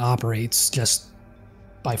this thing operates just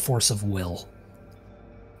by force of will.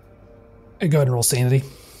 Go ahead and roll sanity.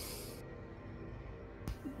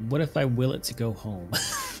 What if I will it to go home?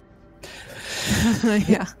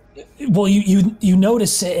 Yeah. Well, you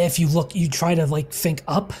notice if you look, you try to like think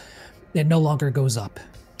up, it no longer goes up.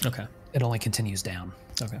 Okay. It only continues down.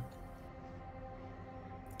 Okay.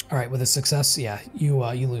 All right, with a success, yeah, you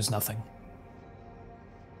lose nothing.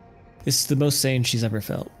 This is the most sane she's ever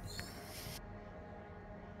felt.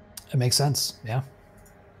 It makes sense, yeah.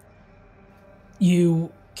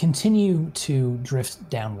 You continue to drift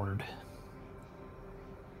downward,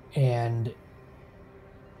 and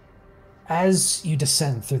as you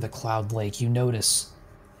descend through the cloud lake, you notice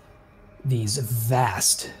these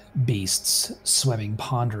vast beasts swimming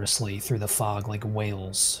ponderously through the fog like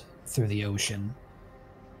whales through the ocean.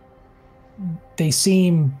 They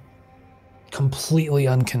seem completely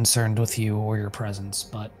unconcerned with you or your presence,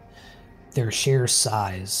 but their sheer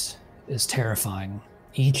size is terrifying.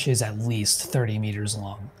 Each is at least 30 meters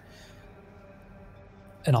long.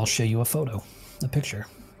 And I'll show you a picture.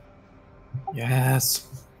 Yes.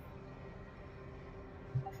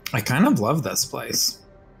 I kind of love this place.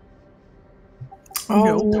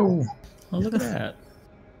 Oh, look at that.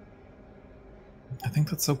 I think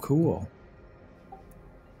that's so cool.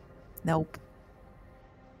 Nope.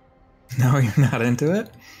 No, you're not into it?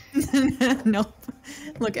 Nope.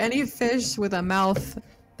 Look, any fish with a mouth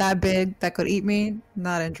that big that could eat me,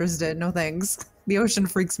 not interested. No thanks. The ocean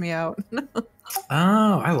freaks me out.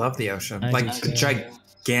 Oh, I love the ocean. I Like do too.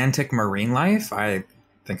 gigantic marine life, I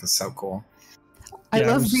think is so cool. I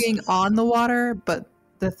Yeah, love being on the water, but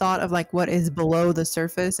the thought of like what is below the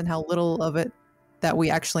surface and how little of it that we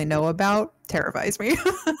actually know about terrifies me.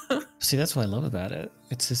 See, that's what I love about it.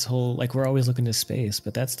 It's this whole, like, we're always looking to space,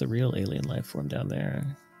 but that's the real alien life form down there.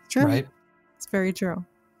 True. Right? It's very true.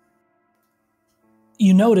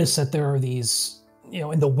 You notice that there are these,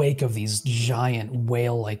 in the wake of these giant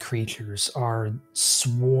whale-like creatures are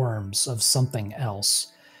swarms of something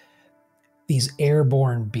else. These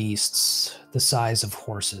airborne beasts the size of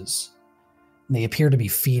horses. And they appear to be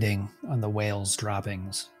feeding on the whale's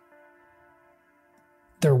droppings.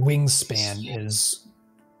 Their wingspan is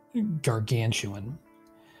gargantuan.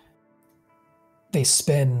 They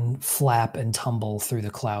spin, flap, and tumble through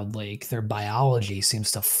the cloud lake. Their biology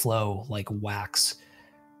seems to flow like wax.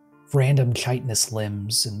 Random chitinous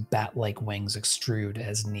limbs and bat-like wings extrude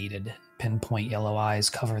as needed. Pinpoint yellow eyes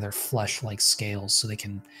cover their flesh like scales so they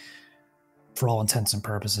can, for all intents and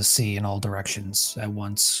purposes, see in all directions at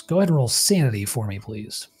once. Go ahead and roll sanity for me,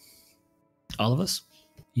 please. All of us?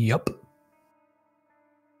 Yup.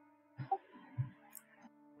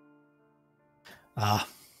 All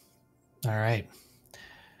right.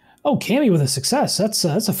 Oh, Cami with a success. That's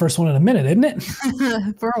the first one in a minute, isn't it?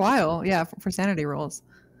 For a while, yeah, for sanity rolls.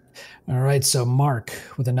 All right, so Mark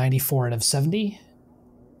with a 94 out of 70.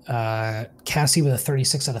 Cassie with a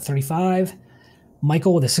 36 out of 35.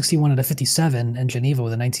 Michael with a 61 out of 57. And Geneva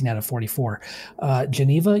with a 19 out of 44.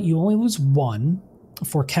 Geneva, you only lose 1.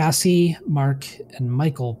 For Cassie, Mark, and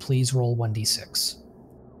Michael, please roll 1d6.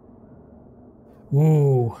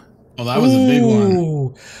 Ooh. Oh, that was a big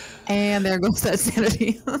one. And there goes that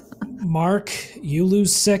sanity. Mark, you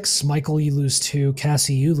lose 6. Michael, you lose 2.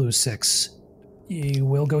 Cassie, you lose 6. You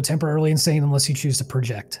will go temporarily insane unless you choose to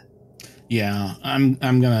project. Yeah, I'm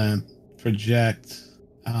gonna project.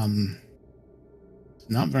 Not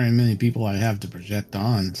very many people I have to project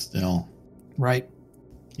on still. Right.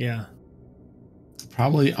 Yeah.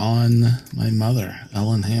 Probably on my mother,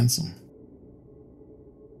 Ellen Hansom.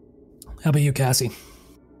 How about you, Cassie?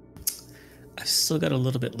 I've still got a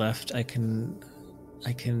little bit left. I can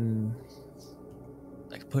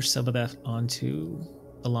push some of that onto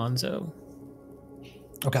Alonzo.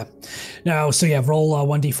 Okay. Now, so yeah, roll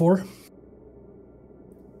 1d4.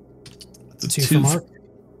 It's a 2 for Mark.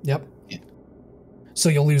 Yep. Yeah. So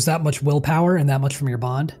you'll lose that much willpower and that much from your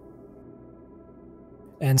bond.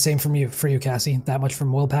 And same for you, Cassie. That much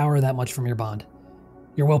from willpower, that much from your bond.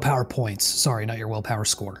 Your willpower points. Sorry, not your willpower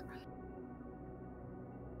score.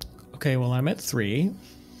 Okay, well, I'm at 3.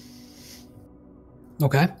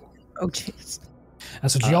 Okay. Oh, jeez.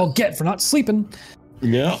 That's what you all get for not sleeping.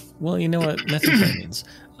 Yeah. Well, you know what methamphetamines.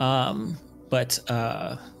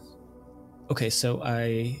 Okay, so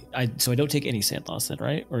I don't take any sand loss then,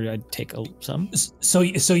 right? Or I take some? So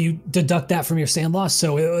you deduct that from your sand loss.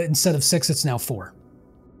 So instead of 6, it's now 4.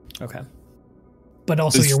 Okay. but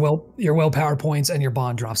also your willpower points and your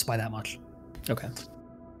bond drops by that much. Okay.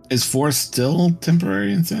 Is 4 still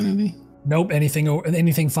temporary insanity? Nope,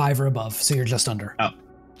 anything 5 or above, so you're just under. Oh,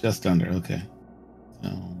 just under. Okay. So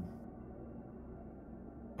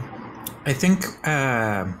I think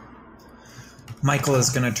Michael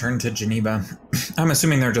is going to turn to Geneva. I'm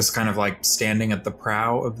assuming they're just kind of like standing at the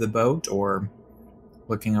prow of the boat or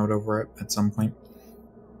looking out over it at some point.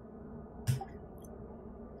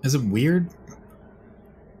 Is it weird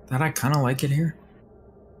that I kind of like it here?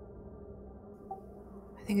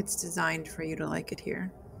 I think it's designed for you to like it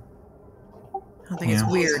here. I don't think it's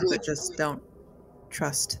weird, but just don't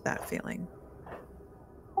trust that feeling.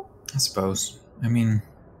 I suppose. I mean,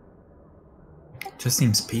 it just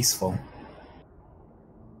seems peaceful.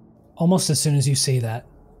 Almost as soon as you say that,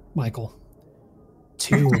 Michael,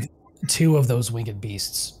 two of those winged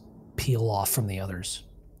beasts peel off from the others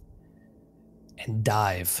and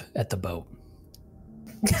dive at the boat.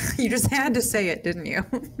 You just had to say it, didn't you?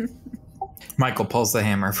 Michael pulls the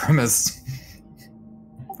hammer from his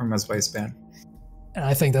waistband. And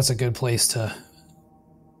I think that's a good place to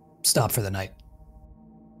stop for the night.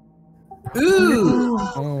 Ooh!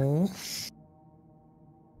 Oh.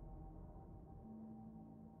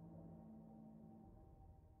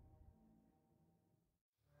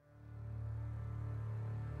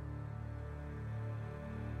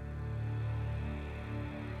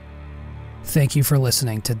 Thank you for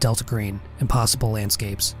listening to Delta Green Impossible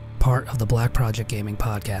Landscapes, part of the Black Project Gaming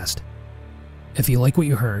podcast. If you like what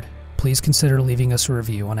you heard, please consider leaving us a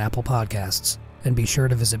review on Apple Podcasts, and be sure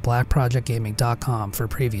to visit blackprojectgaming.com for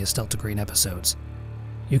previous Delta Green episodes.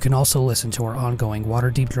 You can also listen to our ongoing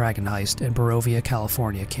Waterdeep Dragon Heist and Barovia,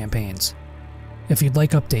 California campaigns. If you'd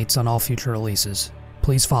like updates on all future releases,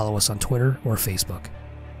 please follow us on Twitter or Facebook.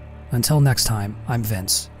 Until next time, I'm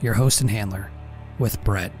Vince, your host and handler, with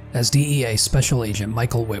Brett as DEA Special Agent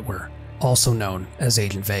Michael Witwer, also known as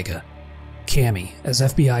Agent Vega, Cami as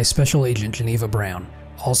FBI Special Agent Geneva Brown,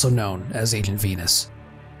 also known as Agent Venus,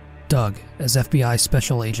 Doug as FBI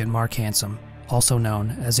Special Agent Mark Hansom, also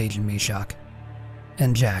known as Agent Meshach,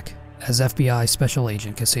 and Jack as FBI Special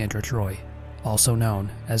Agent Cassandra Troy, also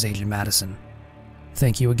known as Agent Madison.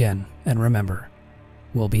 Thank you again, and remember,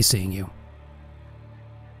 we'll be seeing you.